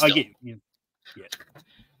 No, I get you. Yeah.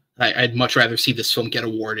 I'd much rather see this film get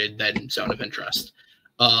awarded than Zone of Interest.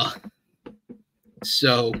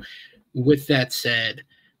 So with that said,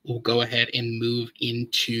 we'll go ahead and move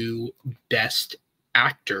into Best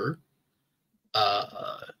Actor.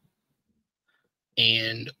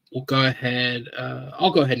 And we'll go ahead.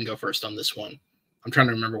 I'll go ahead and go first on this one. I'm trying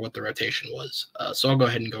to remember what the rotation was. So I'll go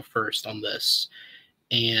ahead and go first on this.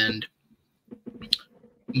 And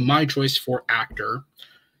my choice for actor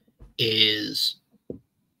is,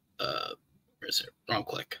 where is it? Wrong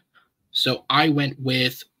click. So I went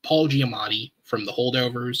with Paul Giamatti from The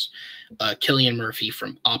Holdovers, Cillian Murphy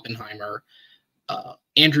from Oppenheimer,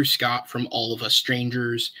 Andrew Scott from All of Us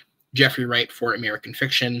Strangers, Jeffrey Wright for American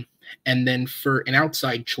Fiction, and then for an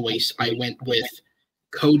outside choice, I went with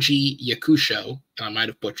Koji Yakusho, I might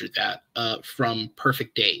have butchered that, from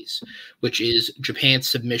Perfect Days, which is Japan's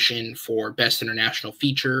submission for Best International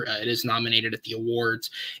Feature. It is nominated at the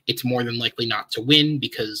awards. It's more than likely not to win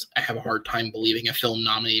because I have a hard time believing a film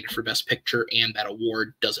nominated for Best Picture and that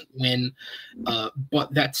award doesn't win.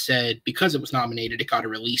 But that said, because it was nominated, it got a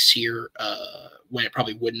release here when it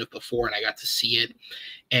probably wouldn't have before, and I got to see it.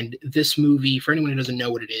 And this movie, for anyone who doesn't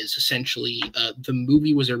know what it is, essentially, the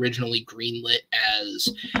movie was originally greenlit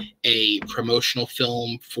as a promotional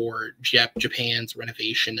film for Japan's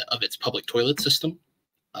renovation of its public toilet system.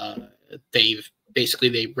 They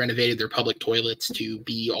renovated their public toilets to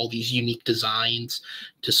be all these unique designs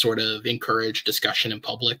to sort of encourage discussion in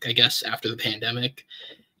public, I guess, after the pandemic.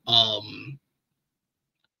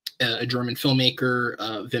 A German filmmaker,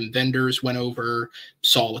 Wim Wenders, went over,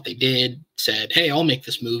 saw what they did, said, hey, I'll make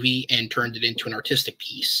this movie, and turned it into an artistic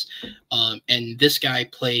piece. And this guy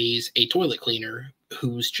plays a toilet cleaner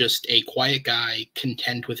who's just a quiet guy,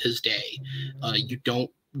 content with his day. You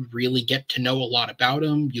don't really get to know a lot about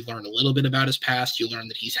him. You learn a little bit about his past. You learn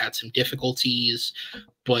that he's had some difficulties,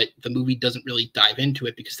 but the movie doesn't really dive into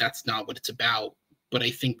it because that's not what it's about. But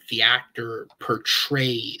I think the actor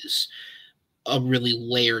portrays a really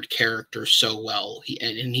layered character so well,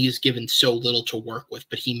 and he's given so little to work with,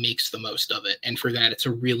 but he makes the most of it. And for that, it's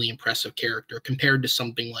a really impressive character compared to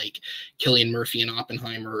something like Cillian Murphy in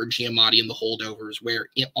Oppenheimer or Giamatti in The Holdovers, where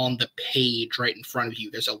on the page right in front of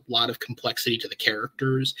you, there's a lot of complexity to the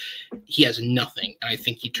characters. He has nothing, and I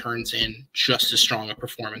think he turns in just as strong a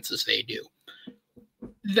performance as they do.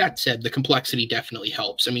 That said, the complexity definitely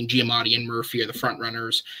helps. I mean, Giamatti and Murphy are the front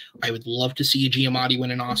runners. I would love to see Giamatti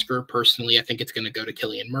win an Oscar. Personally, I think it's going to go to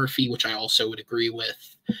Cillian Murphy, which I also would agree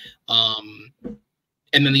with.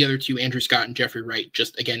 And then the other two, Andrew Scott and Jeffrey Wright,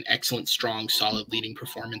 just, again, excellent, strong, solid leading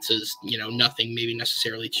performances. You know, nothing maybe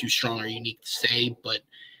necessarily too strong or unique to say, but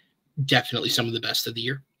definitely some of the best of the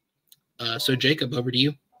year. So, Jacob, over to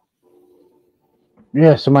you.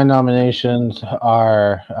 Yeah, so my nominations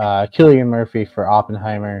are Cillian Murphy for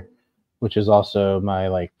Oppenheimer, which is also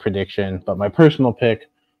my prediction, but my personal pick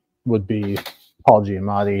would be Paul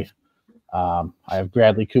Giamatti. I have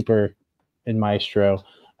Bradley Cooper in Maestro.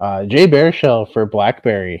 Jay Baruchel for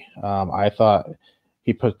Blackberry. I thought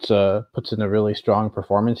he puts in a really strong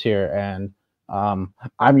performance here, and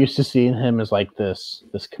I'm used to seeing him as this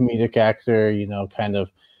comedic actor, kind of,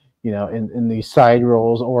 in these side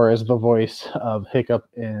roles, or as the voice of Hiccup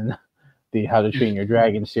in the How to Train Your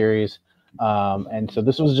Dragon series. And so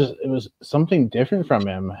this was it was something different from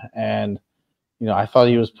him. And, I thought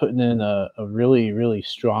he was putting in a really, really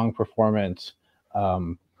strong performance.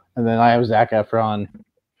 And then I have Zac Efron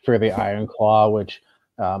for the Iron Claw, which,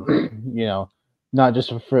 not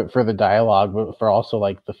just for the dialogue, but for also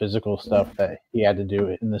the physical stuff that he had to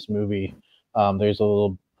do in this movie. There's a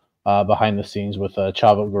little behind the scenes with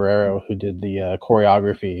Chavo Guerrero, who did the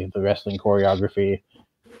choreography, the wrestling choreography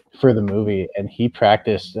for the movie, and he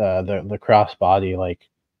practiced the cross body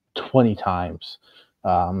 20 times.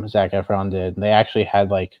 Zac Efron did. And they actually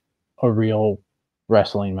had a real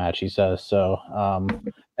wrestling match, he says. So,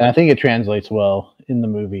 and I think it translates well in the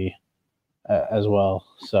movie as well.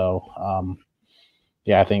 So,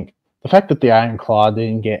 yeah, I think the fact that the Iron Claw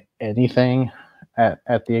didn't get anything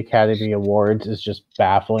at the Academy Awards is just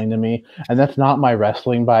baffling to me. And that's not my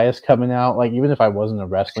wrestling bias coming out. Like, even if I wasn't a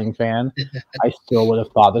wrestling fan, I still would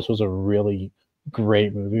have thought this was a really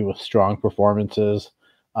great movie with strong performances,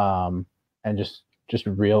 and just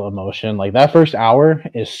real emotion. Like, that first hour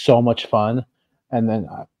is so much fun, and then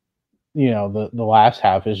the last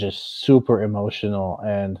half is just super emotional,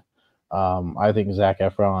 and I think Zac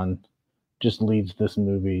Efron just leads this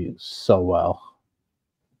movie so well.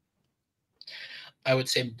 I would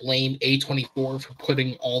say blame A24 for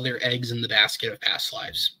putting all their eggs in the basket of Past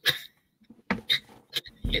Lives.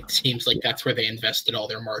 It seems like that's where they invested all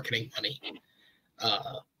their marketing money.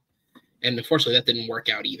 And unfortunately, that didn't work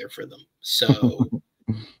out either for them. So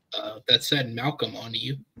that said, Malcolm, on to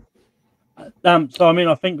you. So I mean,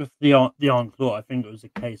 I think with the Iron Claw, I think it was a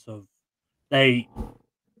case of they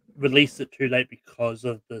released it too late because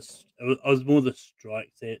of this. It was more the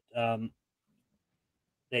strikes that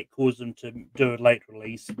caused them to do a late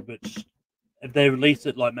release. Which, if they released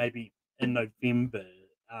it like maybe in November,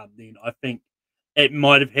 then I think it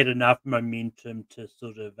might have had enough momentum to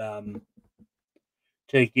sort of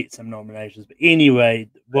to get some nominations. But anyway,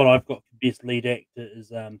 what I've got for best lead actor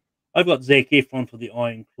is I've got Zac Efron for the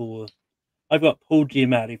Iron Claw. I've got Paul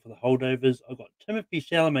Giamatti for The Holdovers. I've got Timothée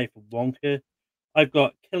Chalamet for Wonka. I've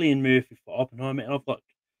got Cillian Murphy for Oppenheimer, and I've got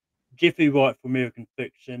Jeffrey Wright for American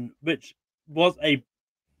Fiction, which was a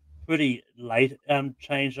pretty late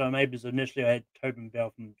change I made, because initially I had Tobin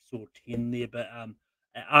Bell from Saw 10 there, but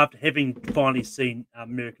after having finally seen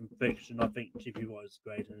American Fiction, I think Jeffrey Wright is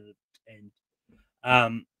great in it, and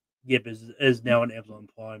but is now on Amazon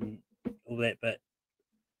Prime and all that, but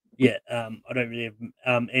yeah, I don't really have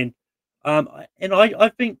I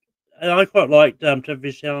think I quite liked Timothée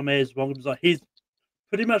Chalamet as Wonka, because he's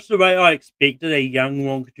pretty much the way I expected a young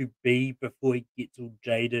Wonka to be before he gets all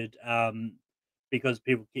jaded, because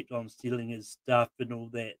people kept on stealing his stuff and all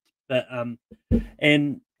that. But I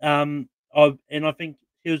think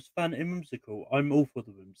he was fun and whimsical. I'm all for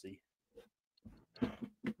the whimsy.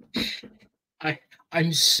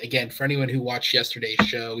 I'm again, for anyone who watched yesterday's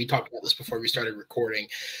show, we talked about this before we started recording.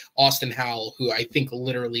 Austin Howell, who I think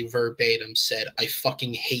literally verbatim said, "I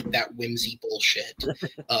fucking hate that whimsy bullshit,"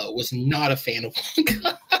 was not a fan of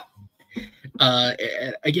Wonka.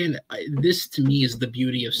 Again, this to me is the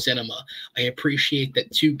beauty of cinema. I appreciate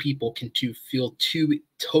that two people can feel two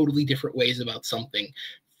totally different ways about something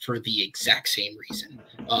for the exact same reason.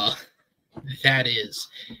 That is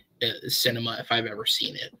cinema if I've ever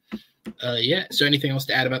seen it. Yeah. So anything else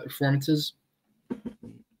to add about the performances?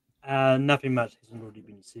 Nothing much hasn't already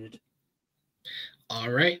been said. All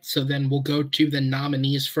right. So then we'll go to the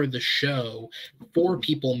nominees for the show. 4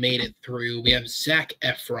 people made it through. We have Zac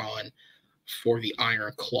Efron for The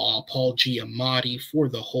Iron Claw, Paul Giamatti for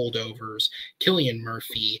The Holdovers, Cillian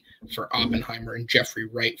Murphy for Oppenheimer, and Jeffrey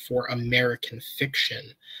Wright for American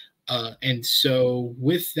Fiction. And so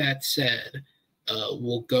with that said,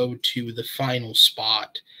 we'll go to the final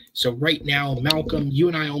spot. So right now, Malcolm, you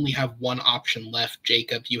and I only have one option left.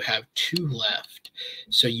 Jacob, you have 2 left.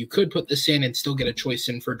 So you could put this in and still get a choice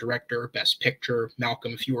in for director, best picture.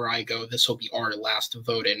 Malcolm, if you or I go, this will be our last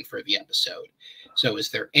vote in for the episode. So is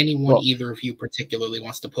there anyone either of you particularly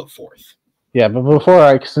wants to put forth? Yeah,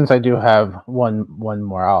 but since I do have one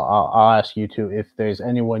more, I'll ask you two if there's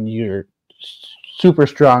anyone you're super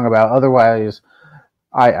strong about. Otherwise,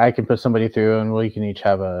 I can put somebody through, and we can each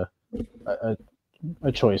have a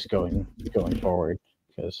choice going forward.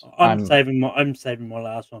 Because I'm saving my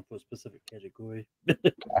last one for a specific category.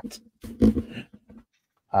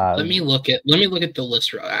 Let me look at the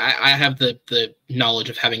list. I have the knowledge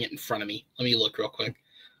of having it in front of me. Let me look real quick.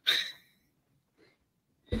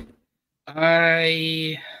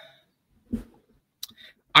 I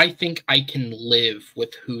think I can live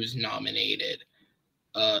with who's nominated.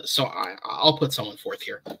 So I'll put someone forth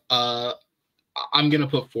here. I'm gonna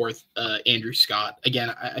put forth Andrew Scott. Again,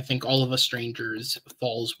 I think All of Us Strangers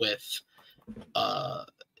falls with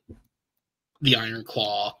The Iron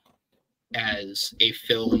Claw as a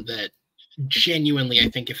film that genuinely, I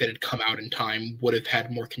think if it had come out in time, would have had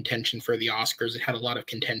more contention for the Oscars. It had a lot of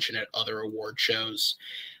contention at other award shows,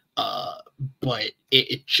 but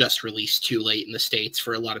it just released too late in the States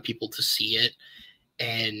for a lot of people to see it.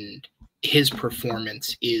 And his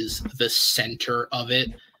performance is the center of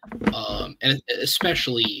it. And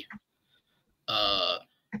especially,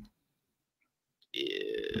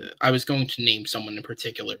 I was going to name someone in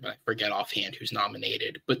particular, but I forget offhand who's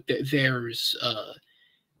nominated. But there's,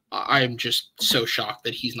 I'm just so shocked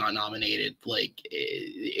that he's not nominated. Like,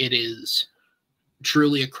 it is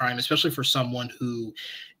truly a crime, especially for someone who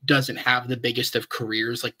doesn't have the biggest of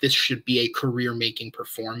careers. Like, this should be a career-making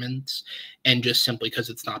performance, and just simply because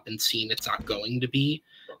it's not been seen, it's not going to be.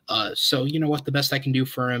 So you know what? The best I can do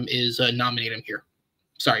for him is nominate him here.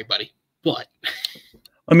 Sorry, buddy, but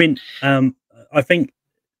I mean, I think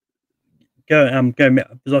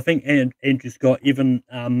because I think Andrew Scott even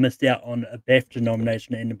missed out on a BAFTA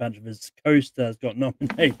nomination, and a bunch of his co-stars got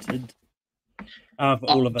nominated for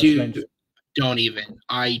all of us. Dude, don't even.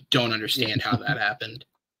 I don't understand how that happened.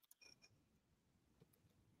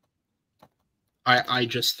 I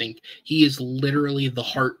just think he is literally the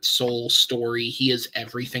heart, soul, story. He is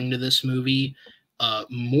everything to this movie,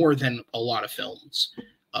 more than a lot of films.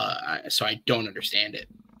 So I don't understand it,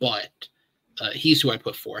 but he's who I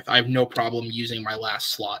put forth. I have no problem using my last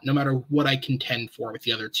slot. No matter what I contend for with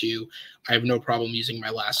the other two, I have no problem using my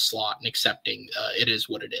last slot and accepting it is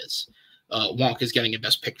what it is. Wonk is getting a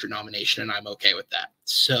Best Picture nomination, and I'm okay with that.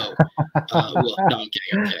 So, well, no, I'm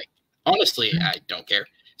kidding. I'm kidding. Honestly, I don't care.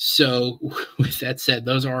 So, with that said,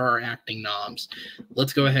 those are our acting noms.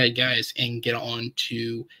 Let's go ahead, guys, and get on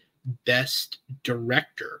to Best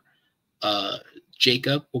Director.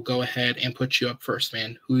 Jacob, we'll go ahead and put you up first,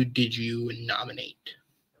 man. Who did you nominate?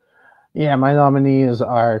 Yeah, my nominees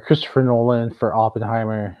are Christopher Nolan for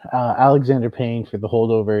Oppenheimer, Alexander Payne for The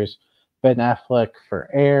Holdovers, Ben Affleck for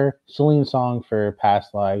Air, Celine Song for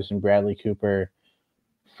Past Lives, and Bradley Cooper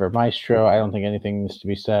for Maestro. I don't think anything needs to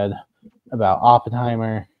be said about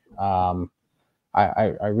Oppenheimer.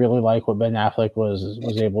 I really like what Ben Affleck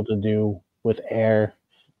was able to do with Air,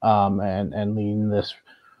 and leading this.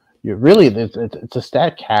 Really, it's a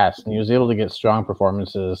stat cast, and he was able to get strong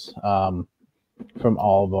performances from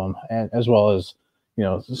all of them, and as well as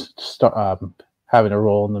having a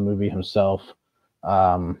role in the movie himself.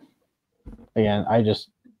 Again, I just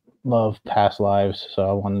love Past Lives, so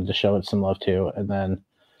I wanted to show it some love too. And then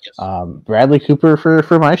Bradley Cooper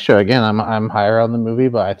for Maestro. Again, I'm higher on the movie,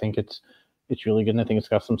 but I think it's really good. And I think it's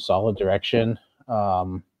got some solid direction,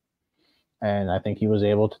 and I think he was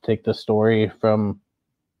able to take the story from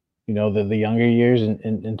the younger years and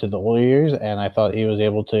into the older years, and I thought he was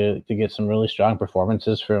able to get some really strong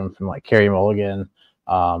performances from like Carey Mulligan,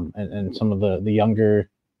 and some of the younger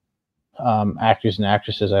actors and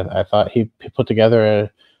actresses. I thought he put together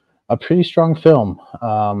a pretty strong film,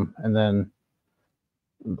 and then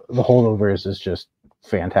The Holdovers is just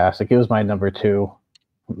fantastic. It was my number 2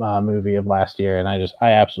 movie of last year, and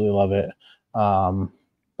I absolutely love it.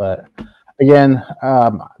 But again,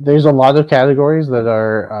 there's a lot of categories that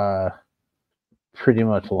are pretty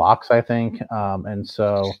much locks, I think, and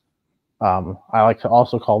so I like to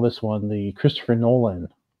also call this one the Christopher Nolan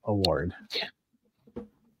Award.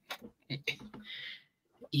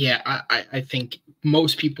 Yeah, I think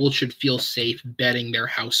most people should feel safe betting their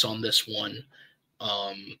house on this one.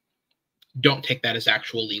 Don't take that as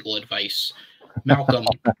actual legal advice. Malcolm,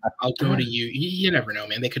 I'll go to you. You never know,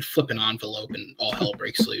 man. They could flip an envelope and all hell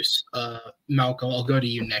breaks loose. Malcolm, I'll go to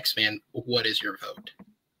you next, man. What is your vote?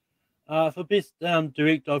 For Best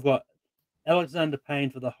Director, I've got Alexander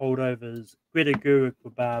Payne for The Holdovers, Greta Gerwig for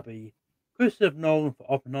Barbie, Christopher Nolan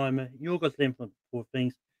for Oppenheimer, Yorgos Lanthimos for Poor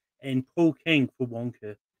Things, and Paul King for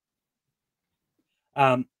Wonka.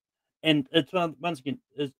 And it's once again,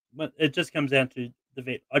 it just comes down to the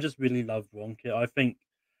vet. I just really love Wonka. I think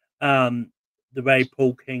the way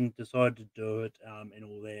Paul King decided to do it, and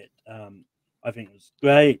all that, I think it was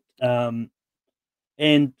great.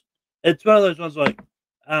 And it's one of those ones like,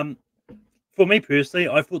 for me personally,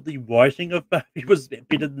 I thought the writing of Barbie was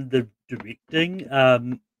better than the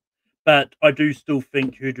directing. But I do still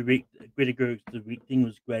think Greta Gerwig's directing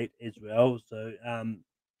was great as well. So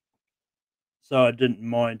I didn't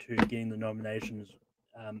mind her getting the nominations.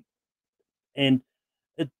 And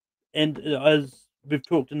as we've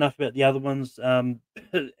talked enough about the other ones,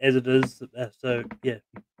 as it is. So yeah.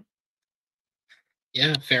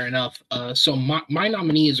 Yeah, fair enough. So my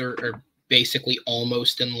nominees are basically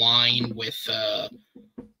almost in line with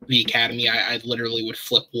the Academy. I literally would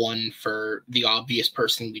flip one for the obvious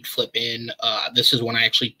person we'd flip in. This is one I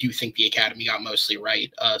actually do think the Academy got mostly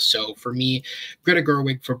right. So for me, Greta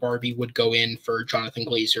Gerwig for Barbie would go in for Jonathan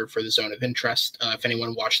Glazer for The Zone of Interest. If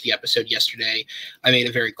anyone watched the episode yesterday, I made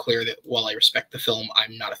it very clear that while I respect the film,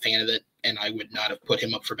 I'm not a fan of it, and I would not have put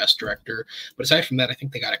him up for Best Director. But aside from that, I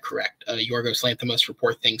think they got it correct. Yorgos Lanthimos for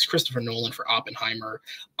Poor Things, Christopher Nolan for Oppenheimer.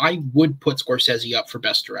 I would put Scorsese up for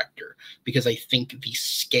Best Director because I think the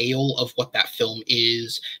scale of what that film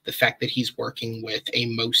is, the fact that he's working with a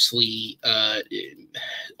mostly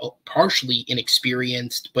partially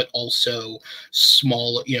inexperienced but also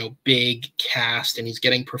small, big cast, and he's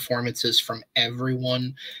getting performances from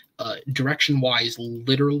everyone. Direction-wise,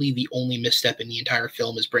 literally the only misstep in the entire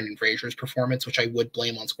film is Brendan Fraser's performance, which I would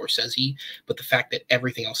blame on Scorsese. But the fact that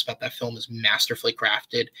everything else about that film is masterfully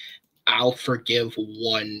crafted, I'll forgive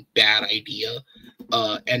one bad idea.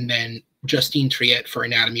 And then Justine Triet for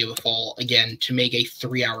Anatomy of a Fall, again, to make a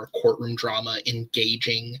 3-hour courtroom drama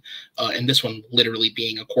engaging, and this one literally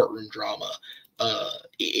being a courtroom drama,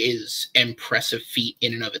 is impressive feat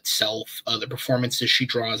in and of itself. The performances she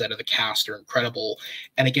draws out of the cast are incredible.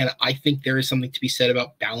 And again, I think there is something to be said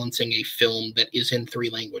about balancing a film that is in 3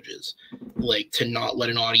 languages. Like, to not let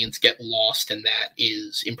an audience get lost in that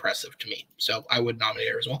is impressive to me. So I would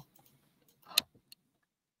nominate her as well.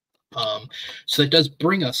 So that does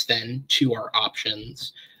bring us then to our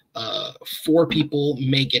options. 4 people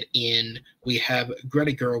make it in. We have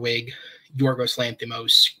Greta Gerwig, Yorgos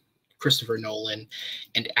Lanthimos, Christopher Nolan,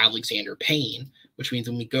 and Alexander Payne, which means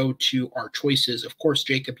when we go to our choices, of course,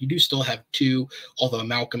 Jacob, you do still have 2, although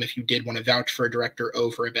Malcolm, if you did want to vouch for a director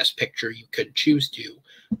over a best picture, you could choose to.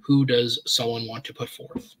 Who does someone want to put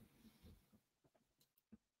forth?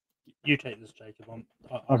 You take this, Jacob.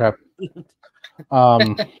 Okay.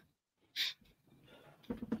 I'm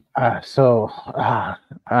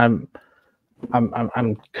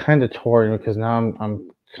kind of torn because now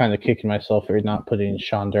I'm kind of kicking myself for not putting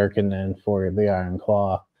Sean Durkin in for the Iron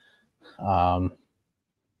Claw. That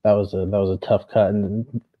was a tough cut,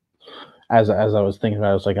 and as I was thinking about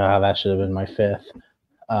it, I was like, that should have been my 5th.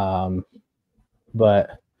 But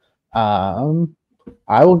I'll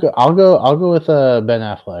go with Ben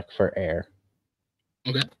Affleck for Air.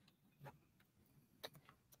 Okay.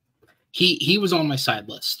 He was on my side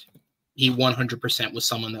list. He 100% was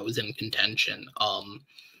someone that was in contention.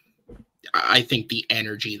 I think the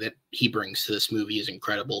energy that he brings to this movie is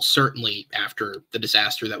incredible. Certainly after the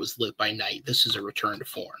disaster that was Live by Night, this is a return to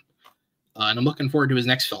form. And I'm looking forward to his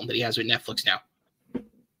next film that he has with Netflix now.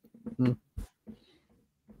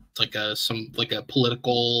 It's like a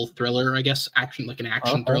political thriller, I guess, an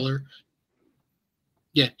action thriller.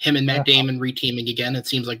 Yeah, him and Matt Damon reteaming again. It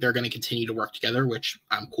seems like they're going to continue to work together, which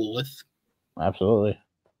I'm cool with. Absolutely.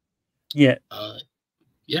 Yeah.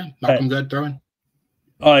 Yeah, Malcolm, good throwing.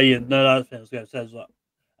 Oh yeah, no, that's what I was going to say as well.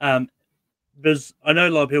 Because I know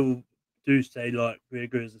a lot of people do say like really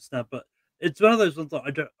good as a snap, but it's one of those ones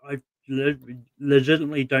that I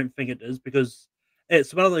legitimately don't think it is, because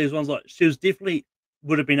it's one of those ones like she was definitely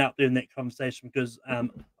would have been out there in that conversation, because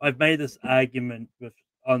I've made this argument with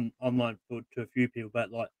online to a few people,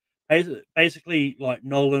 but like basically like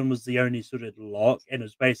Nolan was the only sort of lock, and it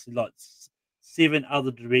was basically like 7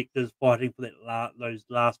 other directors fighting for those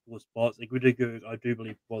last 4 spots. Like Greta Gerwig, I do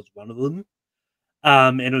believe, was one of them.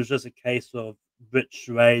 And it was just a case of which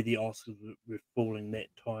way the Oscars were falling that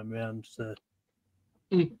time around. So,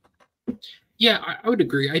 yeah, I would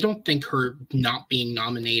agree. I don't think her not being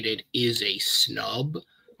nominated is a snub.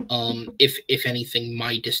 If anything,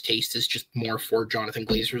 my distaste is just more for Jonathan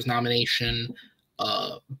Glazer's nomination.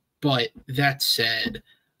 But that said,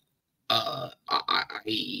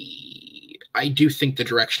 I do think the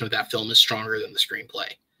direction of that film is stronger than the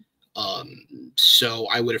screenplay. So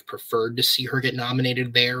I would have preferred to see her get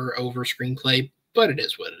nominated there over screenplay, but it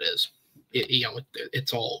is what it is.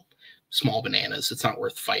 It's all small bananas. It's not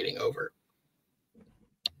worth fighting over.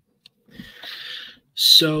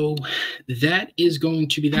 So that is going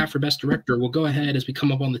to be that for Best Director. We'll go ahead as we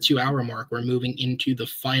come up on the 2-hour mark. We're moving into the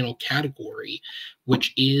final category,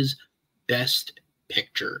 which is Best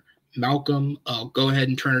Picture. Malcolm, I'll go ahead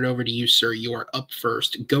and turn it over to you, sir. You are up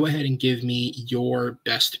first. Go ahead and give me your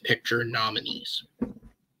Best Picture nominees.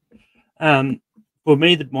 For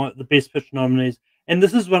me, the Best Picture nominees, and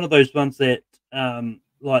this is one of those ones that,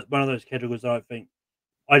 like one of those categories I think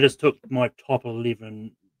I just took my top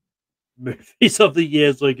 11 movies of the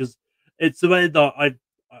year, so because it's the way that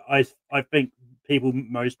I think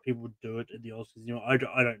most people would do it at the Oscars. I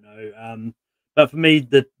don't know. But for me,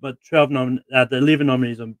 the 11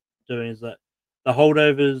 nominees I'm doing is that The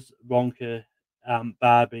Holdovers, Wonka,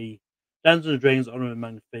 Barbie, Dungeons and Dragons: Honor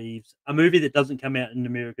Among Thieves, a movie that doesn't come out in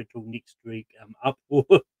America till next week,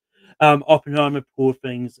 Oppenheimer, Poor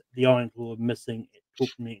Things, The Iron Claw, Missing,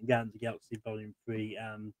 Talk to Me, and Guardians of the Galaxy Volume 3.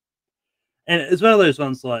 And it's one of those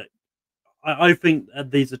ones like I think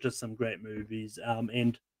these are just some great movies.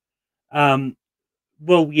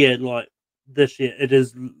 Well, yeah, like this year it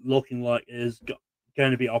is looking like it is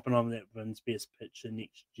going to be Oppenheimer that wins Best Picture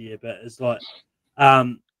next year, but it's like,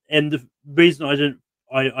 and the reason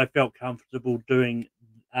I felt comfortable doing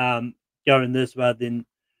going this rather than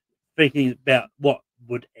thinking about what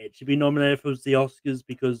would actually be nominated for the Oscars,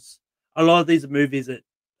 because a lot of these are movies that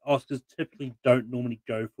Oscars typically don't normally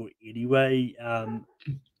go for anyway.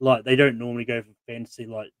 Like they don't normally go for fantasy.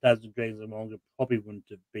 Like Dungeons and Dragons and manga probably wouldn't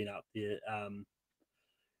have been up there.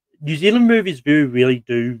 New Zealand movies very really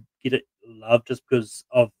do get it love just because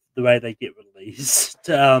of the way they get released.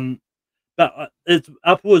 But it's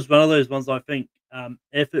Up was one of those ones I think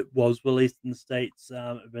if it was released in the States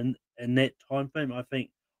in that time frame,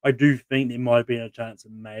 I do think there might have been a chance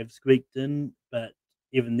it may have squeaked in, but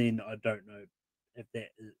even then I don't know if that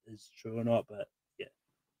is true or not. But yeah.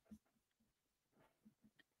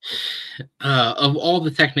 Of all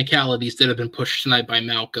the technicalities that have been pushed tonight by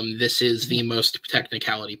Malcolm, this is the most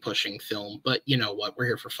technicality pushing film. But you know what? We're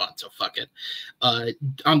here for fun, so fuck it.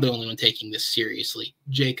 I'm the only one taking this seriously.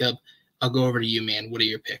 Jacob, I'll go over to you, man. What are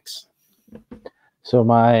your picks? So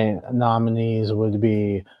my nominees would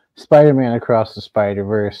be Spider-Man Across the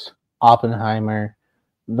Spider-Verse, Oppenheimer,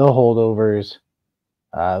 The Holdovers,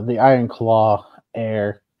 The Iron Claw,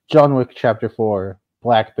 Air, John Wick Chapter 4,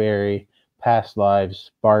 Blackberry, Past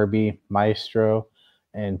Lives, Barbie, Maestro,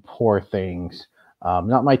 and Poor Things.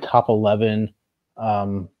 Not my top 11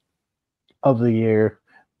 of the year,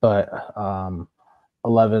 but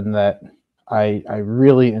 11 that I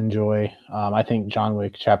really enjoy. I think John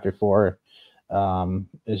Wick Chapter 4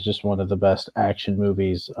 is just one of the best action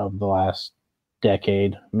movies of the last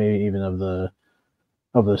decade, maybe even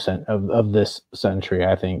of this century.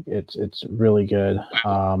 I think it's really good.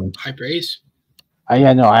 High praise. I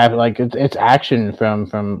have like it's action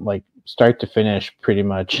from like start to finish pretty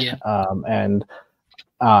much. Yeah.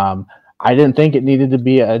 I didn't think it needed to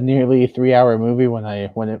be a nearly 3-hour movie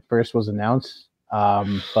when it first was announced.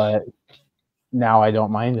 But now I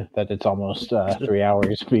don't mind that it's almost 3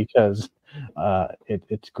 hours because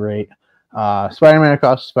it's great. Spider-Man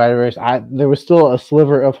Across the Spider-Verse, there was still a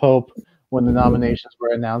sliver of hope when the nominations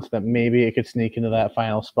were announced that maybe it could sneak into that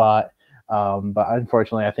final spot. But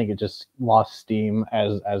unfortunately, I think it just lost steam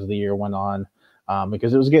as the year went on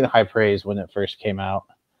because it was getting high praise when it first came out.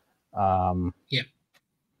 Yeah.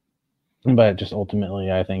 But just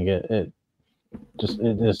ultimately, I think it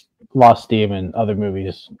just lost steam, and other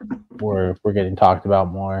movies were getting talked about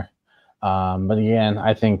more. But again,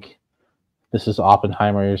 I think this is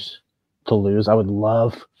Oppenheimer's to lose. I would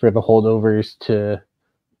love for The Holdovers to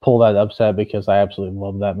pull that upset because I absolutely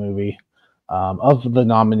love that movie. Of the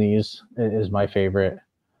nominees, it is my favorite.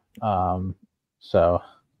 So,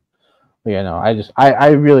 you know, I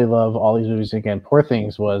really love all these movies. Again, Poor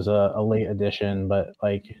Things was a late addition, but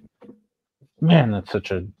like, man, that's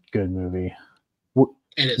such a good movie.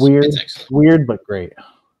 It is. Weird, it's excellent. Weird, but great.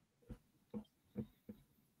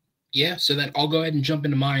 Yeah, so then I'll go ahead and jump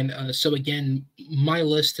into mine. So again, my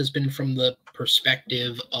list has been from the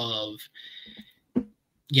perspective of,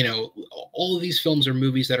 you know, all of these films are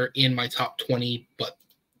movies that are in my top 20, but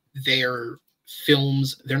they're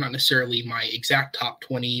films. They're not necessarily my exact top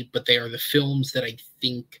 20, but they are the films that I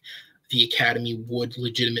think the Academy would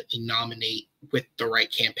legitimately nominate with the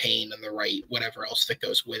right campaign and the right whatever else that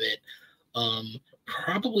goes with it.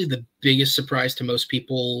 Probably the biggest surprise to most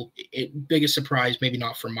people, biggest surprise, maybe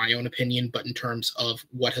not from my own opinion, but in terms of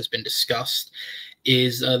what has been discussed,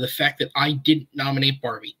 is the fact that I didn't nominate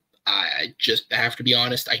Barbie. I just have to be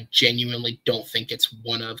honest, I genuinely don't think it's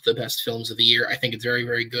one of the best films of the year. I think it's very,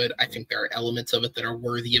 very good. I think there are elements of it that are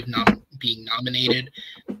worthy of being nominated.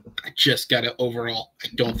 I just got to overall, I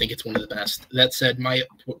don't think it's one of the best. That said, my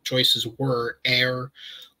choices were Air,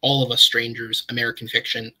 All of Us Strangers, American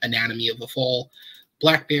Fiction, Anatomy of a Fall,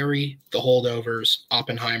 Blackberry, The Holdovers,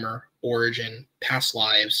 Oppenheimer, Origin, Past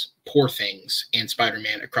Lives, Poor Things, and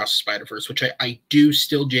Spider-Man Across the Spider-Verse, which I do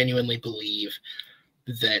still genuinely believe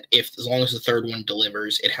that as long as the third one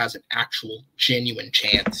delivers, it has an actual genuine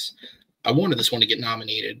chance. I wanted this one to get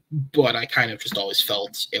nominated, but I kind of just always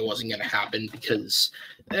felt it wasn't going to happen because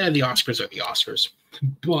the Oscars are the Oscars.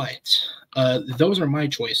 But those are my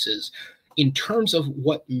choices. In terms of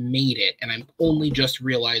what made it, and I'm only just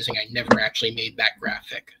realizing I never actually made that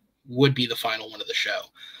graphic, would be the final one of the show.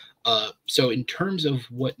 So in terms of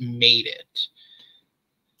what made it,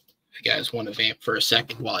 if you guys want to vamp for a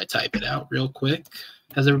second while I type it out real quick.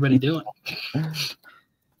 How's everybody doing?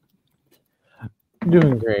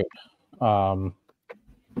 Doing great.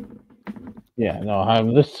 Yeah,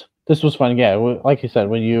 no, this was fun. Yeah, like you said,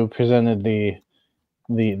 when you presented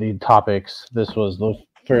the topics, this was the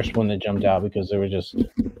first one that jumped out because there were just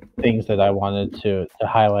things that I wanted to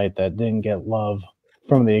highlight that didn't get love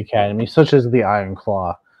from the Academy, such as the Iron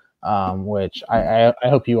Claw, which I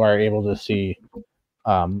hope you are able to see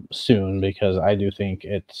soon because I do think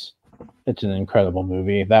it's an incredible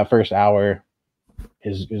movie. That first hour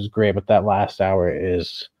is great, but that last hour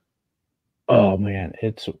is Oh man,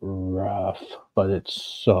 it's rough, but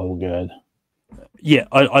it's so good. Yeah,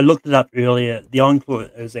 I looked it up earlier. The Encore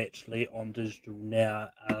is actually on digital now,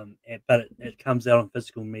 but it comes out on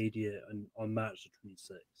physical media on March the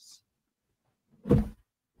 26th.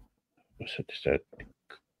 So just a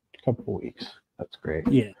couple weeks. That's great.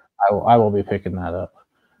 Yeah, I will be picking that up.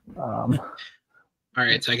 All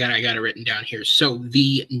right, so I got it written down here. So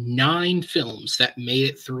the 9 films that made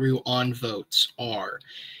it through on votes are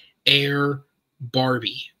Air,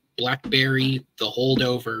 Barbie, Blackberry, The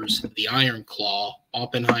Holdovers, The Iron Claw,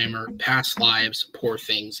 Oppenheimer, Past Lives, Poor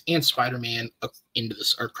Things, and Spider-Man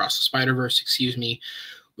Across the Spider-Verse, excuse me,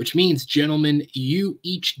 which means, gentlemen, you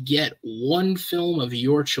each get 1 film of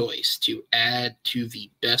your choice to add to the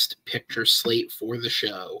Best Picture slate for the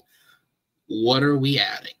show. What are we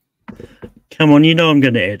adding? come on, you know I'm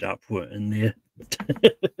going to add Upward in there.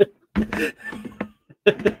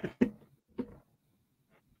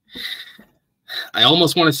 I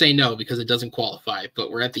almost want to say no because it doesn't qualify,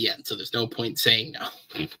 but we're at the end, so there's no point saying no.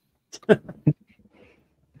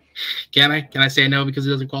 Can I say no because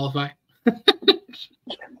it doesn't qualify? It's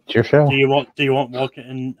your show. Do you want Wonka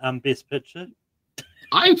in Best Picture?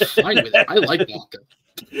 I'm fine with it. I like Wonka.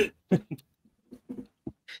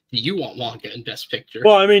 Do you want Wonka in Best Picture?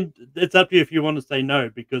 Well, I mean, it's up to you if you want to say no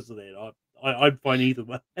because of that. I'm fine either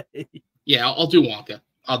way. Yeah, I'll do Wonka.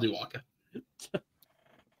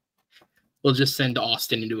 We'll just send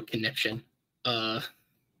Austin into a conniption.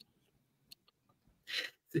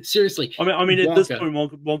 Seriously. I mean, at this point,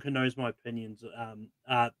 Wonka knows my opinions.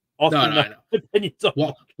 Austin knows opinions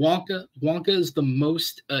on Wonka is the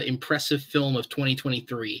most impressive film of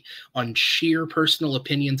 2023 on sheer personal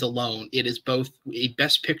opinions alone. It is both a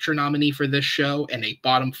Best Picture nominee for this show and a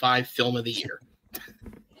bottom 5 film of the year.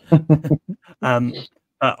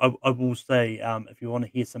 I will say, if you want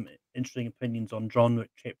to hear some interesting opinions on John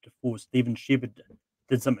Wick Chapter 4, Steven Shepard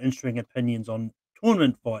did some interesting opinions on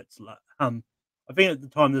tournament fights. I think at the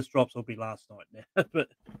time this drops will be last night now. But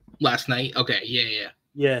last night, okay,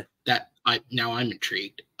 yeah. Now I'm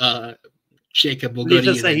intrigued. Jacob, we'll go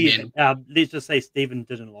to you then. Let's just say Steven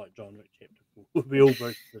didn't like John Wick Chapter 4. We all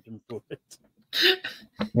voted him for it.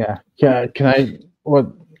 Yeah. Can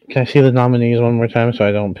I see the nominees one more time so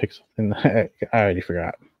I don't pick something that I already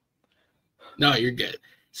forgot? No, you're good.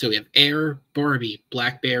 So we have Air, Barbie,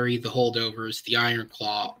 Blackberry, The Holdovers, The Iron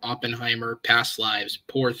Claw, Oppenheimer, Past Lives,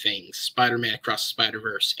 Poor Things, Spider-Man Across the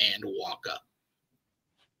Spider-Verse, and Wonka.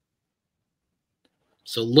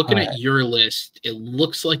 So looking at your list, it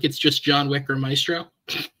looks like it's just John Wick or Maestro.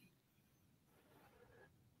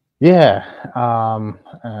 Yeah.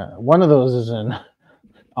 One of those is an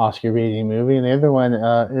Oscar baiting movie, and the other one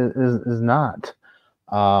is not.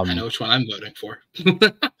 I know which one I'm voting for.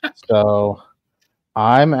 So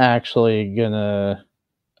I'm actually gonna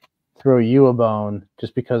throw you a bone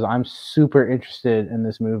just because I'm super interested in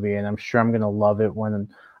this movie, and I'm sure I'm gonna love it when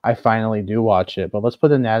I finally do watch it. But let's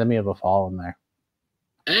put Anatomy of a Fall in there.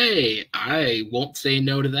 Hey, I won't say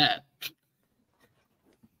no to that.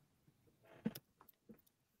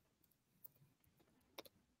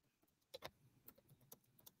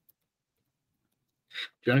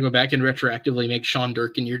 Do you want to go back and retroactively make Sean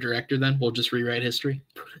Durkin your director then? We'll just rewrite history.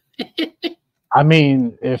 I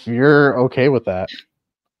mean, if you're okay with that.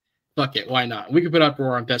 Fuck it, why not? We could put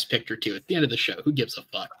Uproar on Best Picture too. At the end of the show, who gives a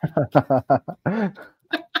fuck?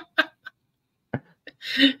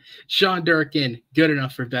 Sean Durkin, good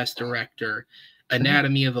enough for Best Director.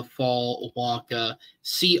 Anatomy of a Fall, Wonka.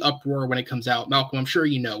 See Uproar when it comes out. Malcolm, I'm sure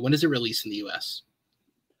you know. When does it release in the US?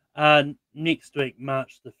 Next week,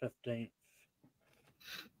 March the 15th.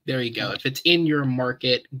 There you go. If it's in your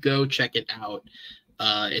market, go check it out.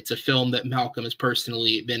 It's a film that Malcolm has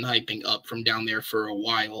personally been hyping up from down there for a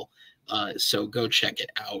while. So go check it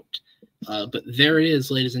out. But there it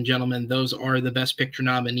is, ladies and gentlemen. Those are the Best Picture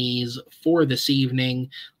nominees for this evening.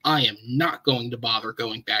 I am not going to bother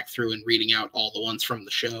going back through and reading out all the ones from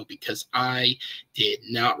the show because I did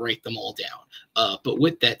not write them all down. But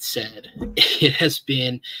with that said, it has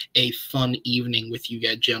been a fun evening with you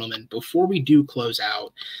guys, gentlemen. Before we do close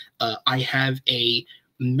out, I have a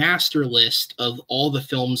master list of all the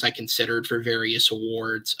films I considered for various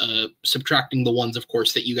awards, subtracting the ones, of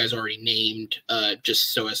course, that you guys already named,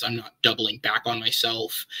 just so as I'm not doubling back on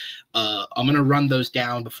myself. I'm going to run those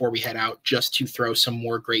down before we head out just to throw some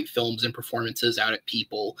more great films and performances out at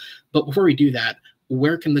people. But before we do that,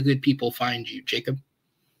 where can the good people find you, Jacob?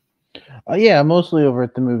 Yeah, mostly over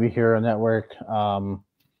at the Movie Hero Network.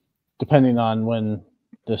 Depending on when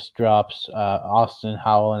this drops, Austin,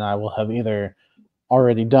 Howell, and I will have either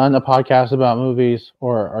already done a podcast about movies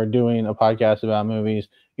or are doing a podcast about movies.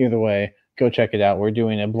 Either way, go check it out. We're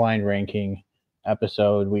doing a blind ranking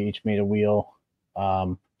episode. We each made a wheel.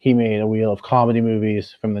 He made a wheel of comedy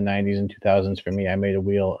movies from the 90s and 2000s. For me, I made a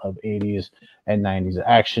wheel of 80s and 90s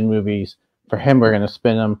action movies. For him, we're going to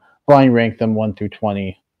spin them, blind rank them 1 through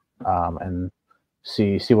 20, and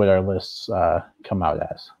see what our lists come out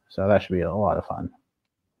as. So that should be a lot of fun.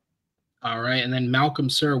 All right. And then Malcolm,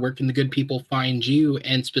 sir, where can the good people find you?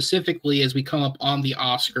 And specifically, as we come up on the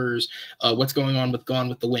Oscars, what's going on with Gone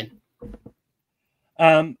with the Wind?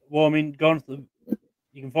 Well, I mean,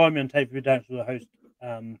 you can find me on Tape Production, the host.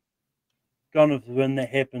 Gone with the Wind, that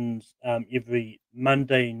happens every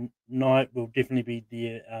Monday night. We'll definitely be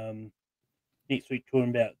there next week talking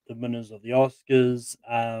about the winners of the Oscars.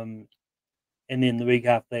 And then the week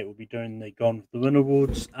after that, we'll be doing the Gone with the Wind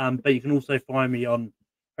Awards. But you can also find me on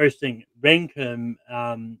hosting Rankum,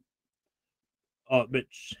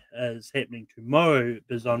 which is happening tomorrow,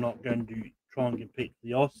 because I'm not going to try and compete for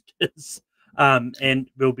the Oscars. And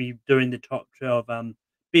we'll be doing the top 12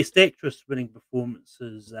 Best Actress winning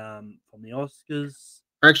performances from the Oscars.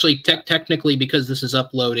 Or actually, technically, because this is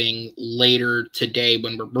uploading later today,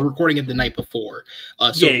 when we're recording it the night before.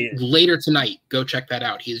 Later tonight, go check that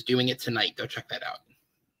out. He's doing it tonight. Go check that out.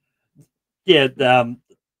 Yeah,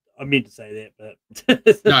 I meant to say that,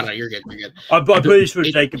 but no, you're good. You're good. I'm pretty sure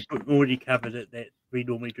Jacob already covered it. That we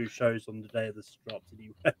normally do shows on the day of this drops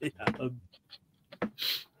anyway.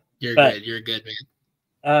 You're good. You're good,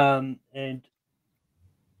 man. And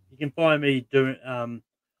you can find me doing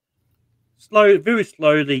very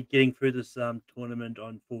slowly getting through this tournament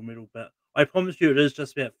on Full Metal, but I promise you it is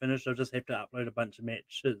just about finished. I'll just have to upload a bunch of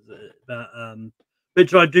matches,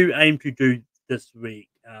 which I do aim to do this week.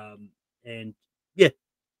 And yeah,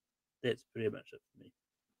 that's pretty much it for me.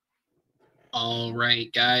 All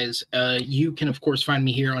right, guys. You can, of course, find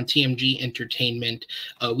me here on TMG Entertainment.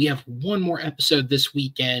 We have one more episode this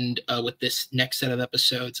weekend with this next set of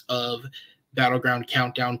episodes of Battleground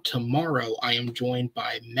Countdown. Tomorrow, I am joined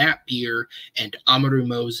by Matt Beer and Amaru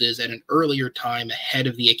Moses at an earlier time ahead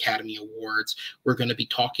of the Academy Awards. We're going to be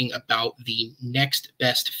talking about the next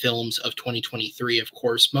best films of 2023. Of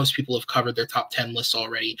course, most people have covered their top 10 lists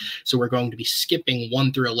already, so we're going to be skipping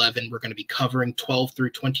 1 through 11. We're going to be covering 12 through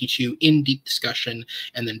 22 in deep discussion,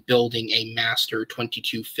 and then building a master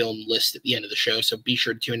 22 film list at the end of the show. So be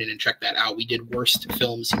sure to tune in and check that out. We did worst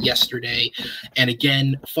films yesterday, and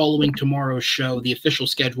again, following tomorrow's show, the official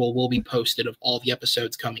schedule will be posted of all the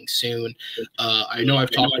episodes coming soon. I know I've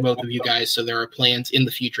talked to both of you guys, so there are plans in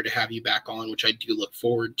the future to have you back on, which I do look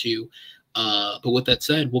forward to. But with that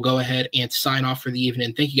said, we'll go ahead and sign off for the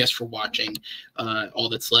evening. Thank you guys for watching. All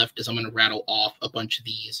that's left is I'm going to rattle off a bunch of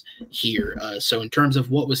these here. So in terms of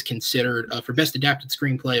what was considered for Best Adapted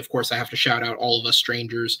Screenplay, of course, I have to shout out All of Us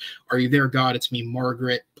Strangers, Are You There, God? It's Me,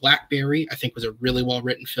 Margaret, Blackberry, I think was a really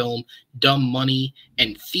well-written film, Dumb Money,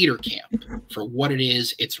 and Theater Camp. For what it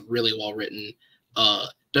is, it's really well-written.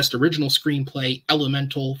 Best Original Screenplay,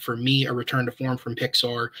 Elemental, for me, a return to form from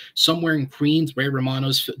Pixar. Somewhere in Queens, Ray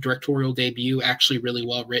Romano's directorial debut, actually really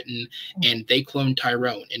well written. And They Cloned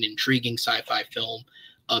Tyrone, an intriguing sci-fi film.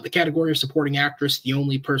 The category of supporting actress, the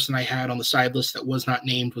only person I had on the side list that was not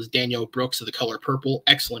named was Danielle Brooks of The Color Purple.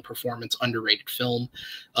 Excellent performance, underrated film.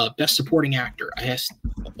 Best supporting actor, I have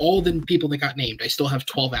all the people that got named. I still have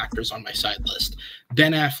 12 actors on my side list.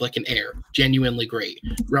 Ben Affleck in Air, genuinely great.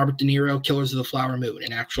 Robert De Niro, Killers of the Flower Moon,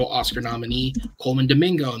 an actual Oscar nominee. Coleman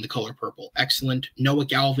Domingo in The Color Purple, excellent. Noah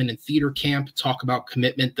Galvin in Theater Camp, talk about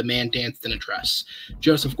commitment, the man danced in a dress.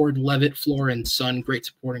 Joseph Gordon-Levitt, Flora and Son, great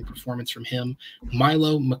supporting performance from him.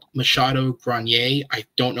 Milo Machado Granier, I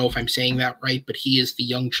don't know if I'm saying that right, but he is the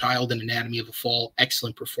young child in Anatomy of a Fall,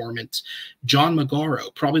 excellent performance. John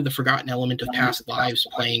Magaro, probably the forgotten element of past lives,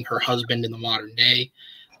 playing her husband in the modern day.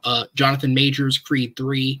 Jonathan Majors, Creed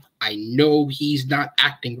 3. I know he's not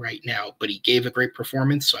acting right now, but he gave a great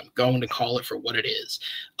performance, so I'm going to call it for what it is.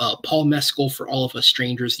 Paul Mescal for All of Us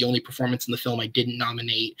Strangers, the only performance in the film I didn't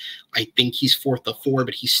nominate. I think he's 4th of 4,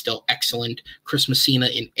 but he's still excellent. Chris Messina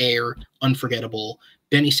in Air, unforgettable.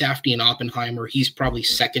 Benny Safdie in Oppenheimer, he's probably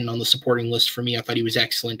 2nd on the supporting list for me. I thought he was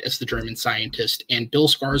excellent as the German scientist. And Bill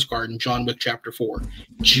Skarsgård in John Wick Chapter 4,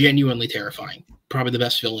 genuinely terrifying. Probably the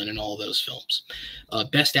best villain in all of those films.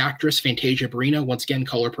 Best Actress, Fantasia Barrina, once again,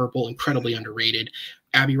 Color Purple, incredibly underrated.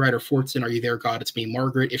 Abby Ryder-Fortson, Are You There, God? It's Me,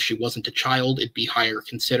 Margaret. If she wasn't a child, it'd be higher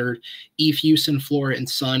considered. Eve Hewson, Flora and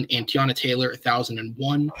Son, and Tiana Taylor,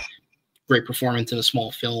 1001. Great performance in a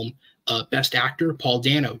small film. Best Actor, Paul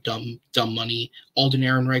Dano, Dumb Money. Alden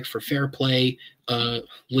Ehrenreich for Fair Play.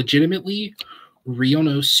 Legitimately,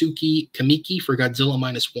 Ryonosuke Kamiki for Godzilla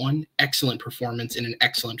 -1. Excellent performance in an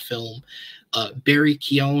excellent film. Barry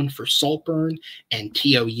Keoghan for Saltburn, and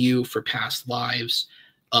T.O.U. for Past Lives.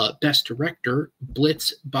 Best Director,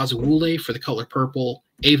 Blitz Bazawule for The Color Purple,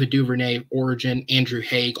 Ava DuVernay, Origin, Andrew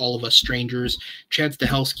Haig, All of Us Strangers, Chad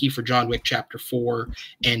Stahelski for John Wick Chapter 4,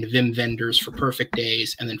 and Wim Wenders for Perfect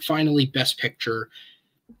Days. And then finally, Best Picture,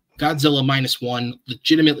 Godzilla -1,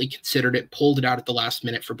 legitimately considered it, pulled it out at the last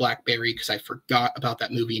minute for Blackberry because I forgot about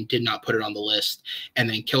that movie and did not put it on the list. And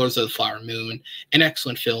then Killers of the Flower Moon, an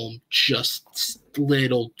excellent film, just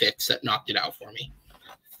little bits that knocked it out for me.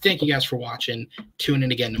 Thank you guys for watching. Tune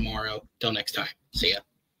in again tomorrow. Till next time. See ya.